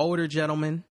people, older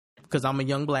gentlemen, because I'm a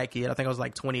young black kid. I think I was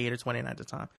like 28 or 29 at the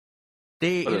time.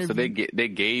 So they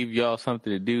gave y'all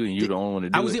something to do, and you're the only one to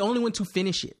do it? I was the only one to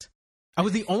finish it.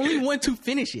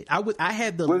 I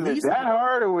had the was least. Was it that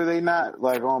hard, or were they not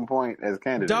like on point as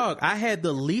candidates? Dog, I had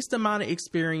the least amount of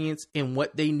experience in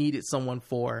what they needed someone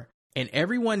for, and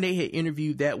everyone they had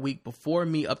interviewed that week before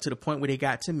me, up to the point where they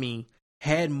got to me,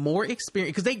 had more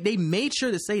experience, because they made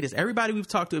sure to say this. Everybody we've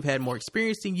talked to have had more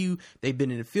experience than you. They've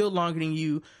been in the field longer than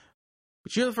you,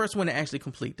 but you're the first one to actually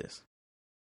complete this.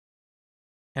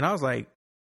 And I was like,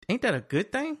 ain't that a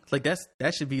good thing? Like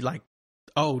that should be like,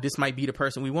 oh, this might be the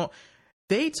person we want.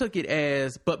 They took it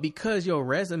as, but because your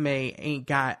resume ain't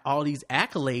got all these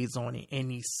accolades on it and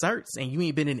these certs, and you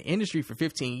ain't been in the industry for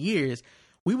 15 years,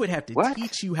 we would have to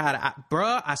teach you how to,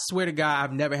 bruh, I swear to God,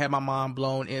 I've never had my mind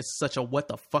blown in such a what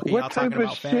the fuck are y'all talking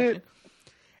about fashion.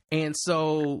 And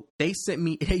so they sent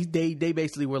me, they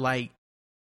basically were like,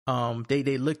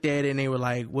 they looked at it and they were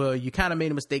like, well, you kind of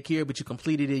made a mistake here, but you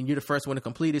completed it and you're the first one to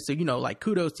complete it. So, you know, like,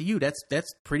 kudos to you.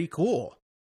 That's pretty cool.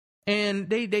 And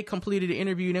they completed the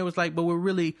interview and they was like, but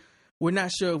we're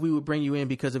not sure if we would bring you in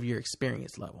because of your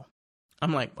experience level.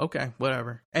 I'm like, okay,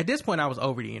 whatever. At this point, I was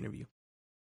over the interview.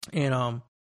 And,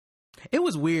 it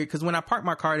was weird because when I parked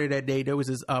my car there that day, there was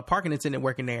this parking attendant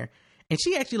working there, and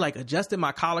she actually like adjusted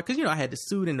my collar because, you know, I had the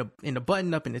suit and the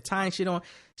button up and the tie and shit on.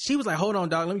 She was like, hold on,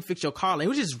 dog, let me fix your collar. It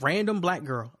was just random black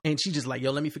girl, and she just like,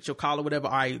 yo, let me fix your collar, whatever.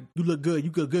 All right, you look good,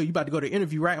 you about to go to the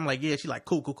interview, right? I'm like, yeah. She's like,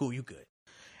 cool, you good.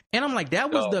 And I'm like,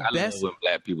 that was the best. When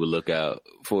black people look out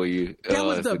for you, that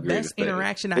was the best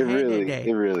interaction I had that day.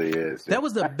 It really is. That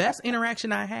was the best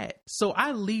interaction I had. So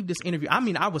I leave this interview. I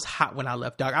mean, I was hot when I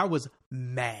left, dog. I was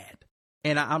mad.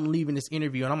 And I'm leaving this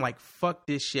interview and I'm like, fuck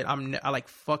this shit. I like,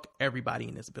 fuck everybody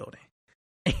in this building.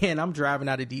 And I'm driving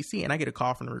out of DC and I get a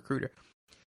call from the recruiter.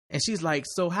 And she's like,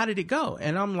 so how did it go?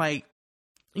 And I'm like,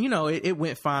 you know, it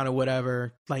went fine or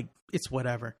whatever. Like, it's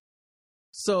whatever.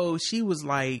 So she was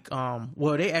like,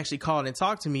 well, they actually called and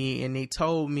talked to me and they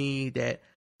told me that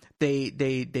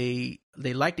they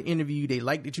liked the interview. They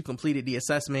liked that you completed the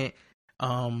assessment.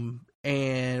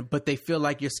 But they feel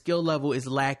like your skill level is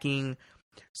lacking.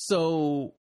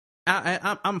 So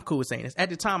I'm cool with saying this. At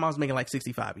the time, I was making like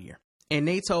 $65 a year. And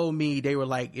they told me, they were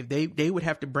like, if they would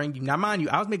have to bring you. Now, mind you,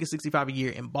 I was making $65 a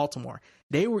year in Baltimore.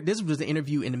 This was an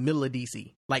interview in the middle of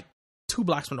DC, like 2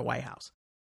 blocks from the White House.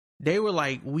 They were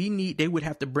like, they would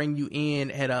have to bring you in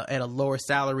at a lower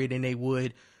salary than they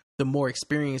would the more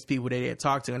experienced people that they had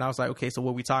talked to. And I was like, okay, so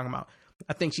what are we talking about?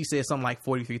 I think she said something like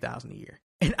 $43,000 a year.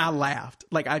 And I laughed.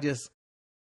 Like,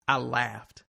 I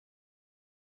laughed.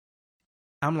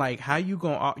 I'm like, how you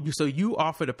going to, so you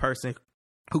offered a person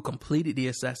who completed the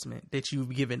assessment that you've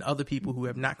given other people who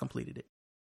have not completed it.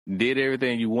 Did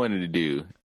everything you wanted to do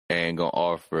and gonna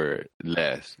offer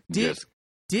less. Did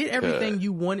everything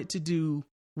you wanted to do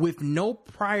with no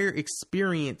prior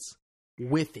experience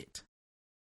with it.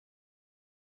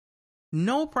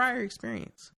 No prior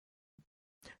experience.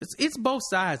 It's both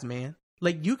sides, man.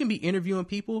 Like, you can be interviewing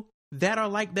people that are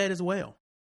like that as well.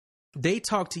 They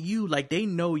talk to you like they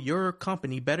know your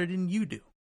company better than you do.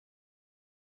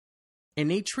 And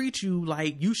they treat you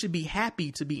like you should be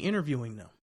happy to be interviewing them.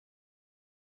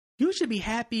 You should be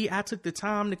happy I took the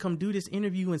time to come do this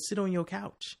interview and sit on your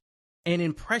couch and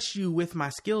impress you with my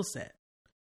skill set.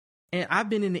 And I've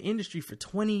been in the industry for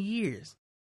 20 years.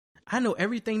 I know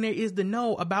everything there is to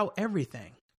know about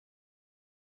everything.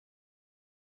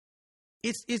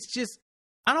 It's just,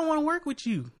 I don't want to work with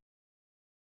you.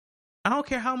 I don't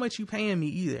care how much you paying me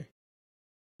either.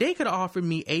 They could have offered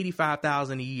me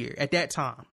 $85,000 a year at that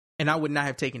time, and I would not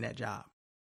have taken that job.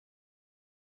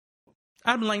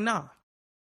 I'd be like, nah.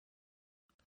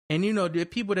 And you know, there are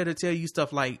people that'll tell you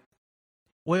stuff like,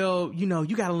 well, you know,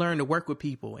 you got to learn to work with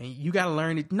people, and you got to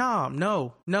learn it.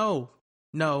 No.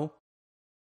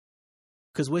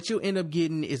 Because what you'll end up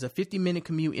getting is a 50-minute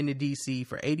commute into DC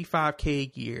for $85K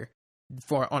a year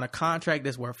on a contract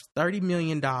that's worth $30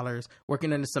 million,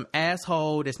 working under some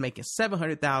asshole that's making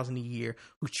 $700,000 a year,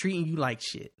 who's treating you like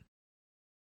shit.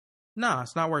 Nah,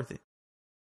 it's not worth it.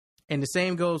 And the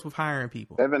same goes with hiring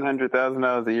people.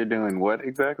 $700,000 a year doing what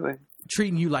exactly?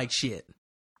 Treating you like shit.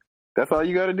 That's all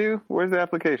you got to do? Where's the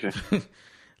application?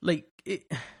 You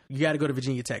got to go to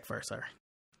Virginia Tech first, sir.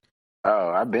 Oh,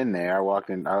 I've been there. I walked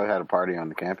in. I had a party on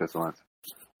the campus once.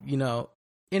 You know,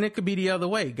 and it could be the other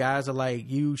way. Guys are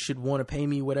like, you should want to pay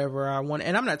me whatever I want.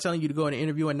 And I'm not telling you to go in an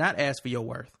interview and not ask for your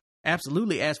worth.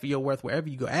 Absolutely ask for your worth wherever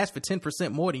you go. Ask for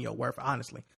 10% more than your worth,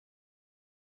 honestly.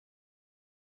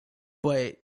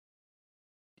 But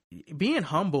being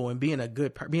humble and being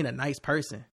being a nice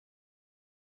person,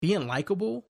 being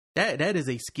likable, that is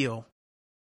a skill.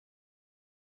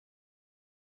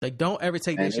 Like, don't ever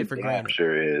take that shit for granted.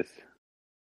 Sure is.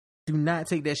 Do not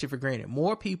take that shit for granted.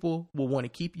 More people will want to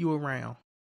keep you around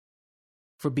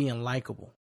for being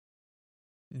likable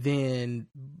than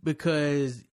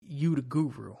because you the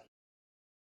guru.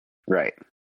 Right.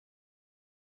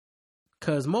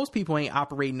 Because most people ain't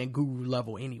operating at guru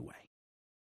level anyway.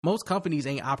 Most companies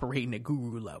ain't operating at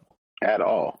guru level. At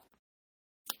all.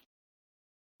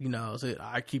 You know, so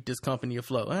I keep this company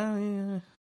afloat. Oh, yeah.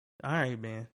 All right,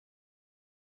 man.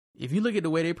 If you look at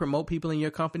the way they promote people in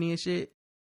your company and shit,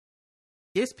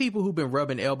 it's people who've been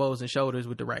rubbing elbows and shoulders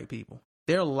with the right people.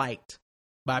 They're liked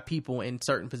by people in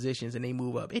certain positions and they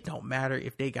move up. It don't matter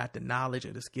if they got the knowledge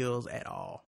or the skills at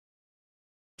all.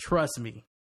 Trust me.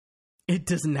 It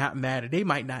does not matter. They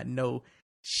might not know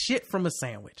shit from a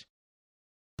sandwich.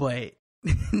 But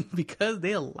because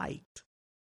they're liked,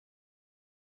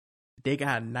 they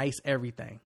got nice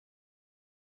everything.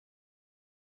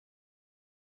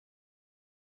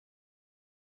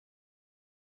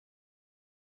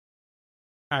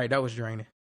 All right, that was draining.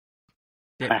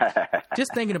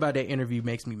 Just thinking about that interview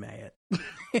makes me mad.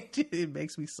 It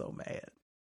makes me so mad.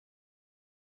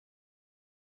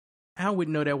 I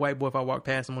wouldn't know that white boy if I walked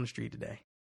past him on the street today.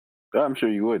 I'm sure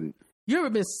you wouldn't. You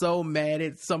ever been so mad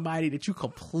at somebody that you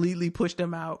completely pushed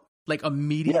them out? Like,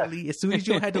 immediately? Yeah. As soon as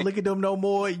you don't have to look at them no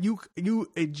more, you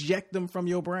eject them from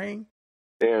your brain?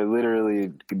 They're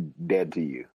literally dead to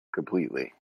you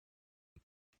completely.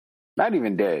 Not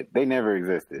even dead. They never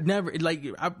existed. Never. Like,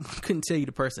 I couldn't tell you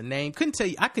the person's name.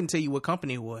 I couldn't tell you what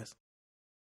company it was.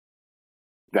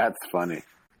 That's funny.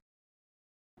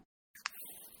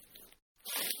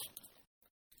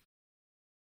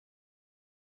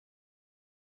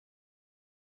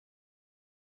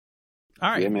 All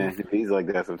right. Yeah, man. He's like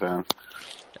that sometimes.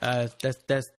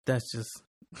 That's just.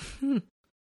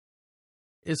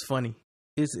 It's funny.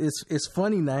 It's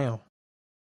funny now.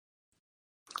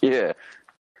 Yeah.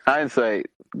 Hindsight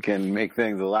can make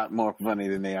things a lot more funny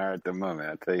than they are at the moment.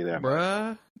 I'll tell you that,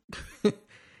 bruh.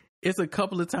 It's a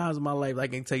couple of times in my life I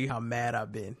can tell you how mad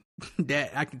I've been.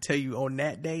 That I can tell you on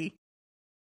that day.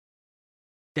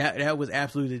 That was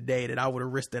absolutely the day that I would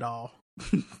have risked it all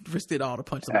Risted all to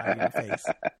punch somebody in the face.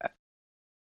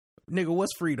 Nigga,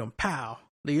 what's freedom? Pow.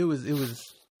 Like, it was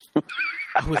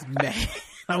I was mad.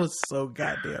 I was so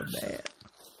goddamn mad.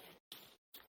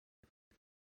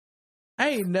 I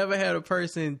ain't never had a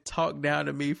person talk down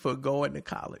to me for going to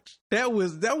college. That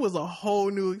was a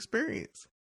whole new experience.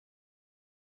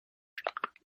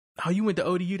 Oh, you went to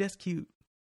ODU? That's cute.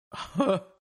 I'm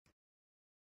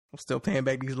still paying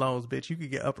back these loans, bitch. You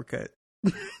could get uppercut.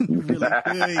 You really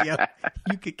could, yo.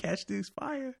 You could catch this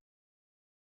fire.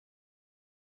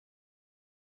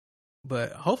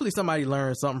 But hopefully somebody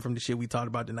learned something from the shit we talked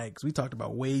about tonight, because we talked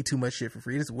about way too much shit for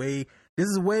free. This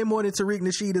is way more than Tariq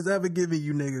Nasheed has ever given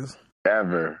you niggas.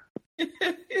 Ever.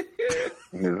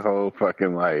 His whole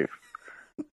fucking life.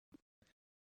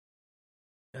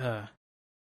 Yeah.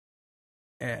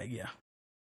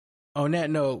 On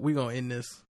that note, we're gonna end this.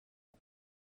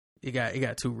 It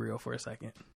got too real for a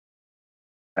second.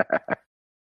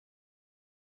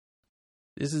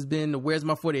 This has been the Where's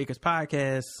My 40 Acres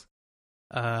podcast.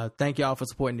 Thank y'all for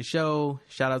supporting the show.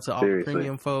 Shout out to all the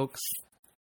premium folks.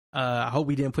 I hope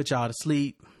we didn't put y'all to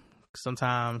sleep.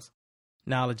 Sometimes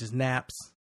knowledge is naps.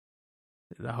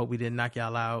 I hope we didn't knock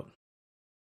y'all out.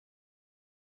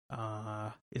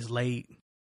 It's late.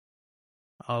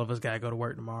 All of us gotta go to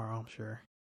work tomorrow, I'm sure.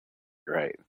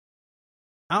 Right.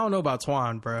 I don't know about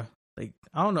Twan, bruh. Like,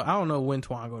 I don't know when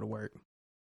Twan go to work.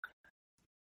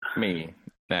 Me,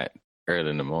 not early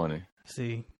in the morning.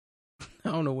 See,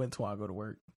 I don't know when Twan go to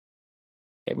work.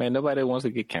 Hey man, nobody wants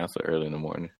to get counseled early in the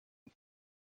morning.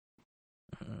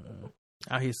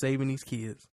 Out here saving these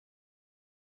kids.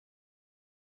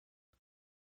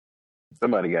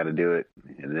 Somebody got to do it.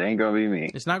 It ain't gonna be me.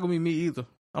 It's not gonna be me either.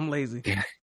 I'm lazy.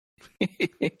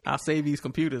 I'll save these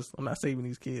computers. I'm not saving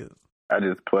these kids. I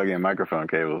just plug in microphone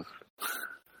cables.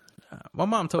 My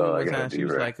mom told me one time,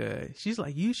 she's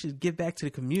like, you should give back to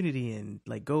the community and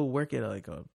like go work at like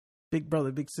a big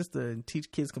brother, big sister and teach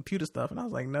kids computer stuff. And I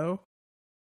was like, no.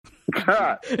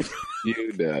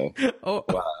 You know.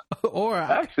 Or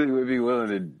I actually would be willing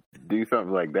to do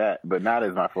something like that, but not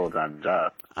as my full-time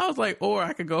job. I was like, or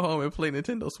I could go home and play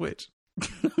Nintendo Switch.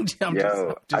 I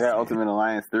got Ultimate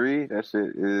Alliance 3. That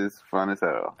shit is fun as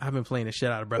hell. I've been playing the shit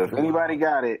out of Breath of the Wild. If anybody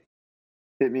Wild. got it,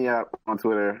 hit me up on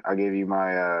Twitter. I'll give you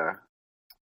my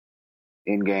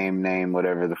in-game name,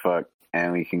 whatever the fuck,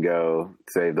 and we can go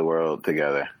save the world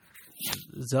together.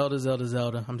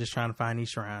 Zelda. I'm just trying to find these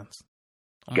shrines.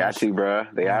 Got you,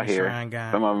 bruh. They out here.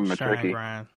 Some of them are tricky.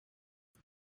 Grind.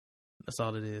 That's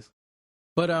all it is.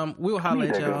 But we'll holler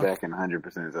at y'all. Go back in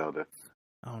 100% Zelda.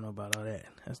 I don't know about all that.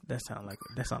 That sound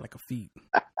like a feat.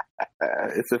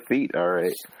 It's a feat, all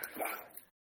right.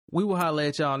 We will holler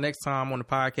at y'all next time on the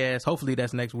podcast. Hopefully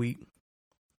that's next week.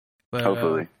 But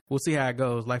hopefully. We'll see how it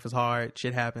goes. Life is hard.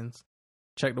 Shit happens.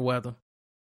 Check the weather.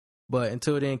 But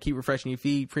until then, keep refreshing your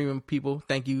feed. Premium people,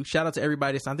 thank you. Shout out to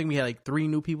everybody. I think we had like 3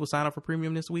 new people sign up for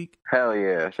premium this week. Hell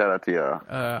yeah. Shout out to y'all.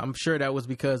 I'm sure that was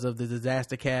because of the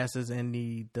Disaster Casts and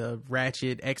the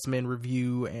Ratchet X-Men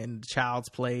review and Child's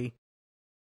Play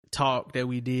talk that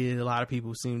we did. A lot of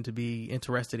people seem to be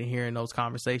interested in hearing those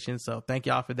conversations. So thank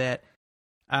y'all for that.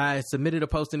 I submitted a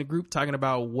post in the group talking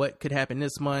about what could happen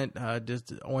this month.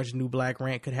 Just Orange New Black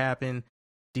rant could happen.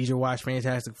 DJ Watch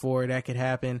Fantastic Four, that could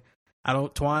happen.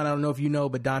 Twan, I don't know if you know,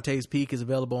 but Dante's Peak is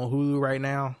available on Hulu right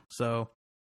now. So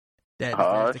that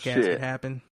Disaster Cast could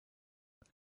happen.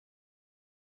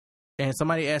 And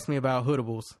somebody asked me about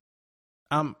Hoodables.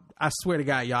 I swear to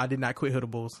God, y'all, I did not quit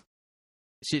Hoodables.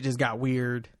 Shit just got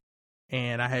weird.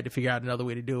 And I had to figure out another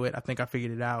way to do it. I think I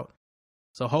figured it out.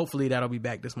 So hopefully that'll be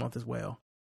back this month as well.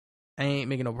 I ain't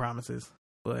making no promises,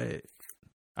 but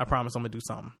I promise I'm going to do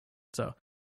something. So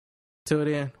till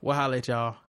then, we'll holler at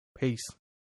y'all. Peace.